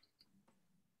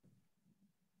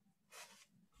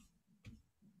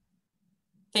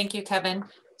 Thank you, Kevin.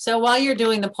 So while you're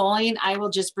doing the polling, I will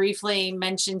just briefly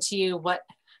mention to you what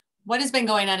has been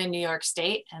going on in New York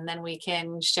State, and then we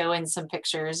can show in some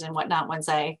pictures and whatnot once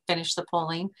I finish the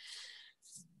polling.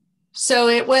 So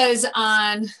it was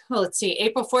on, well, let's see,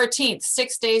 April 14th,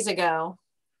 6 days ago,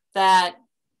 that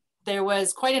there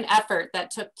was quite an effort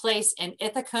that took place in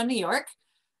Ithaca, New York.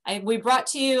 We brought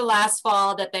to you last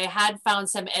fall that they had found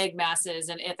some egg masses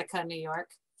in Ithaca, New York.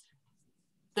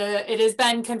 It has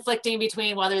been conflicting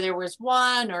between whether there was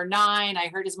 1 or 9. I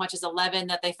heard as much as 11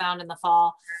 that they found in the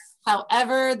fall.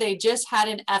 However, they just had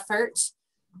an effort.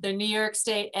 The New York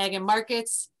State Ag and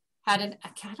Markets had an,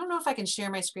 I don't know if I can share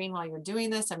my screen while you're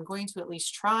doing this. I'm going to at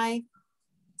least try.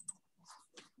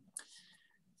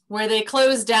 Where they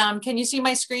closed down. Can you see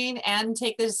my screen and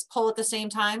take this poll at the same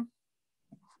time?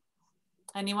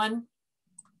 Anyone?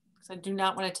 Because I do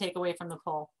not want to take away from the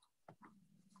poll.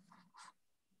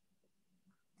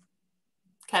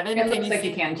 Kevin, it looks like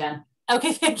you can, Jen.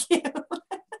 Okay, thank you.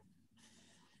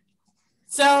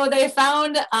 So they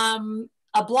found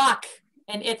a block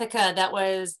in Ithaca that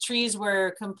was, trees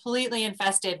were completely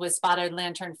infested with spotted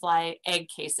lanternfly egg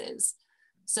cases.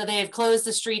 So they have closed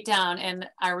the street down and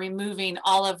are removing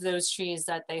all of those trees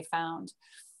that they found.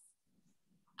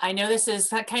 I know this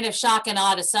is kind of shock and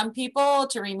awe to some people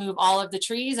to remove all of the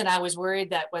trees, and I was worried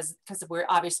that was because we're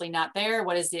obviously not there.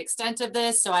 What is the extent of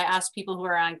this? So I asked people who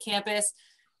are on campus,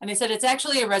 and they said it's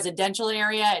actually a residential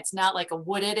area. It's not like a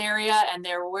wooded area, and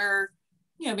there were,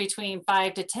 you know, between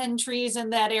 5 to 10 trees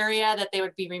in that area that they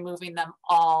would be removing them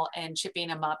all and chipping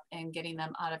them up and getting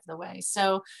them out of the way.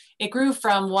 So it grew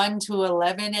from 1 to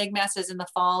 11 egg masses in the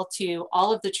fall to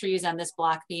all of the trees on this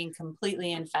block being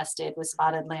completely infested with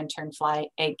spotted lanternfly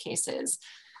egg cases.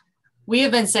 We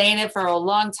have been saying it for a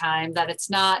long time that it's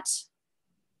not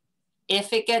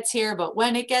if it gets here, but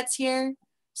when it gets here.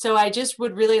 So I just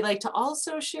would really like to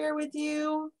also share with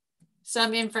you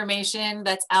some information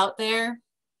that's out there.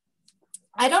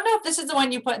 I don't know if this is the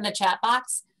one you put in the chat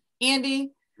box,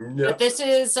 Andy, but this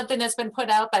is something that's been put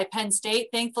out by Penn State.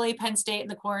 Thankfully, Penn State in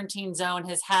the quarantine zone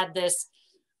has had this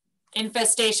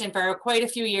infestation for quite a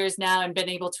few years now and been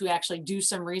able to actually do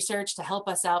some research to help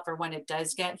us out for when it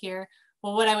does get here.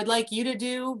 Well, what I would like you to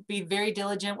do, be very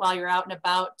diligent while you're out and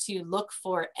about to look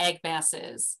for egg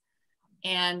masses.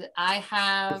 And I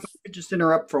have... If I could just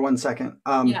interrupt for 1 second.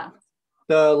 Yeah.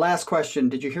 The last question,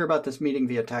 did you hear about this meeting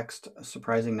via text? A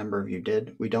surprising number of you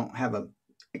did. We don't have an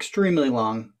extremely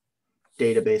long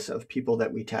database of people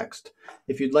that we text.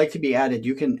 If you'd like to be added,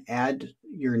 you can add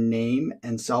your name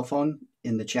and cell phone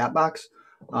in the chat box.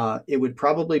 It would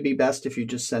probably be best if you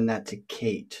just send that to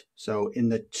Kate. So in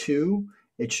the 2,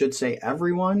 it should say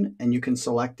everyone, and you can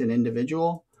select an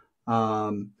individual.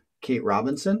 Kate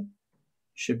Robinson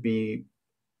should be,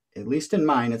 at least in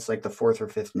mine, it's like the 4th or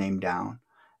 5th name down.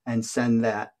 And send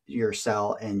that, your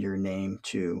cell and your name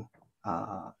to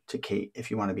Kate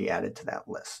if you want to be added to that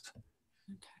list.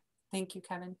 Okay. Thank you,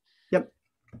 Kevin. Yep.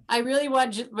 I really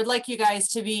would like you guys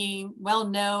to be well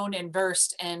known and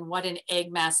versed in what an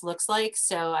egg mass looks like.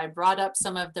 So I brought up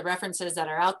some of the references that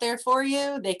are out there for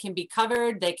you. They can be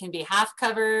covered, they can be half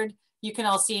covered. You can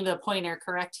all see the pointer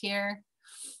correct here.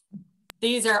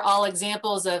 These are all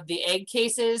examples of the egg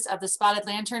cases of the spotted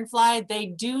lanternfly. They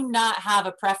do not have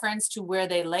a preference to where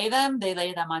they lay them. They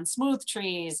lay them on smooth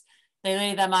trees. They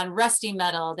lay them on rusty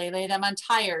metal. They lay them on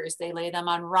tires. They lay them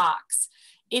on rocks.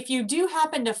 If you do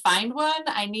happen to find one,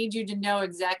 I need you to know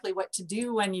exactly what to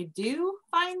do when you do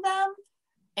find them.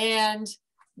 And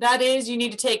That is, you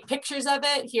need to take pictures of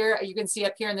it. Here, you can see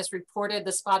up here in this reported,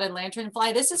 the spotted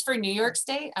lanternfly. This is for New York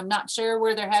State. I'm not sure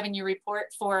where they're having you report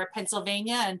for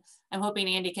Pennsylvania, and I'm hoping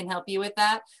Andy can help you with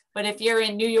that. But if you're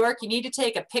in New York, you need to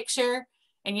take a picture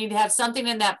and you need to have something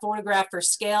in that photograph for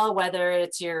scale, whether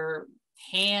it's your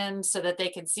hand so that they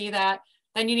can see that.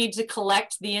 Then you need to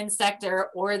collect the insect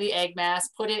or the egg mass,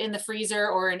 put it in the freezer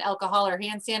or an alcohol or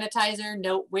hand sanitizer,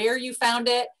 note where you found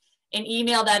it, and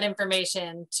email that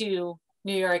information to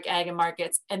New York Ag and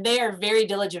Markets. And they are very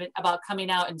diligent about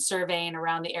coming out and surveying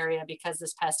around the area because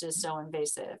this pest is so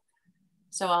invasive.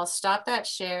 So I'll stop that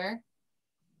share.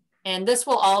 And this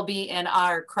will all be in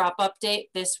our crop update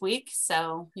this week.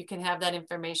 So you can have that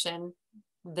information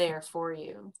there for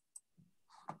you.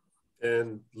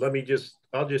 And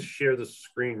I'll just share the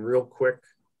screen real quick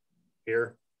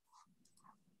here.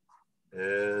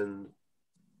 And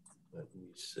let me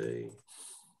see.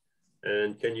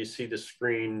 And can you see the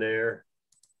screen there?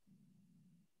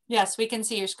 Yes, we can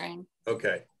see your screen.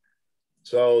 Okay.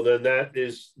 So then that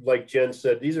is, like Jen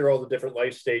said, these are all the different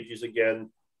life stages again.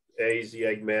 A is the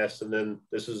egg mass, and then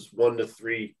this is 1 to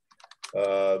 3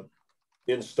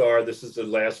 instar. This is the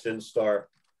last instar,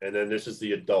 and then this is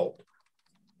the adult.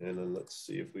 And then let's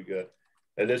see if we got,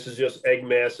 and this is just egg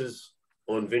masses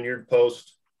on vineyard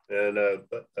post, and a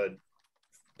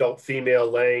adult female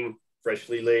laying,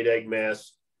 freshly laid egg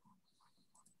mass.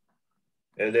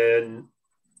 And then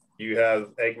you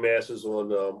have egg masses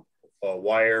on a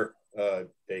wire,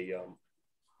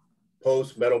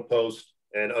 post, metal post,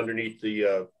 and underneath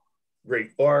the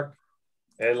great bark.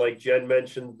 And like Jen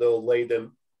mentioned, they'll lay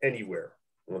them anywhere.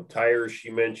 On tires, she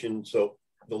mentioned, so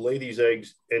they'll lay these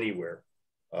eggs anywhere.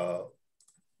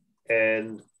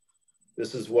 And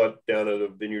this is what down at a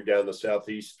vineyard down the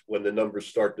southeast, when the numbers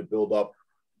start to build up,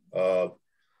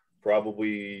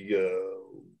 probably,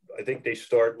 I think they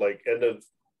start like end of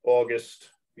August,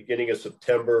 beginning of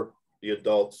September, the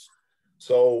adults.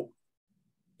 So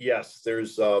yes,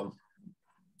 I'll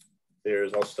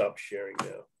stop sharing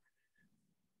now.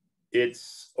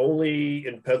 It's only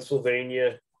in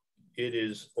Pennsylvania. It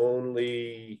is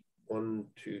only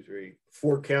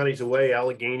 4 counties away,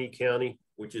 Allegheny County,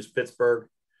 which is Pittsburgh.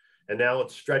 And now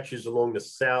it stretches along the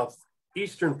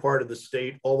southeastern part of the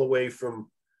state, all the way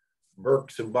from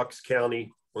Berks and Bucks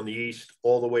County on the east,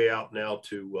 all the way out now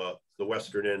to the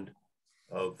western end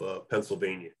of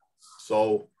Pennsylvania.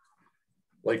 So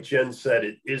like Jen said,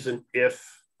 it isn't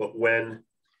if, but when,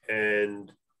 and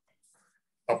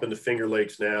up in the Finger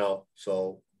Lakes now.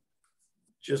 So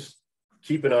just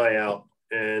keep an eye out.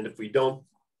 And if we don't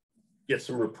get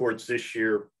some reports this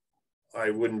year, I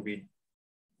wouldn't be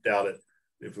doubted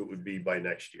if it would be by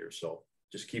next year. So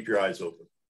just keep your eyes open.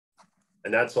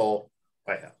 And that's all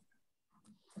I have.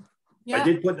 Yeah. I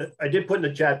did put in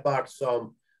the chat box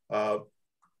the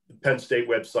Penn State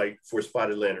website for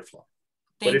spotted lanternfly.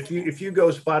 But if you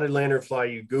go spotted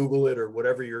lanternfly, you Google it or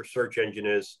whatever your search engine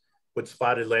is, put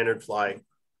spotted lanternfly.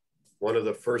 One of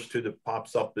the first 2 that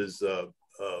pops up is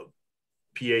PA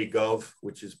Gov,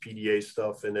 which is PDA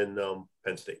stuff, and then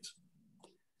Penn State's.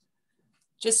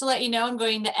 Just to let you know, I'm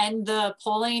going to end the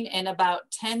polling in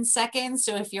about 10 seconds.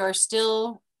 So if you're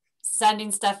still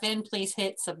sending stuff in, please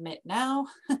hit submit now.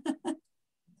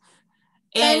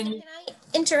 And can I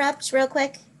interrupt real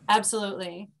quick?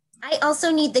 Absolutely. I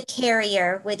also need the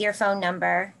carrier with your phone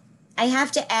number. I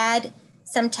have to add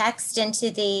some text into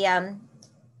the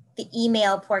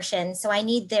email portion, so I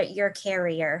need your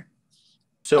carrier.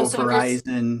 So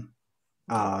Verizon,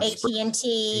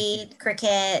 AT&T,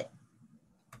 Cricket,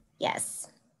 yes.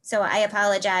 So I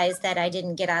apologize that I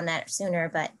didn't get on that sooner,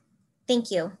 but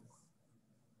thank you.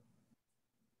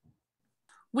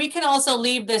 We can also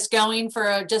leave this going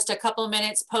for just a couple of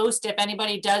minutes post if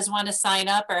anybody does want to sign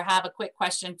up or have a quick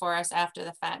question for us after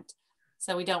the fact.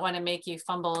 So we don't want to make you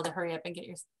fumble to hurry up and get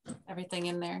everything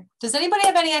in there. Does anybody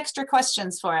have any extra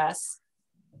questions for us?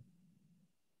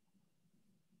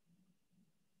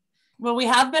 Well, we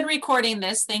have been recording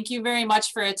this. Thank you very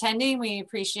much for attending. We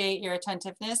appreciate your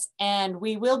attentiveness, and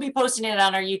we will be posting it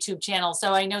on our YouTube channel.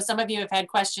 So I know some of you have had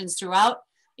questions throughout.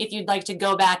 If you'd like to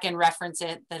go back and reference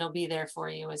it, that'll be there for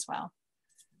you as well.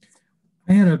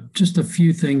 I had just a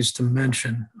few things to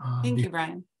mention. Thank you,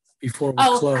 Brian. Before we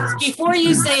close. Before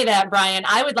you say that, Brian,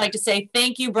 I would like to say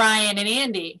thank you, Brian and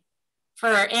Andy,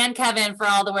 and Kevin, for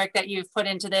all the work that you've put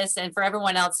into this, and for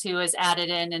everyone else who has added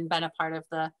in and been a part of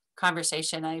the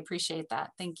conversation. I appreciate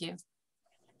that. Thank you.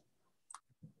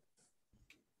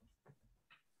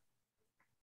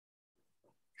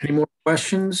 Any more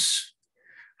questions?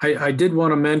 I did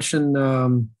want to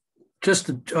mention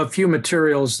just a few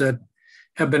materials that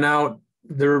have been out.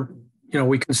 They're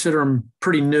we consider them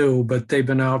pretty new, but they've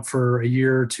been out for a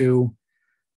year or two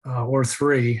or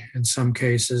 3 in some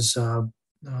cases.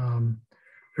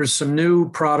 There's some new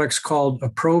products called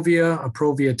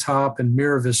Aprovia Top, and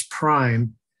Miravis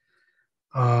Prime.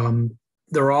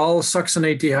 They're all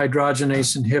succinate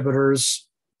dehydrogenase inhibitors,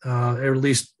 or at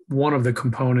least one of the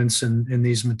components in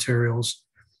these materials.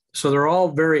 So they're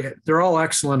all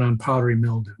excellent on powdery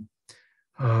mildew.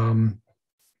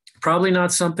 Probably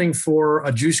not something for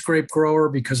a juice grape grower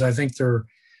because I think they're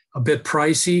a bit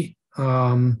pricey.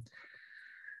 Although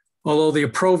the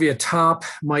Aprovia Top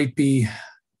might be,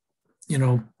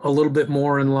 a little bit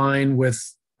more in line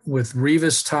with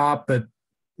Revis Top, but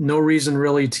no reason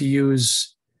really to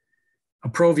use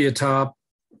Aprovia Top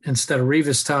instead of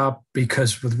Revis Top,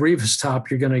 because with Revis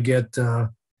Top, you're going to get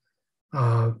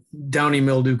downy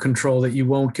mildew control that you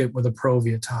won't get with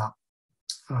Aprovia Top.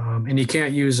 And you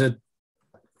can't use it,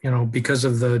 because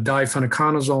of the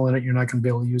difenoconazole in it, you're not going to be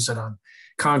able to use it on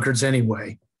Concords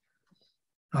anyway.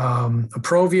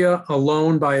 Aprovia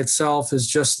alone by itself is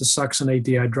just the succinate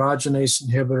dehydrogenase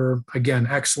inhibitor. Again,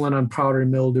 excellent on powdery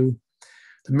mildew.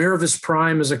 The Miravis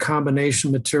Prime is a combination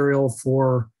material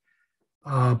for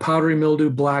powdery mildew,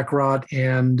 black rot,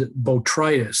 and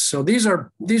botrytis. So these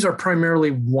are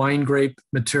primarily wine grape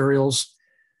materials.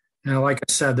 And like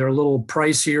I said, they're a little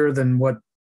pricier than what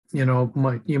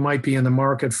you might be in the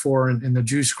market for in the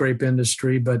juice grape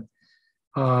industry. But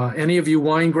any of you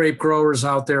wine grape growers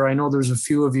out there, I know there's a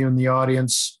few of you in the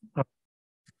audience,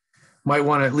 might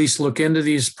want to at least look into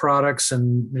these products.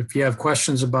 And if you have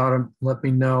questions about them, let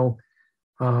me know.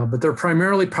 But they're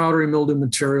primarily powdery mildew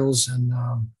materials and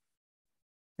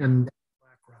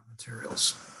black rot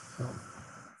materials.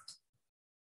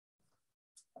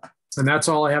 And that's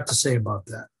all I have to say about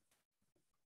that.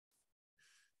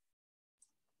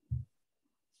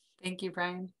 Thank you,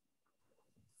 Bryan.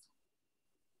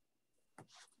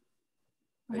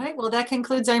 All right, well, that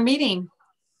concludes our meeting.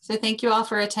 So thank you all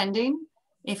for attending.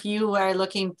 If you are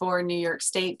looking for New York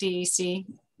State DEC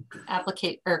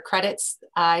credits,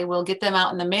 I will get them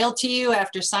out in the mail to you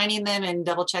after signing them and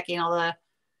double checking all the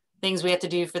things we have to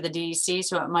do for the DEC.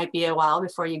 So it might be a while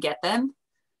before you get them.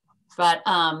 But,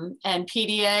 and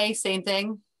PDA, same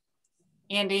thing.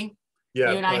 Andy,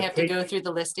 yeah, you and I have to go through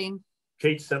the listing.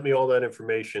 Kate sent me all that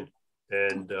information,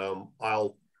 and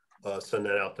I'll send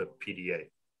that out to PDA.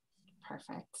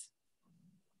 Perfect.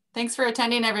 Thanks for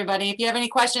attending, everybody. If you have any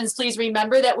questions, please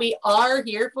remember that we are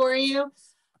here for you.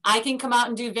 I can come out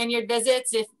and do vineyard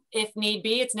visits if need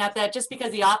be. It's not that just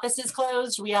because the office is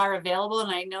closed, we are available. And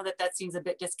I know that seems a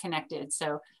bit disconnected.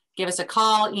 So give us a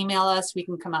call, email us. We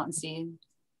can come out and see you.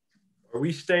 Are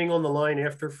we staying on the line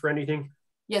after for anything?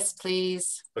 Yes,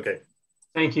 please. Okay.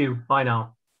 Thank you. Bye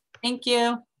now. Thank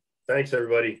you. Thanks,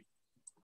 everybody.